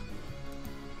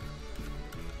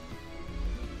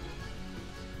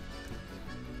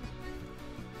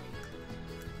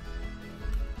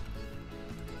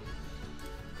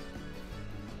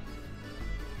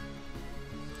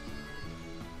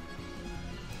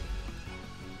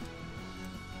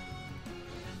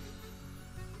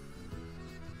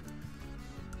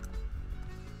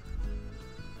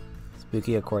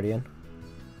 Buki accordion.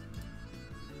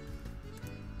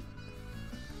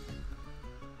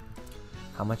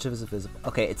 How much of it is visible?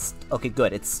 Okay, it's okay.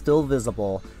 Good. It's still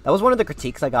visible. That was one of the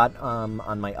critiques I got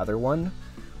on my other one,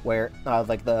 where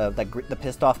like the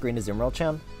pissed off green Azumarill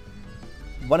Chan.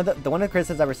 One of the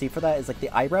criticisms I received for that is like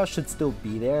the eyebrow should still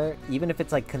be there, even if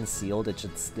it's like concealed. It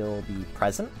should still be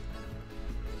present.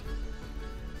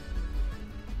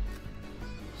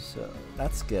 So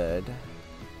that's good.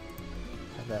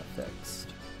 Have that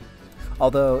fixed.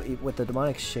 Although with the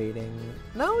demonic shading,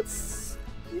 no, it's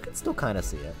you can still kind of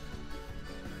see it.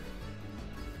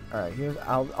 All right, here's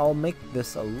I'll make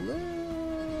this a little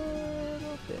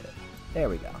bit. There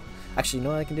we go. Actually, you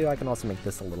know what I can do? I can also make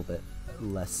this a little bit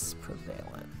less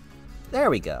prevalent. There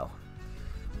we go.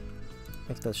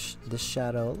 Make this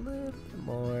shadow a little bit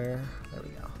more. There we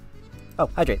go. Oh,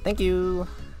 hydrate. Thank you.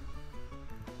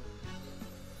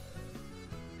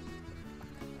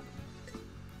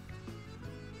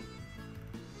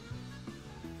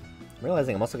 I'm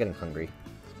realizing I'm also getting hungry.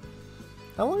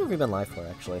 How long have we been live for,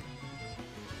 actually?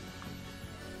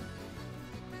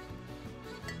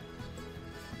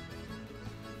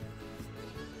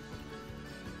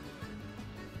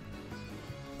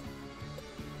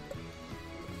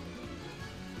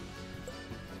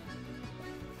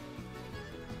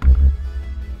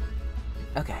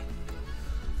 Okay.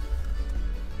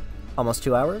 Almost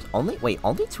 2 hours? Only? Wait,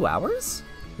 only 2 hours?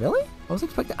 Really? I was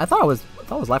expecting. I thought I was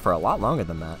live for a lot longer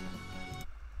than that.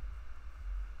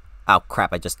 Oh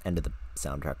crap! I just ended the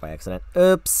soundtrack by accident.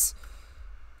 Oops.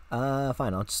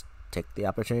 Fine. I'll just take the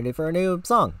opportunity for a new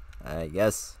song, I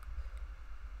guess.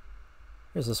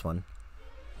 Here's this one.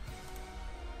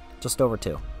 Just over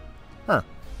 2. Huh.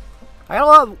 I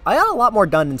got a lot more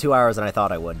done in 2 hours than I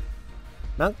thought I would.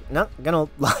 Not gonna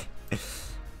lie.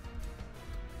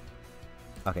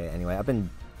 Okay, anyway, I've been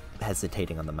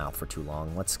hesitating on the mouth for too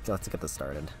long. Let's get this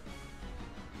started.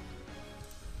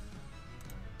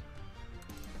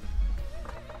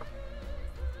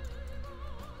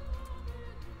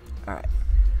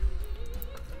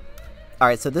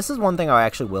 Alright, so this is one thing I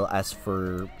actually will ask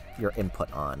for your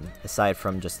input on, aside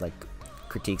from just like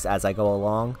critiques as I go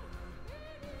along.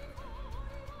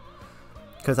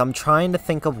 Because I'm trying to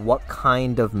think of what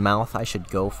kind of mouth I should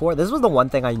go for. This was the one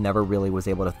thing I never really was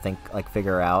able to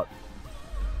figure out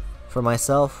for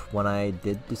myself when I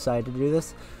did decide to do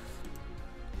this.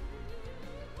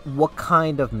 What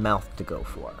kind of mouth to go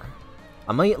for.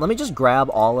 Let me just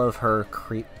grab all of her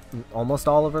almost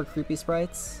all of her creepy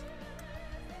sprites.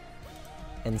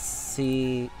 And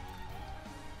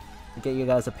get you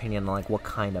guys' opinion on like what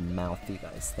kind of mouth you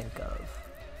guys think of.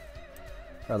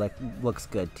 Or like looks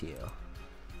good to you.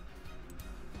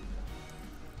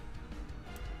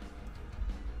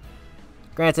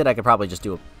 Granted, I could probably just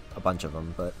do a bunch of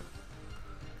them, but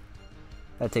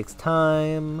that takes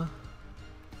time.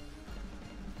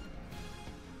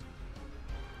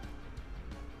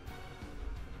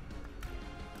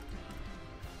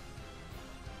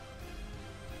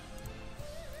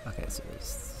 Okay, so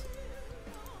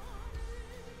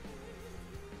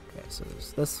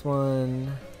there's this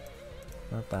one.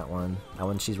 Not that one. That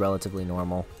one, she's relatively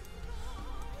normal.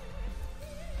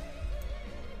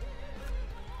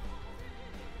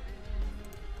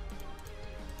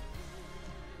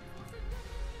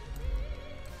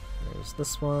 There's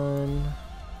this one.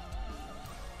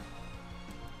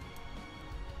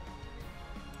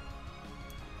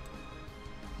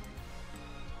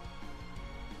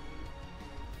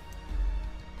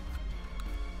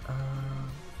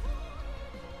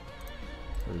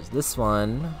 There's this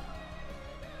one.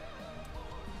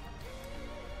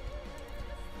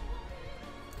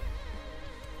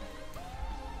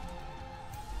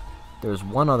 There's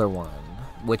one other one,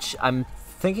 which I'm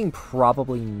thinking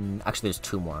probably... Actually, there's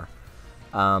two more.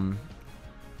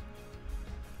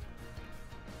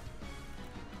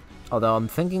 Although I'm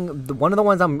thinking one of the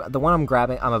ones I'm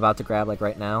about to grab like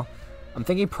right now. I'm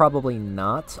thinking probably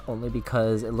not, only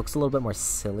because it looks a little bit more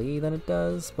silly than it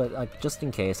does, but like just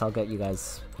in case, I'll get you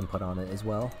guys input on it as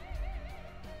well.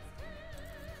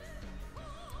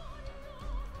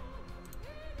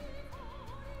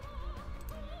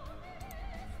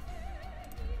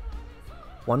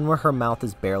 One where her mouth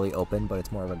is barely open, but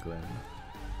it's more of a grin.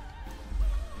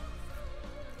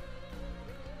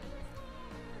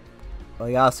 Well,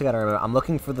 you also gotta remember, I'm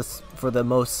looking for the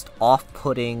most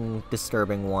off-putting,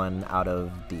 disturbing one out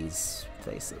of these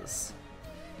faces.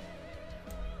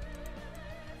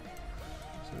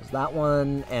 So there's that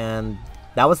one, and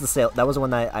that was the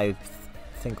one that I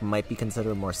think might be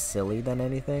considered more silly than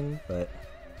anything. But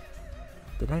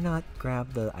did I not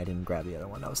grab the? I didn't grab the other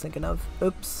one I was thinking of.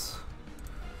 Oops.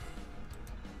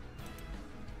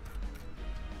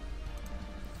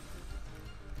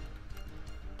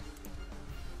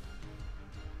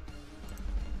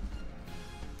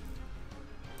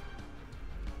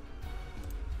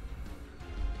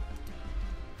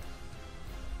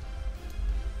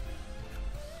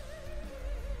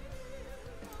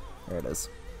 There it is.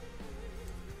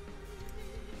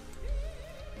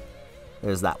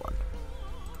 There's that one.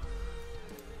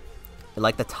 You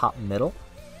like the top middle?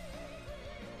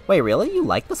 Wait, really? You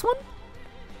like this one?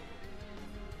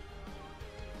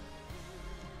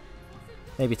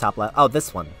 Maybe top left. Oh,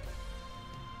 this one.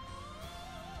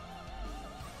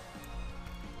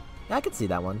 Yeah, I can see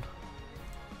that one.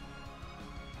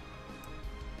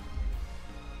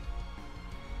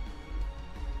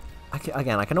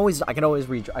 I can always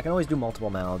do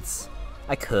multiple mouths.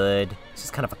 I could. It's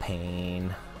just kind of a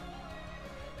pain.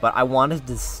 But I want to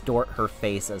distort her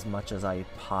face as much as I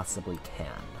possibly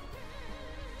can.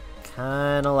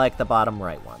 Kind of like the bottom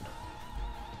right one.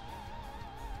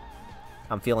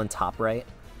 I'm feeling top right.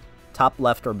 Top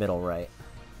left or middle right.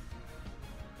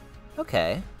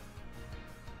 Okay.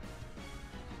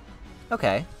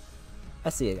 Okay. I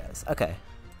see you guys. Okay.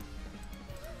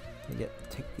 Let me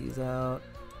take these out.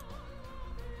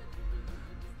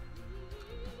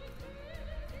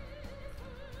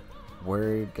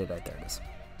 Where did I? There it is.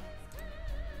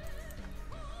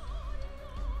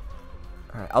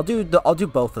 All right, I'll do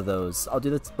both of those. I'll do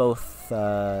this both.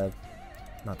 Not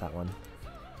that one.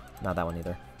 Not that one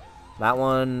either. That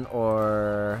one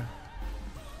or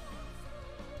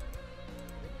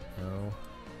no.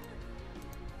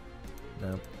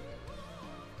 No.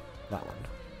 That one.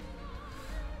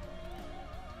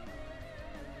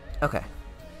 Okay.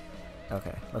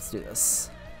 Okay, let's do this.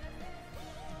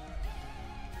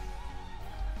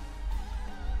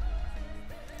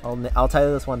 I'll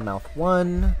title this one mouth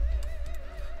 1.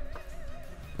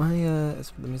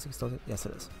 Is the music still? Yes,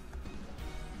 it is.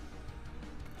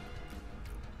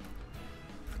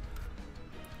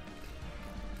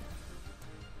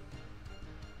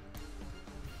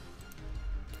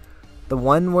 The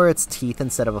one where it's teeth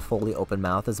instead of a fully open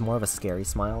mouth is more of a scary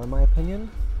smile, in my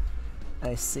opinion.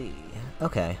 I see.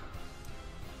 Okay.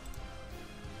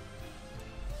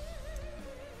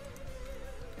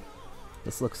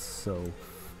 This looks so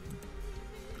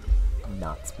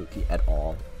not spooky at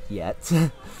all yet.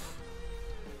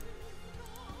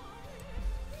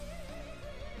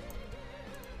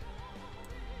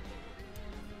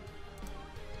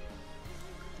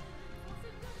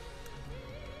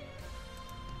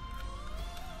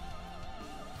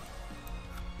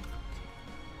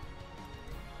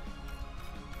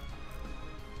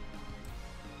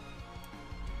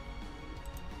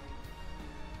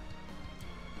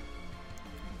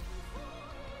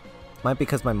 Might be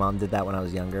because my mom did that when I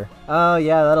was younger. Oh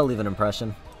yeah, that'll leave an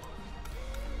impression.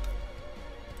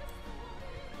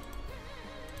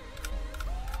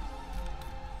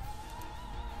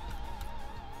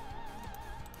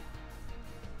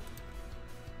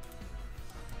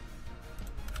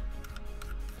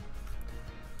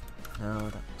 No,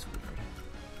 that was weird.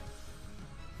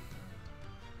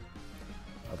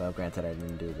 Although, granted, I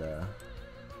didn't do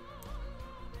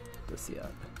this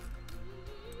yet.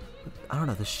 I don't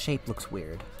know, the shape looks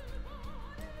weird.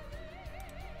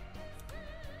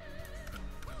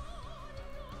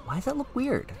 Why does that look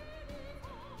weird?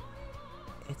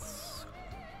 It's...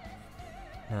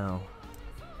 No.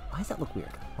 Why does that look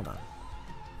weird? Hold on.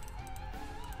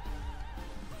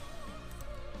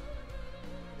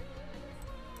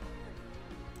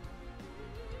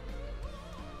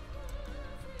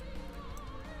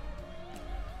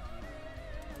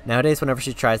 Nowadays, whenever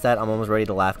she tries that, I'm almost ready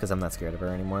to laugh because I'm not scared of her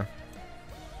anymore.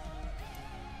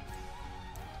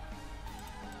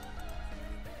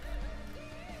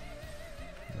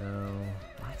 No.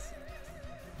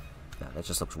 No, that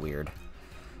just looks weird.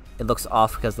 It looks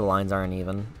off because the lines aren't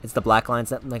even. It's the black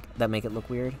lines that make it look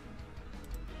weird.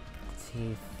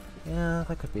 Teeth. Yeah,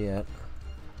 that could be it.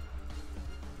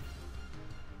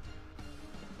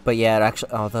 But yeah, it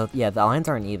actually. Oh, the lines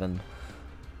aren't even.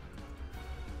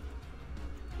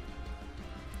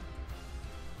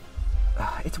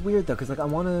 It's weird though, cause like I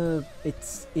wanna.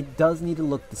 It does need to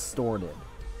look distorted,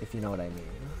 if you know what I mean.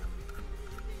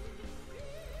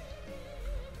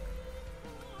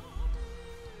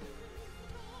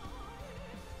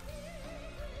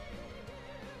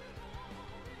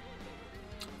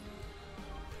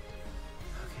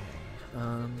 Okay.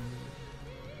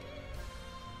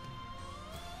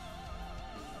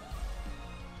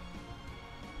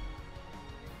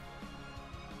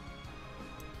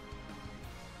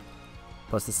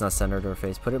 Plus it's not centered to her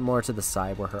face. Put it more to the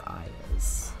side where her eye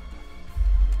is.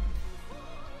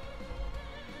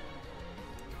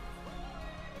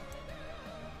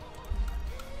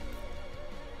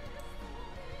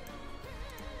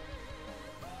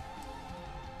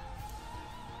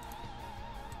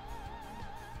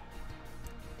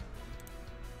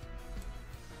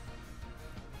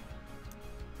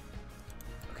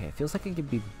 Okay, it feels like it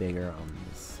could be bigger on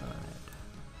this side.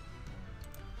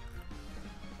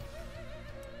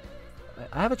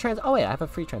 I have a oh wait, I have a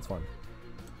free transform.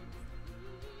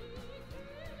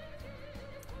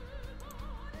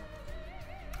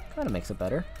 Kinda makes it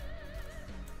better.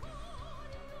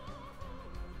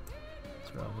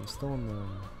 So we're still in the...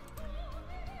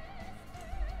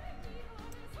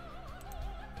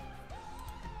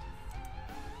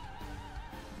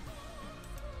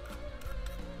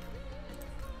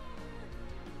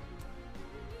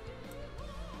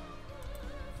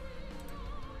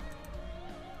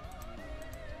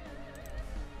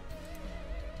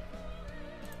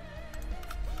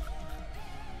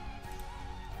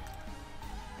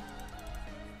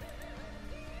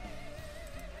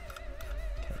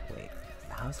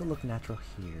 How does it look natural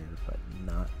here, but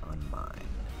not on mine?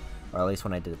 Or at least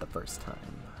when I did it the first time.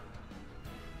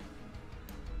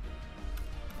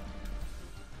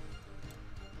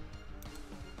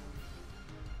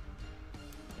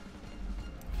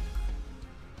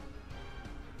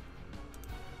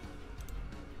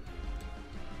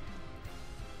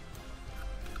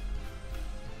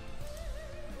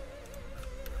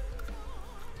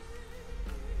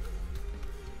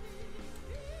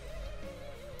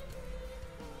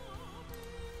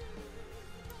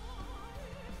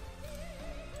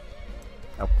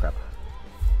 Oh crap.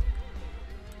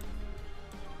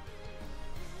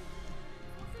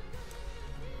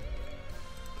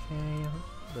 Okay,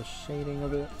 the shading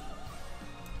of it.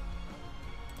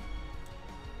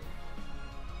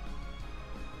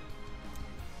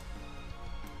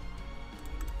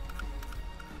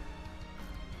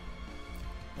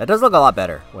 That does look a lot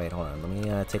better. Wait, hold on. Let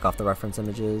me take off the reference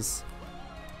images.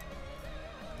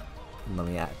 And let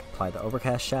me apply the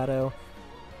overcast shadow.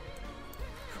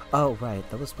 Oh, right.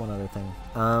 That was one other thing.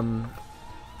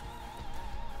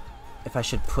 If I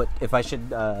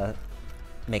should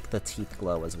make the teeth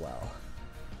glow as well.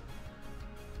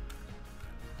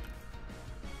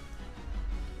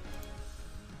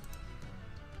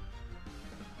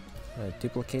 I'm gonna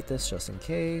duplicate this just in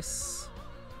case.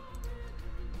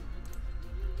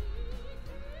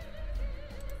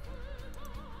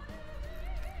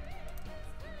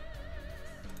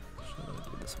 Should I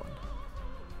do this one?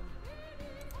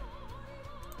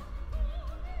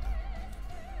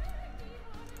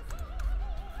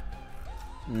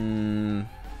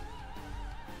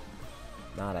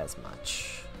 Not as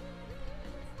much.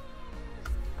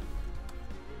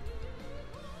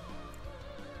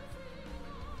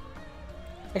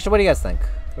 Actually, what do you guys think?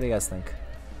 What do you guys think?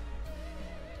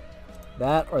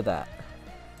 That or that?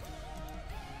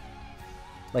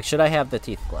 Like, should I have the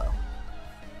teeth glow?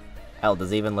 Hell,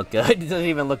 does it even look good? It doesn't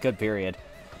even look good, period.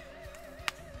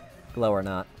 Glow or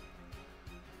not.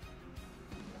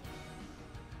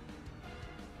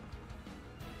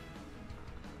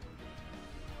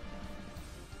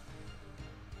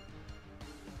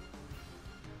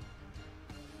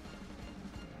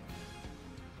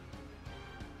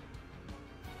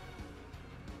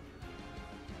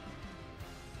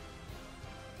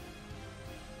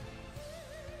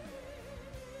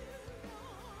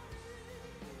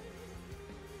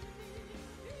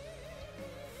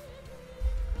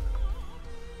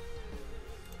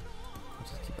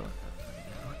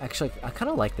 Actually, I kind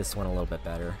of like this one a little bit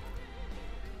better.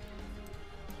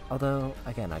 Although,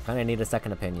 again, I kind of need a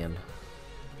second opinion.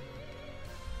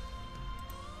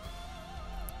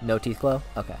 No teeth glow?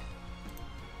 Okay.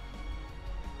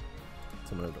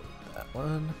 So I'm gonna delete that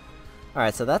one.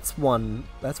 Alright, so that's one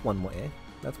way.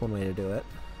 That's one way to do it.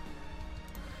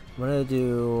 I'm gonna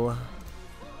do...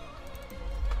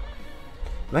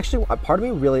 part of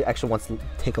me really actually wants to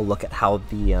take a look at how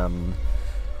the,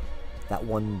 that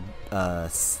one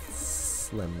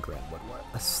slim grin would work.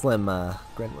 A slim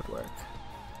grin would work.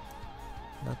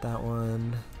 Not that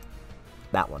one.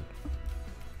 That one.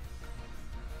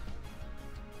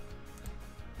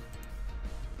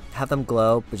 Have them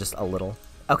glow, but just a little.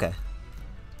 Okay.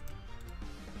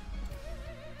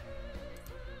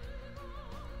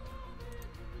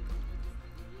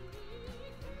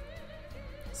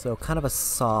 So kind of a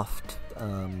soft,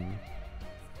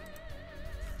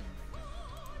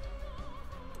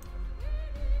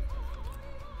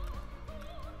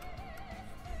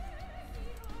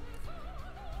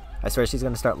 I swear she's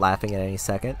gonna start laughing at any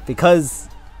second. Because,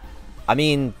 I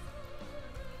mean,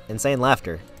 insane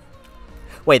laughter.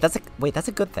 Wait, that's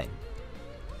a good thing.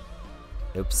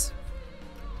 Oops.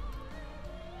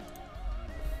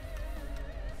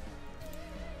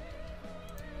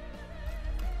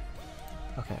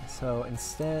 Okay, so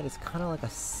instead it's kind of like a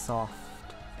soft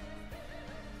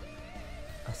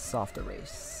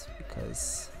erase,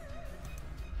 because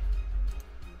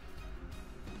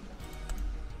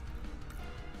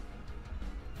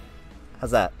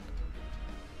How's that?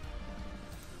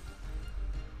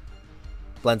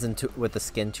 Blends into with the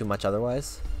skin too much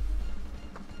otherwise.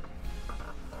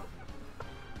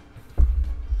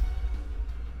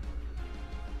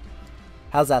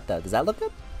 How's that though? Does that look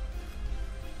good?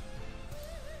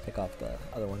 Pick off the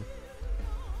other one.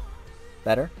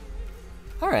 Better?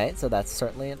 Alright, so that's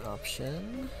certainly an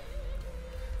option.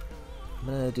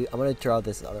 I'm gonna draw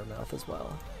this other mouth as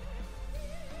well.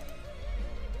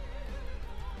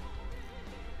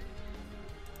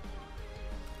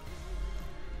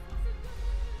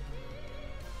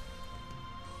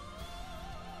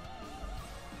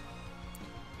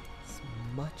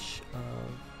 Much of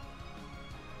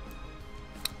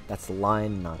that's a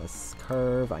line, not a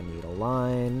curve. I need a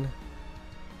line.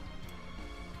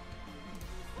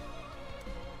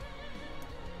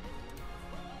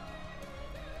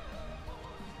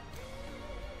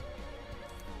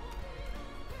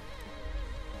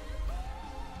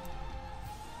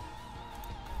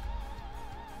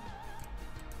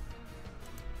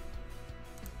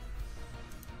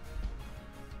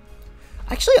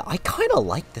 Actually, I kind of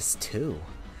like this too.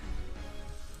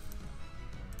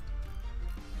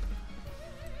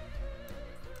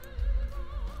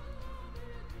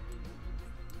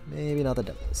 Maybe not the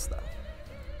dimples, though.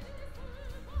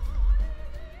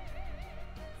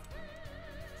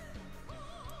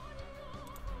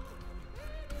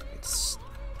 It's...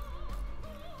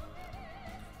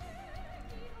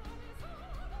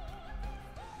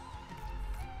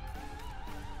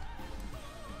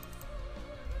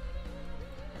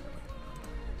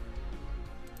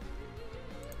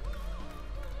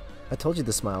 I told you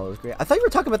the smile was great. I thought you were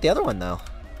talking about the other one, though.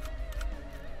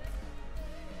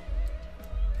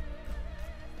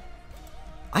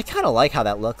 I kind of like how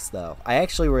that looks, though. I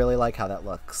actually really like how that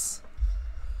looks.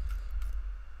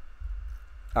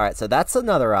 Alright, so that's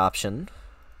another option.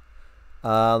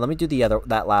 Let me do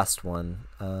that last one.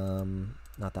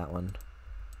 Not that one.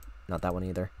 Not that one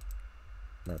either.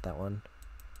 Not that one.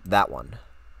 That one.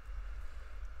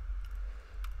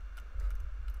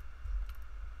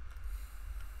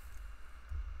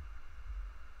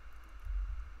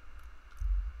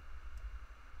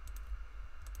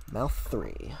 Mouth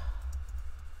 3.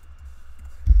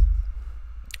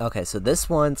 Okay, so this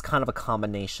one's kind of a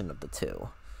combination of the two.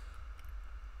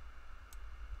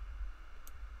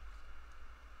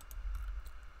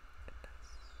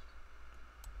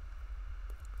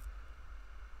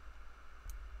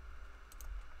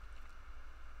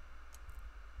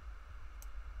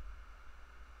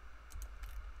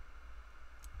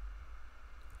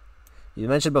 You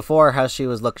mentioned before how she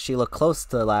looked close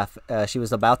to laugh. She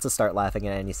was about to start laughing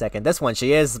at any second. This one,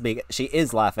 she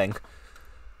is laughing.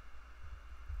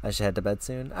 I should head to bed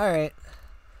soon. Alright.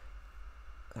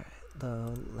 Alright,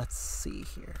 though, let's see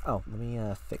here. Oh, let me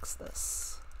fix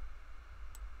this.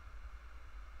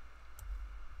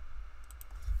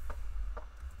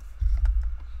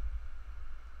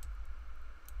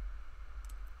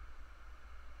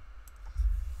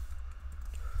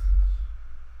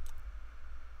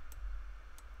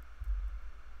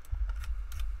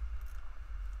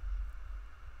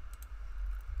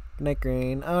 Good night,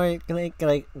 Green. Alright, good night,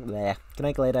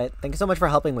 Gladite. Thank you so much for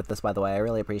helping with this, by the way. I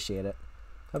really appreciate it.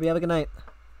 Hope you have a good night.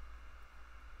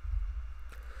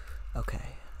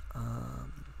 Okay.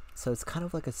 So it's kind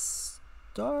of like a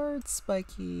starred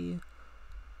spiky.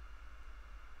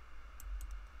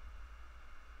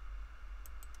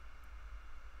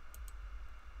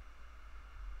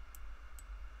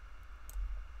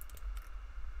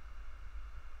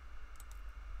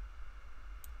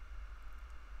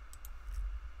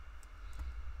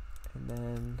 And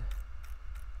then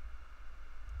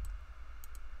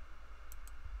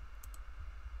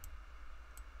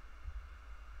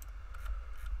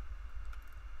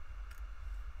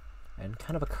and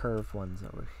kind of a curved one's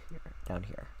over here, down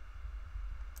here.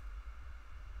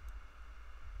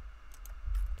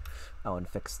 Oh, and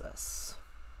fix this.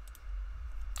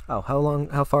 Oh,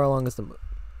 how far along is the move?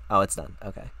 Oh, it's done.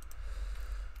 Okay.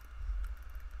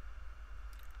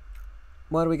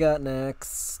 What do we got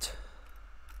next?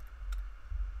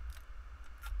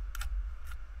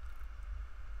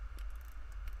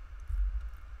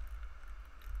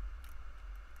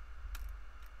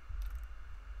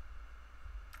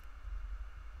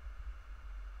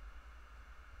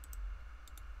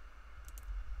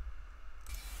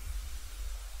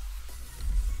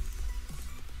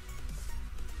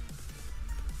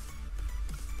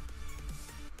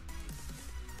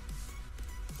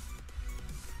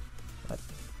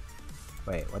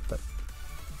 Wait, what the?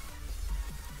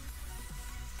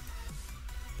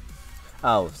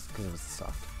 Oh, because it was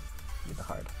soft. Need the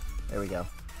hard. There we go.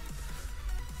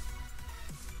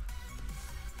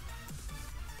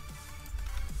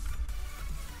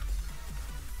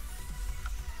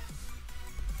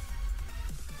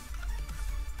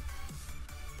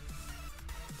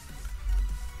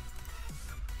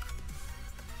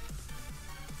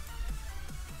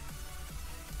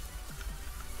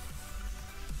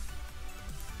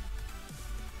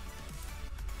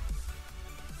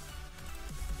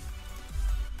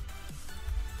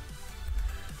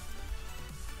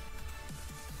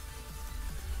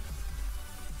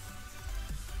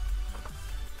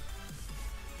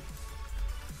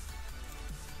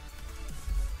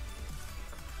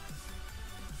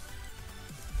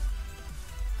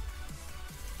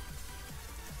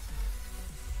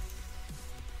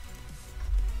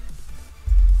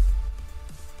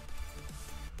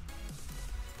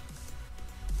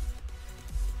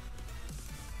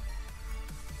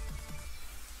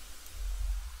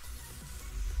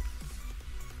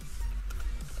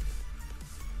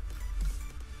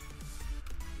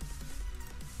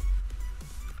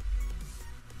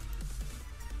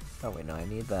 Oh wait, no, I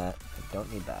need that. I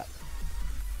don't need that.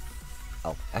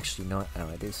 Oh, actually, no,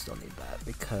 I do still need that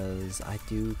because I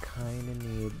do kind of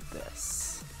need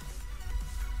this.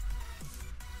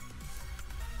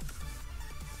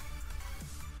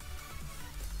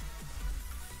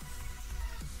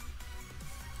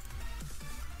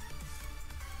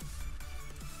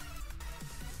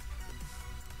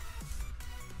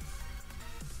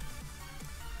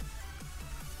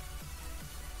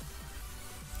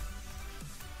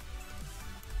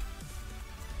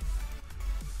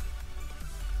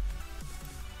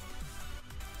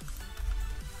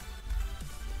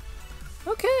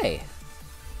 Okay,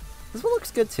 this one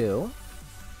looks good too.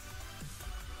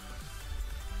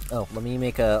 Oh, let me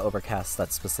make a overcast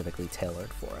that's specifically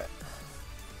tailored for it.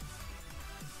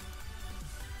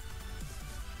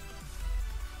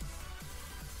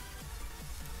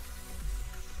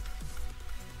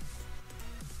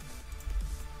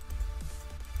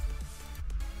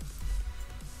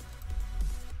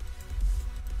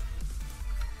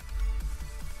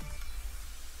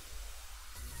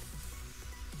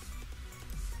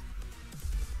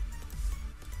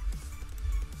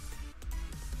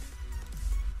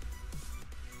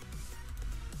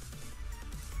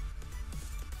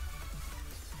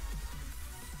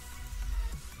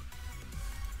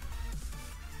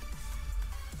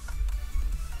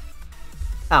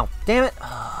 Ow, damn it!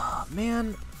 Oh,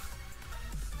 man.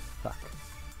 Fuck.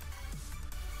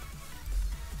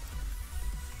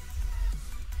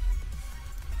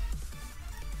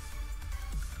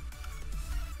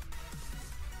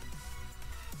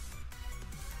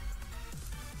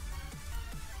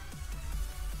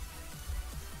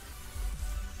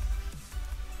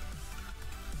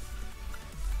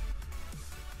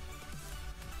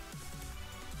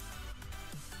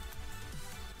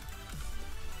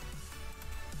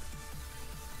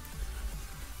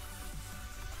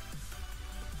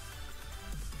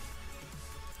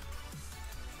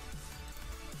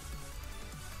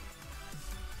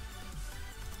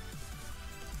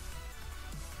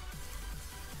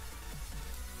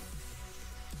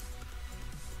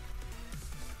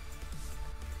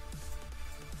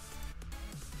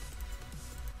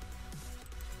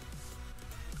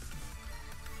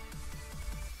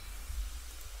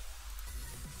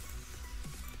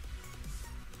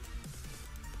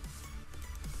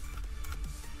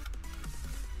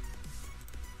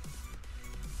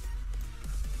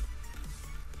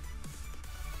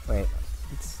 Wait,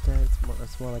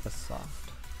 it's more like a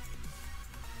soft.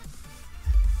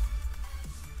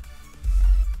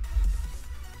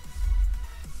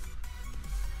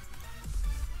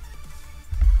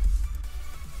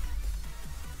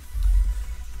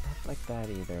 Not like that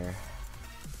either.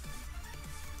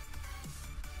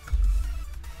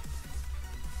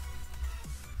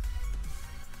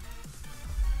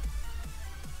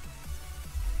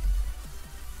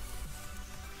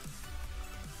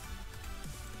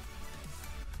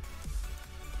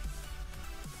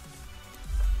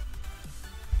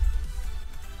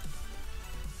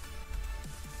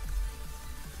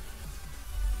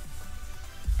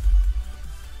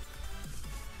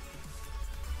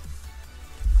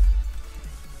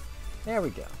 There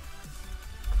we go.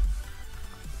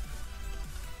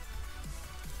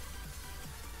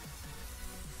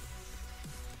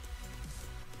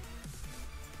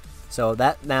 So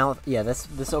that now, yeah,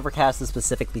 this overcast is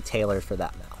specifically tailored for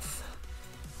that mouth.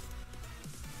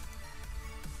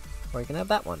 Or you can have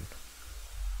that one.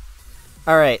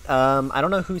 Alright, I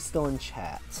don't know who's still in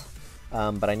chat,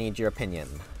 but I need your opinion.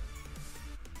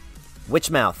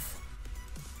 Which mouth?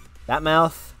 That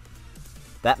mouth?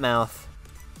 That mouth?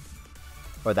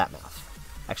 Or that mouth?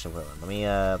 Actually, hold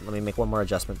on. Let me make one more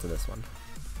adjustment to this one.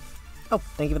 Oh,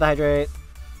 thank you for the hydrate.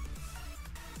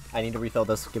 I need to refill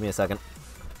this. Give me a second.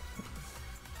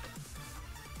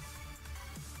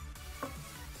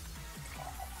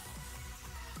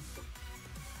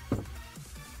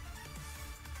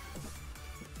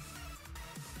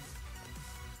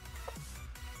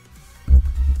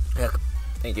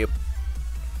 Thank you.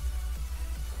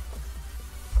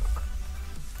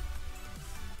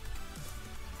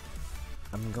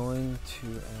 I'm going to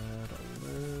add a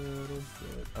little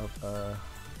bit of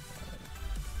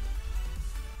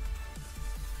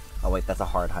oh wait, that's a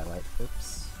hard highlight.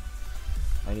 Oops.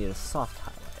 I need a soft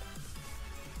highlight.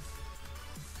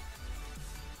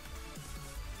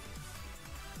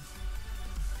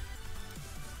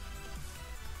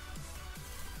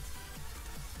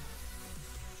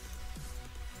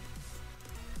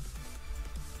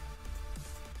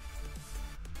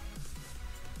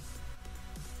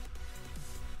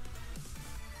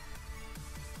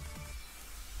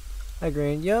 Hi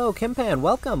Green. Yo, Kimpan,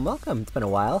 welcome, welcome. It's been a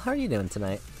while. How are you doing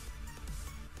tonight?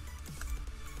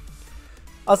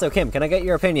 Also, Kim, can I get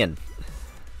your opinion?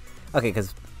 Okay,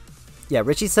 because yeah,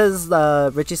 Richie says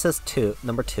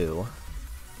number 2.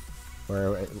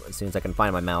 Where as soon as I can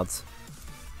find my mounts.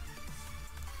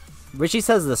 Richie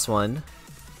says this one.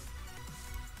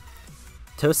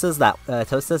 Toast says that.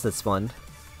 Toast says this one.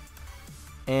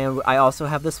 And I also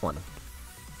have this one.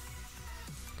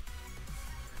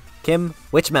 Kim,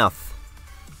 which mouth?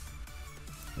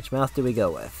 Which mouth do we go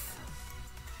with?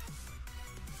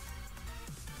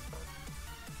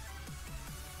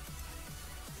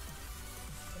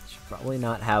 I should probably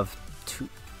not have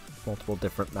multiple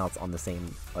different mounts on the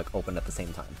same, like, open at the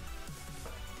same time.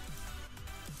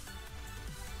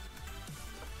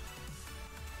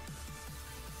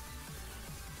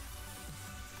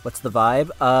 What's the vibe?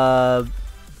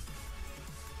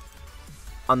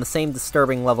 On the same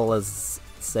disturbing level as,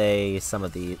 say, some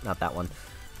of the... not that one.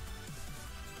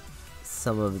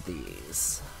 Some of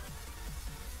these.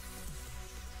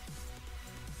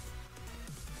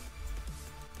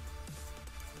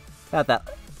 About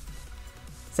that.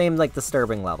 Same, like,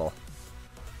 disturbing level.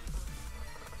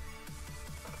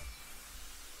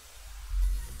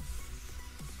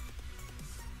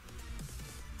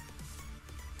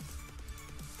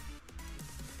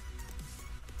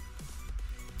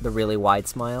 The really wide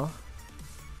smile.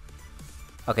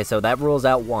 Okay, so that rules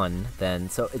out one, then.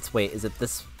 So it's, wait, is it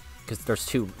this? Because there's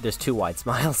two wide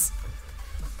smiles.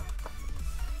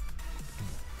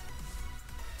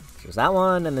 There's that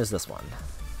one, and there's this one.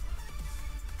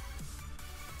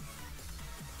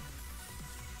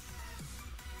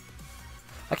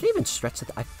 I can even stretch it.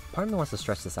 Part of me wants to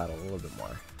stretch this out a little bit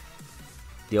more.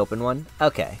 The open one?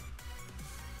 Okay.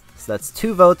 So that's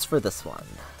 2 votes for this one.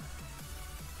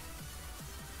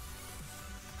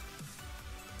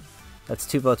 That's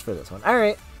 2 votes for this one.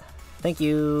 Alright. Thank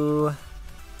you.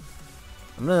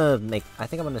 I'm gonna make... I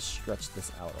think I'm gonna stretch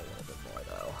this out a little bit more,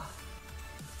 though.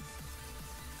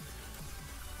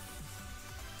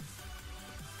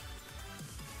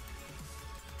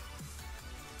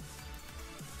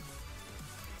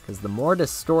 Because the more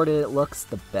distorted it looks,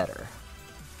 the better.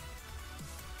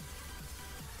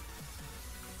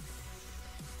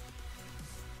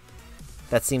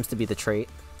 That seems to be the trait.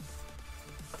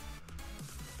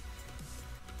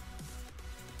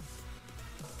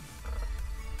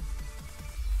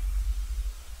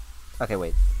 Okay,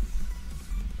 wait.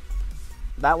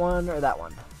 That one or that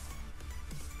one?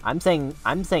 I'm saying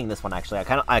this one actually. I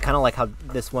kind of like how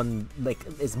this one like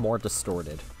is more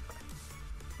distorted.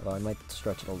 Although I might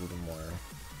stretch it a little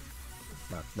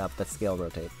more. Not that scale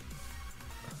rotate.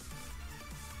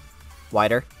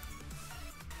 Wider.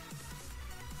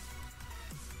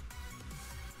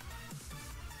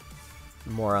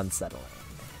 More unsettling.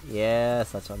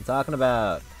 Yes, that's what I'm talking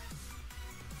about.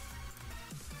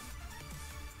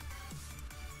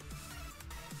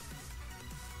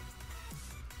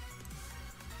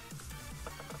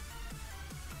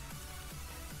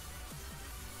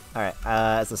 Alright,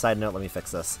 as a side note, let me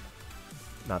fix this.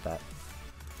 Not that.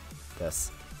 This.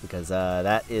 Because,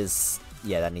 that is...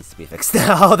 yeah, that needs to be fixed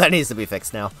now. That needs to be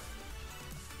fixed now.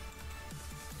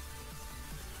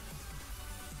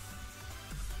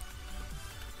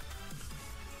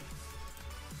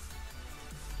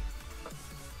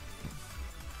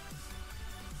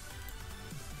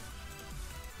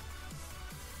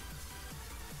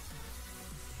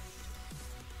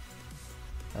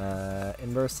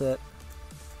 Inverse it.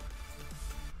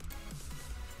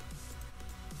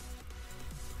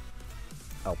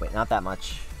 Oh, wait, not that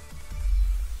much.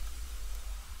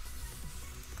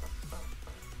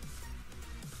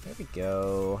 There we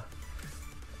go.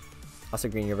 Also,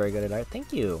 Green, you're very good at art.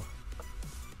 Thank you.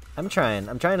 I'm trying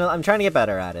to get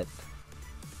better at it.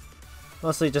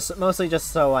 Mostly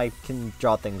just so I can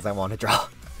draw things I want to draw.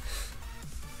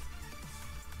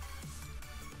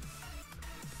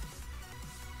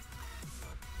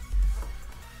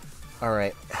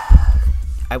 Alright.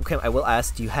 I will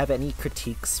ask, do you have any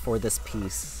critiques for this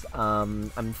piece? I'm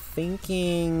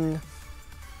thinking...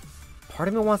 Part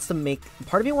of me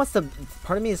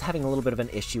is having a little bit of an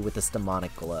issue with this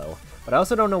demonic glow. But I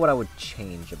also don't know what I would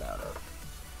change about it.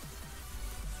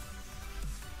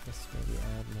 Just maybe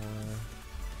add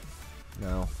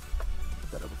more... No.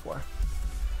 Better before.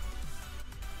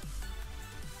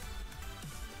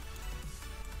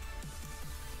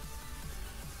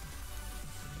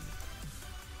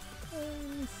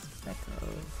 Speck of...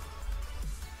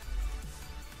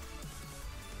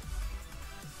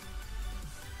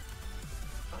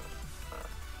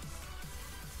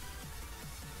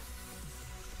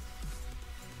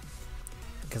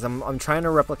 Because I'm trying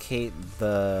to replicate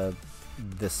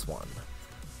this one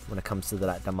when it comes to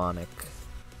that demonic.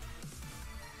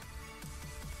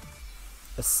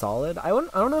 A solid? I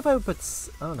don't know if I would put.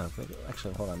 I don't know.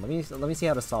 Actually, hold on. Let me see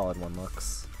how the solid one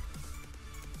looks.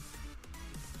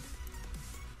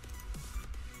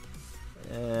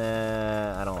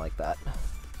 I don't like that.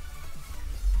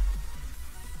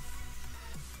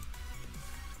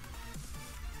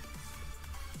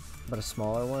 But a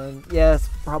smaller one? Yeah, it's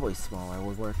probably smaller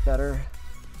would work better.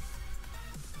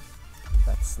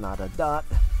 That's not a dot.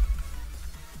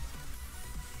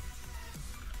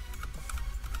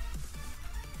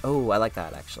 Oh, I like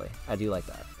that actually. I do like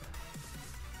that.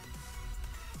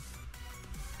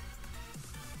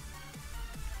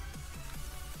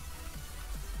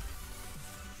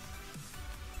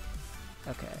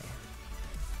 Okay.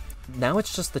 Now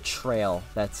it's just the trail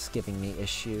that's giving me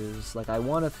issues. Like I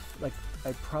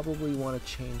probably want to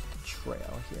change the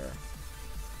trail here.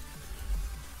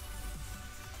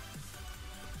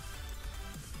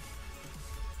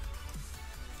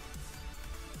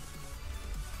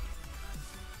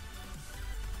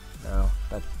 No,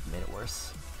 that made it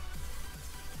worse.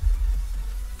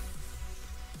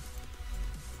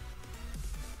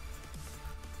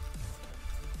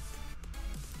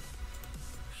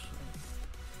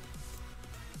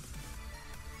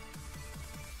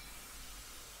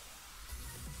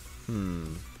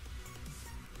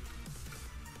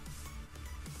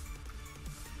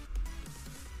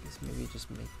 Guess maybe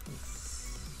just make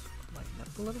this lighten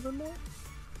up a little bit more.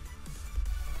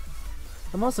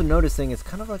 I'm also noticing it's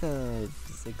kind of like a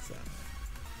zigzag.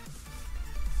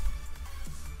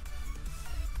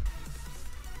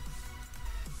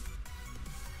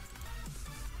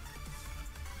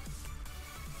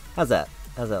 How's that?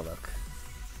 How's that look?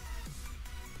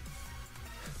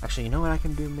 Actually, you know what I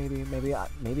can do?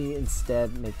 Maybe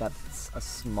instead make that a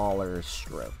smaller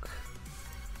stroke.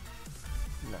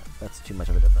 No, that's too much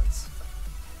of a difference.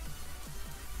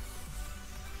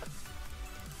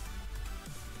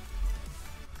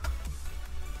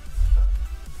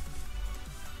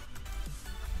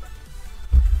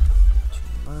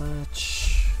 Too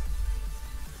much.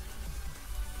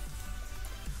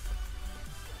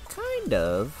 Kind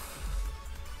of.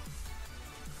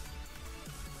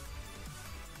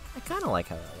 I kind of like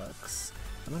how that looks.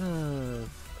 I'm gonna...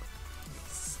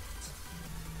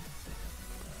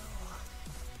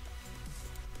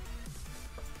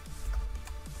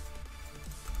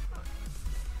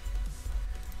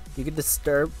 You could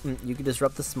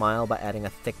disrupt the smile by adding a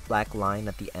thick black line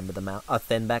at the end of the mouth. A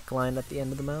thin back line at the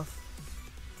end of the mouth.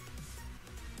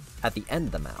 At the end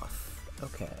of the mouth.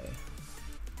 Okay.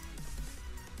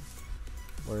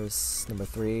 Where's number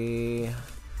 3?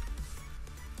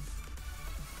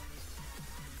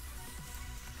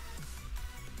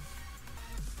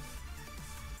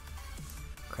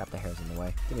 Crap, the hair's in the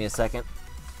way. Give me a second.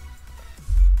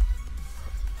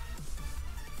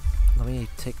 Let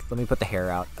me put the hair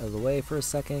out of the way for a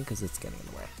second because it's getting in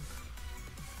the way.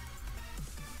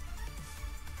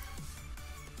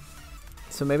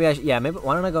 So maybe why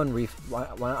don't I go and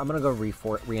I'm gonna go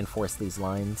reinforce these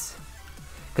lines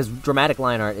because dramatic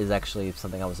line art is actually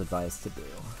something I was advised to do.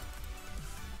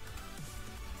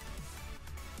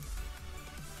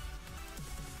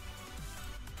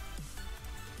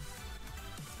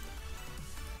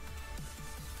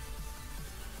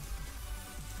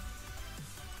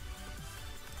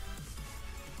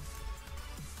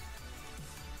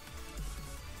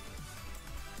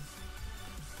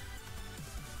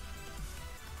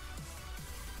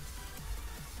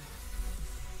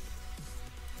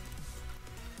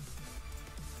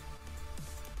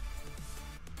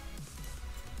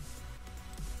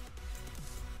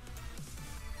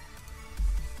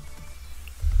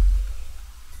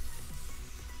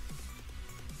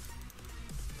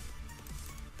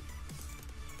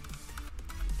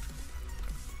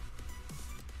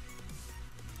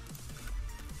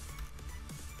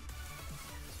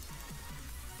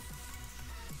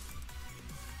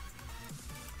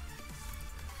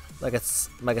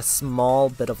 Like a small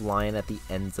bit of line at the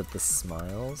ends of the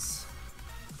smiles.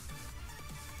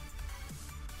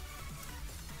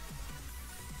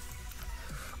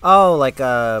 Oh, like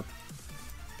that?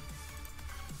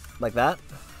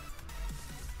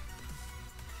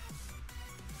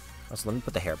 Also, let me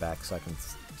put the hair back so I can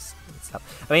stop.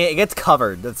 I mean, it gets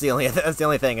covered. That's the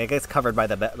only thing. It gets covered by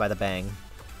the bang.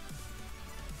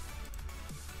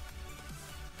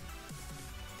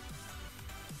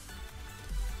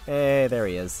 Hey, there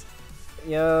he is.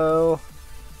 Yo.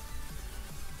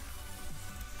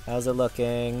 How's it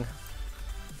looking?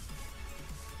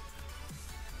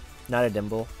 Not a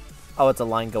dimple. Oh, it's a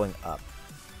line going up.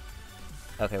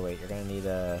 Okay, wait. You're gonna need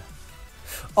a...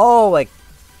 Oh, like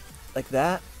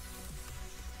that?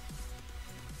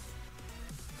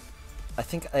 I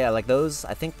think, yeah, like those,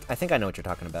 I think I know what you're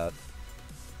talking about.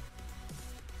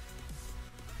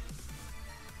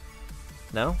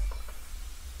 No?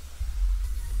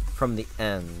 From the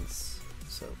ends.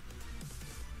 So,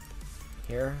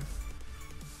 here.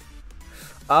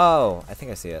 Oh, I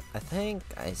think I see it. I think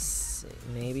I see,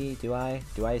 maybe, do I?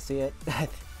 Do I see it?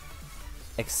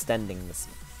 Extending this.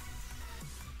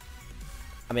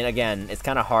 I mean, again, it's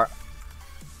kind of hard.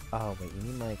 Oh, wait, you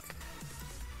mean like...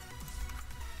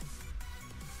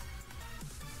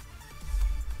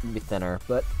 Be thinner,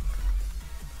 but...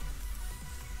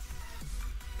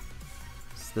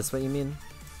 Is this what you mean?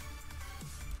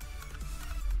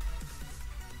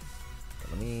 Okay,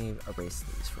 let me erase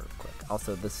these real quick.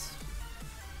 Also, this...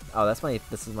 Oh, that's my...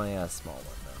 This is my small one,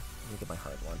 though. Let me get my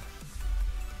hard one.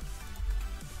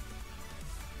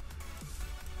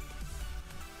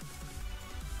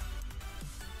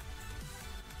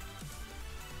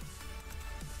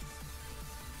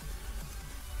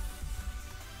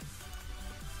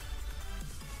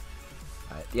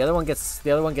 The other one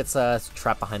gets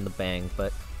trapped behind the bang,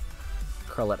 but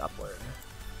curl it upward.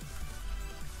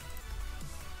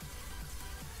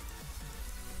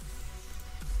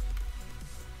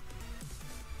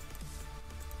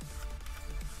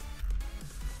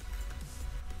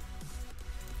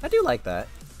 I do like that.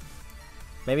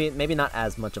 Maybe not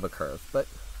as much of a curve, but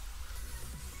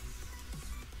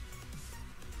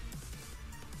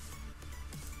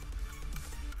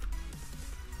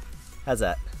how's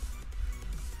that?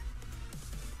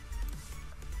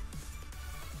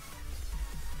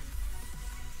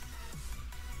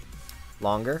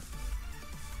 Longer?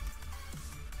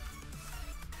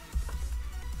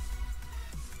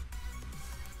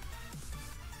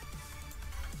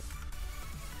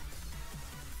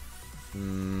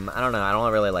 I don't know. I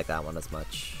don't really like that one as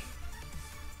much.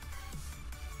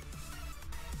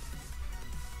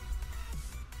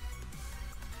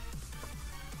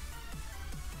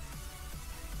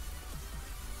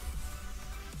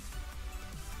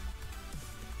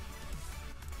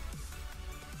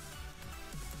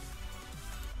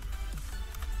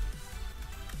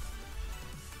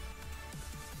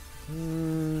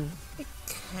 It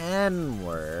can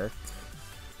work.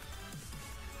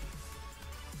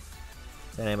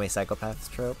 Is that anime psychopaths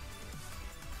trope?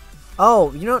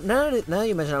 Oh, you know, now that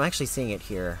you mention it, I'm actually seeing it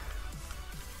here.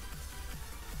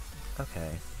 Okay.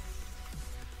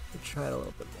 Let me try it a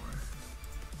little bit more.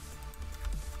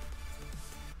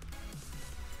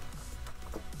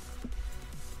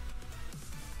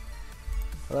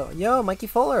 Hello, yo, Mikey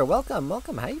Fuller, welcome,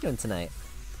 welcome. How you doing tonight?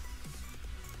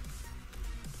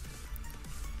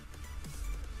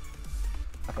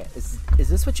 Okay, is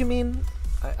this what you mean?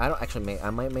 I don't actually I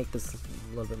might make this a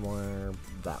little bit more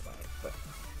that way, but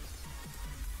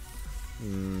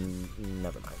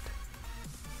never mind.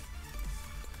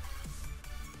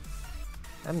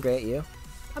 I'm great, you?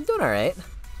 I'm doing alright.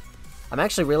 I'm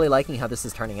actually really liking how this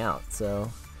is turning out, so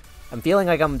I'm feeling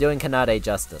like I'm doing Kanade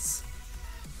justice.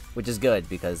 Which is good,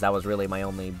 because that was really my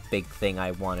only big thing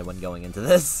I wanted when going into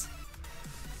this.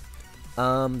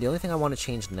 The only thing I want to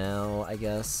change now, I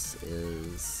guess,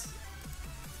 is...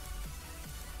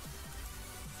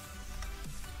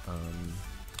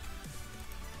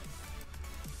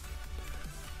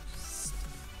 just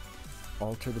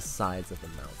alter the sides of the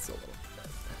mouths a little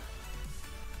bit.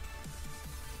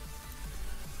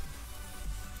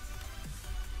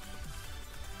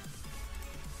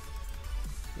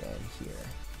 Yeah, and here.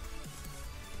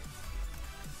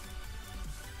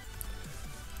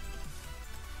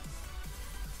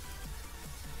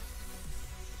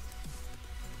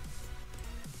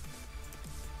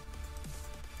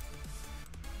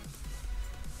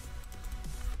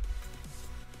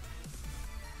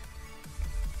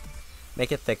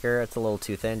 Make it thicker, it's a little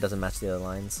too thin, doesn't match the other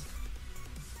lines.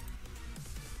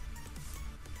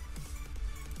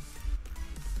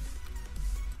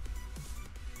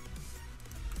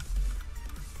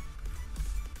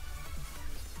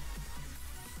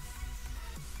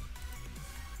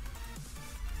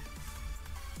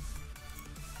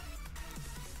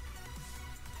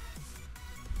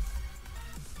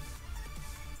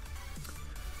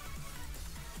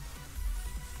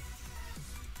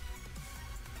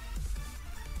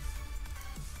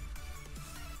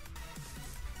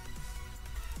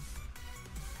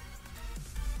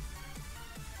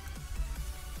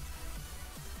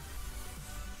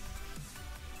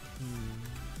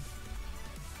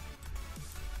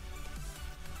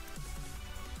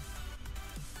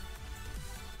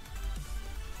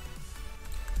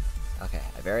 Okay,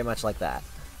 I very much like that.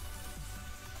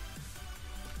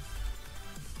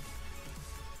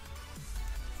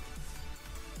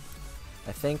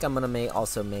 I think I'm gonna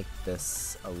also make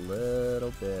this a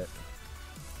little bit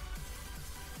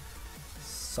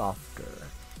softer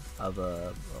of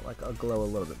like a glow a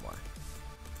little bit more.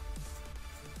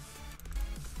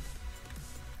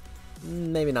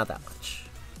 Maybe not that much.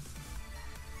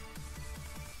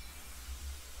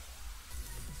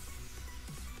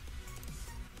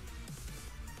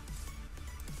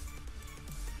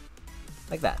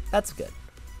 Like that. That's good.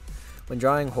 When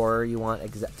drawing horror, you want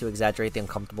to exaggerate the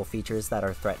uncomfortable features that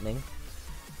are threatening.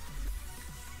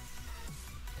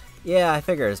 Yeah, I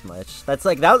figure as much. That's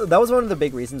like that was one of the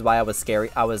big reasons why I was scary.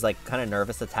 I was like kind of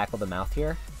nervous to tackle the mouth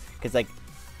here, because like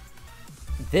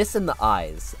this and the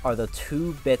eyes are the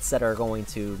two bits that are going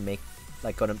to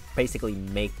basically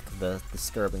make the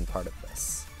disturbing part of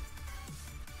this.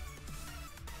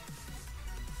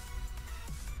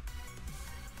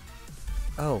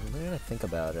 Oh, now that I think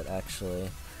about it, actually,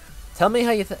 tell me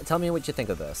how tell me what you think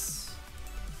of this.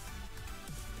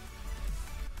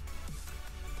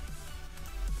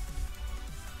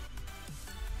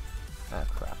 Ah,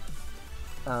 crap.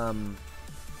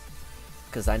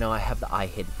 Because I know I have the eye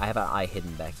hidden. I have an eye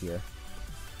hidden back here.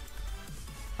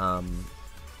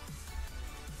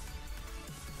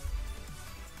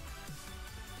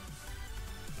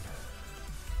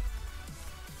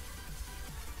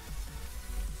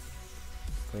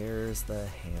 Where's the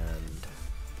hand?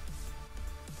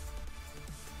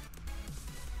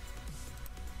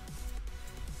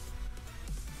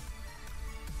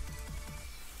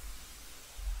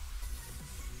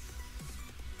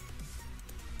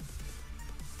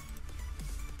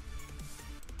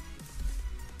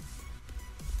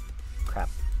 Crap.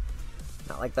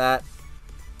 Not like that.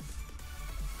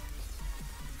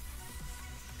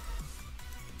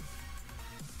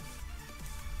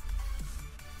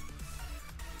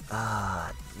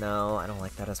 No, I don't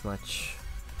like that as much.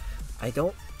 I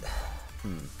don't...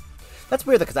 That's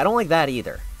weird, because I don't like that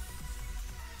either.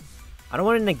 I don't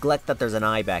want to neglect that there's an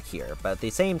eye back here, but at the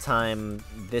same time,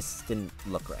 this didn't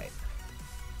look right.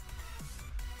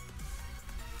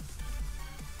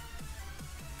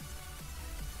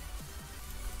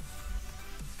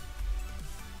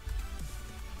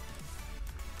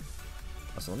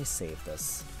 So let me save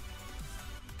this.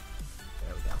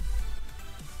 There we go.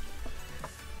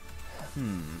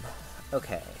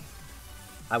 Okay.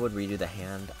 I would redo the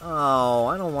hand. Oh,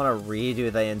 I don't want to redo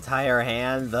the entire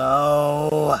hand,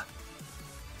 though.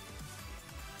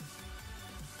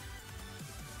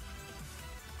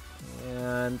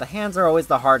 And the hands are always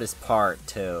the hardest part,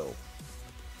 too.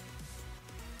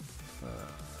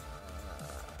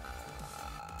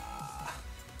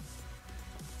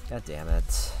 God damn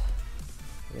it.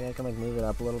 Maybe I can like move it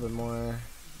up a little bit more.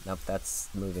 Nope, that's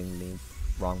moving the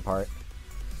wrong part.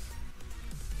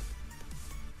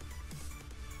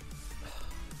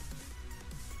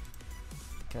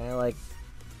 Can I like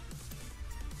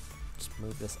just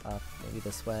move this up maybe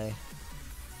this way?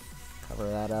 Cover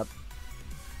that up.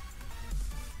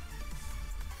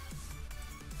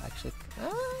 Actually,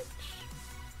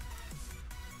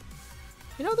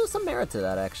 you know, there's some merit to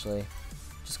that actually.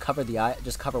 Just cover the eye.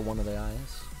 Just cover one of the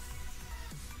eyes.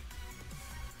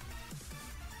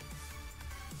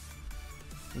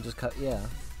 And just cut. Yeah.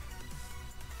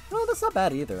 No, that's not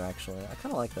bad either. Actually, I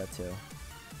kind of like that too.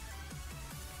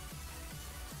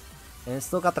 And it's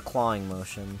still got the clawing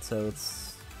motion, so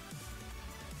it's...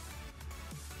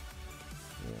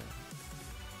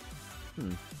 Yeah.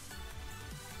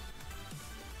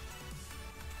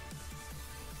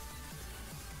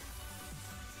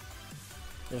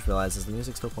 I just realized, is the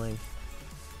music still playing?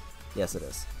 Yes, it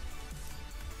is.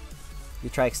 You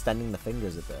try extending the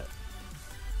fingers a bit.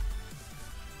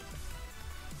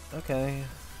 Okay,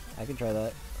 I can try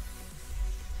that.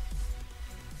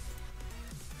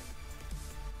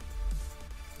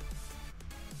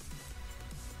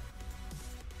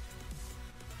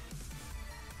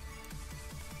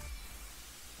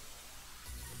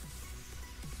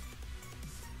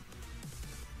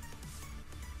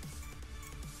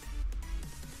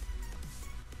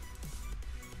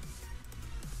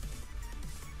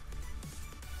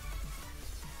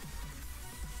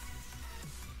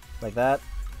 Like that.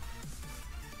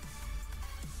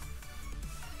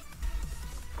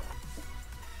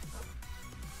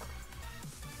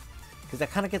 Because that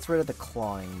kind of gets rid of the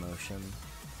clawing motion.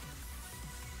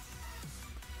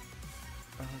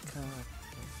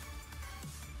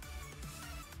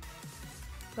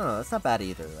 No, that's not bad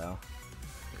either, though.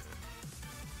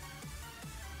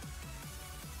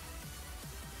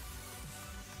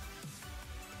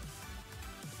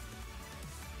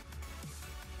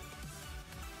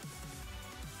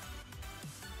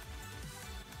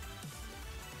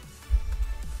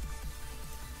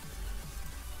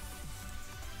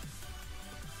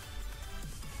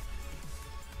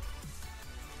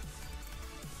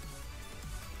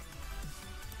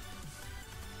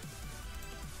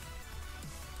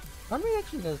 Army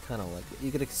actually does kind of like it.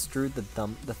 You could extrude the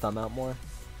thumb out more.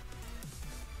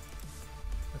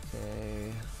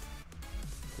 Okay.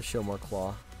 To show more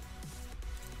claw.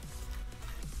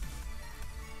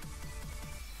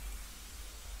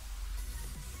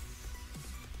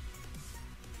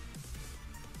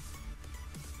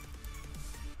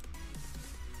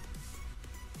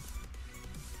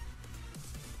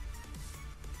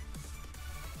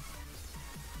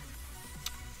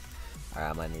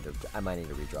 Alright, I might need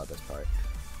to redraw this part.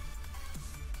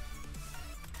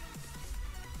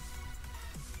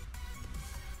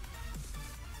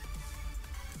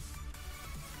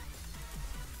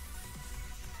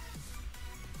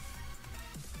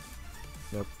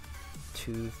 Nope.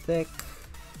 Too thick.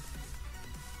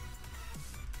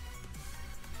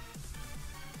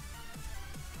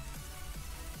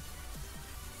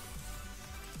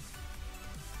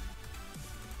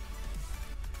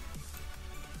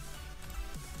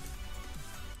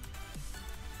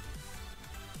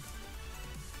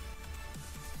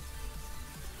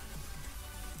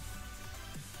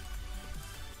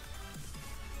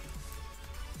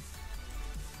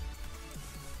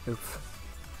 Oof.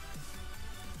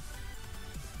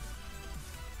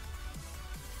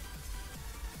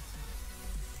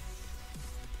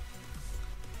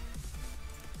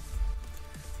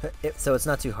 So it's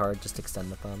not too hard, just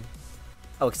extend the thumb.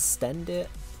 Oh, extend it?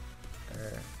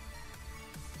 Or...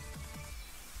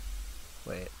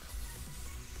 Wait.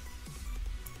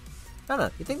 I don't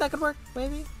know, you think that could work,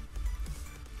 maybe?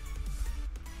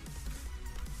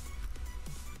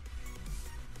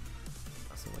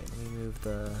 So wait, let me move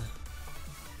the...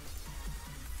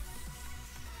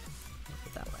 Move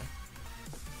it that way.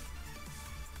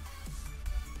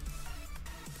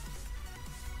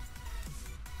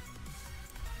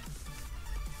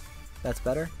 That's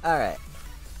better? Alright.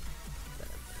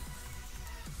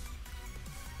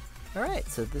 Alright,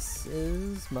 so this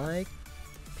is my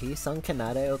piece on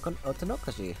Kanade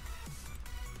Otonokoji.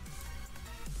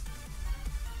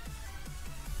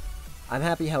 I'm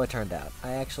happy how it turned out.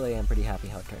 I actually am pretty happy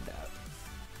how it turned out.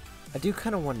 I do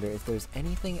kind of wonder if there's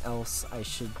anything else I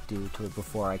should do to it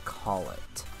before I call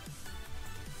it.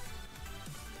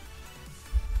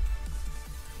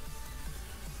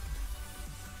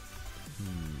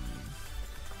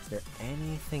 Is there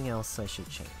anything else I should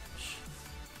change?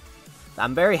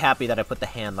 I'm very happy that I put the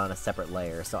hand on a separate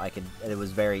layer, so it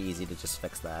was very easy to just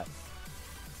fix that.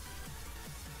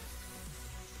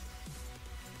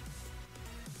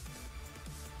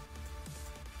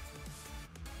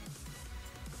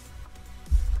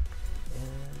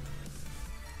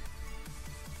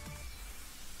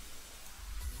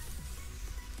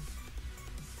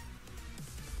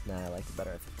 Nah, I like it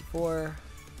better at 54.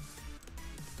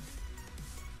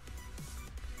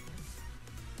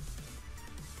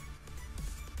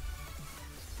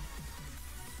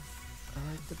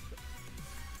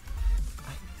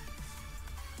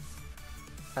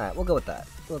 Alright, we'll go with that.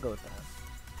 We'll go with that.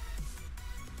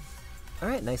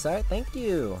 Alright, nice art. Thank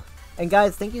you. And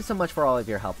guys, thank you so much for all of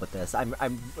your help with this. I'm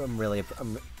really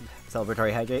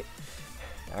celebratory hydrate.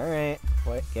 Alright.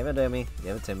 Wait, give it to me.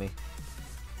 Give it to me.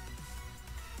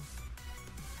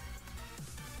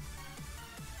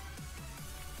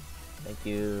 Thank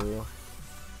you.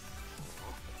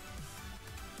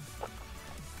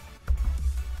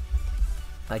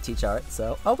 I teach art,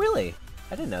 so... Oh, really?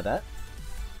 I didn't know that.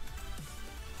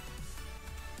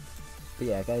 But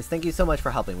yeah, guys, thank you so much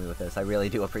for helping me with this. I really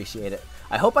do appreciate it.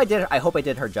 I hope I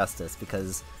did her justice,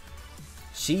 because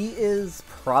she is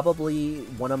probably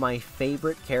one of my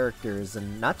favorite characters,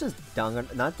 and not just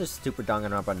Super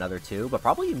Danganronpa Another 2, but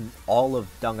probably all of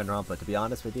Danganronpa, to be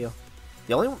honest with you.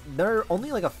 There are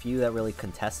only like a few that really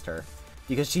contest her,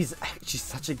 because she's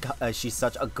such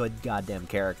a good goddamn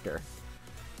character.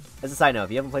 As a side note, if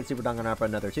you haven't played Super Danganronpa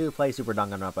Another 2, play Super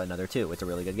Danganronpa Another 2. It's a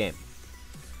really good game.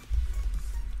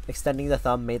 Extending the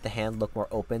thumb made the hand look more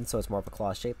open, so it's more of a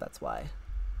claw shape. That's why.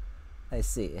 I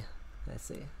see. I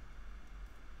see.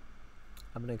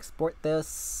 I'm gonna export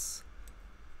this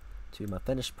to my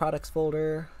finished products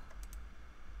folder.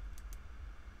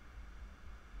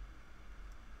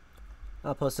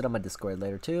 I'll post it on my Discord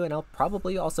later too, and I'll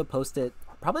probably also post it,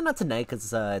 probably not tonight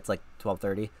because it's like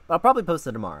 12:30, but I'll probably post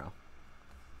it tomorrow.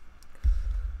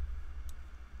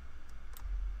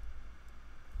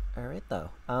 Alright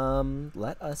though,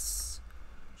 let us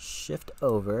shift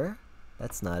over.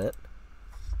 That's not it.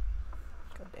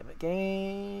 God damn it,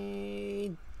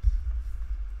 game.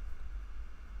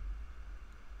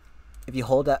 If you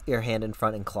hold out your hand in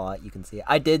front and claw it, you can see it.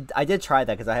 I did try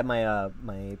that because I have my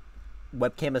my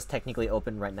webcam is technically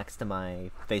open right next to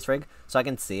my face rig, so I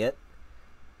can see it.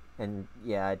 And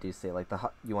yeah, I do say like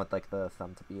you want like the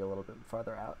thumb to be a little bit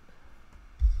farther out.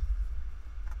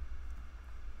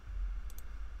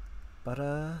 But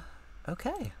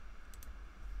okay.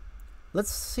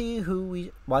 Let's see who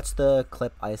we watch the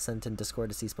clip I sent in Discord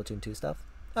to see Splatoon 2 stuff.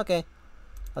 Okay.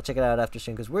 I'll check it out after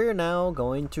stream because we're now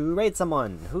going to raid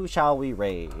someone. Who shall we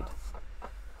raid?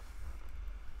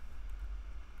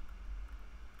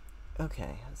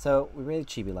 Okay, so we raided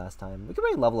Chibi last time. We could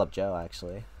raid Level Up Joe,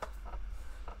 actually.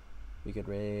 We could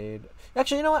raid...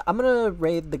 Actually, you know what? I'm gonna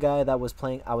raid the guy that I was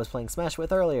playing Smash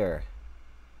with earlier.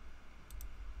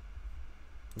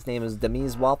 His name is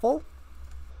Demise Waffle.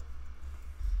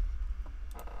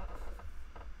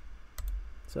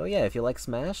 So yeah, if you like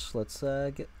Smash, let's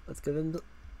give him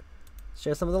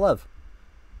share some of the love.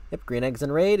 Yep, green eggs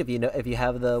and raid. If you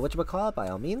have the whatchamacallit, by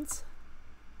all means.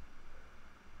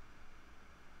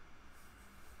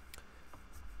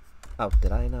 Oh,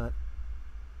 did I not?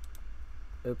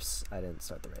 Oops, I didn't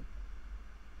start the raid.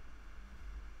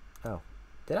 Oh,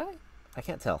 did I? I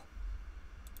can't tell.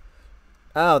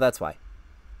 Oh, that's why.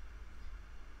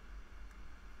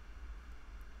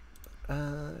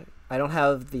 I don't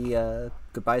have the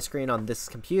goodbye screen on this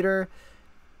computer.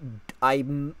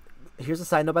 Here's a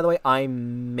side note, by the way. I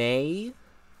may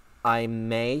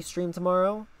stream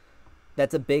tomorrow.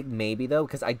 That's a big maybe, though,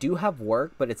 because I do have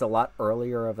work, but it's a lot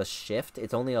earlier of a shift.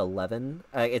 It's only 11.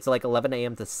 It's like 11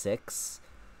 a.m. to 6.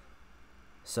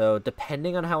 So,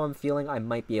 depending on how I'm feeling, I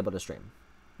might be able to stream.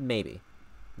 Maybe.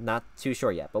 Not too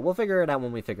sure yet, but we'll figure it out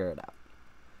when we figure it out.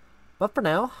 But for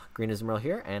now, Green is Merle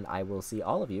here, and I will see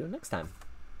all of you next time.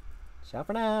 Ciao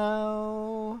for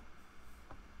now!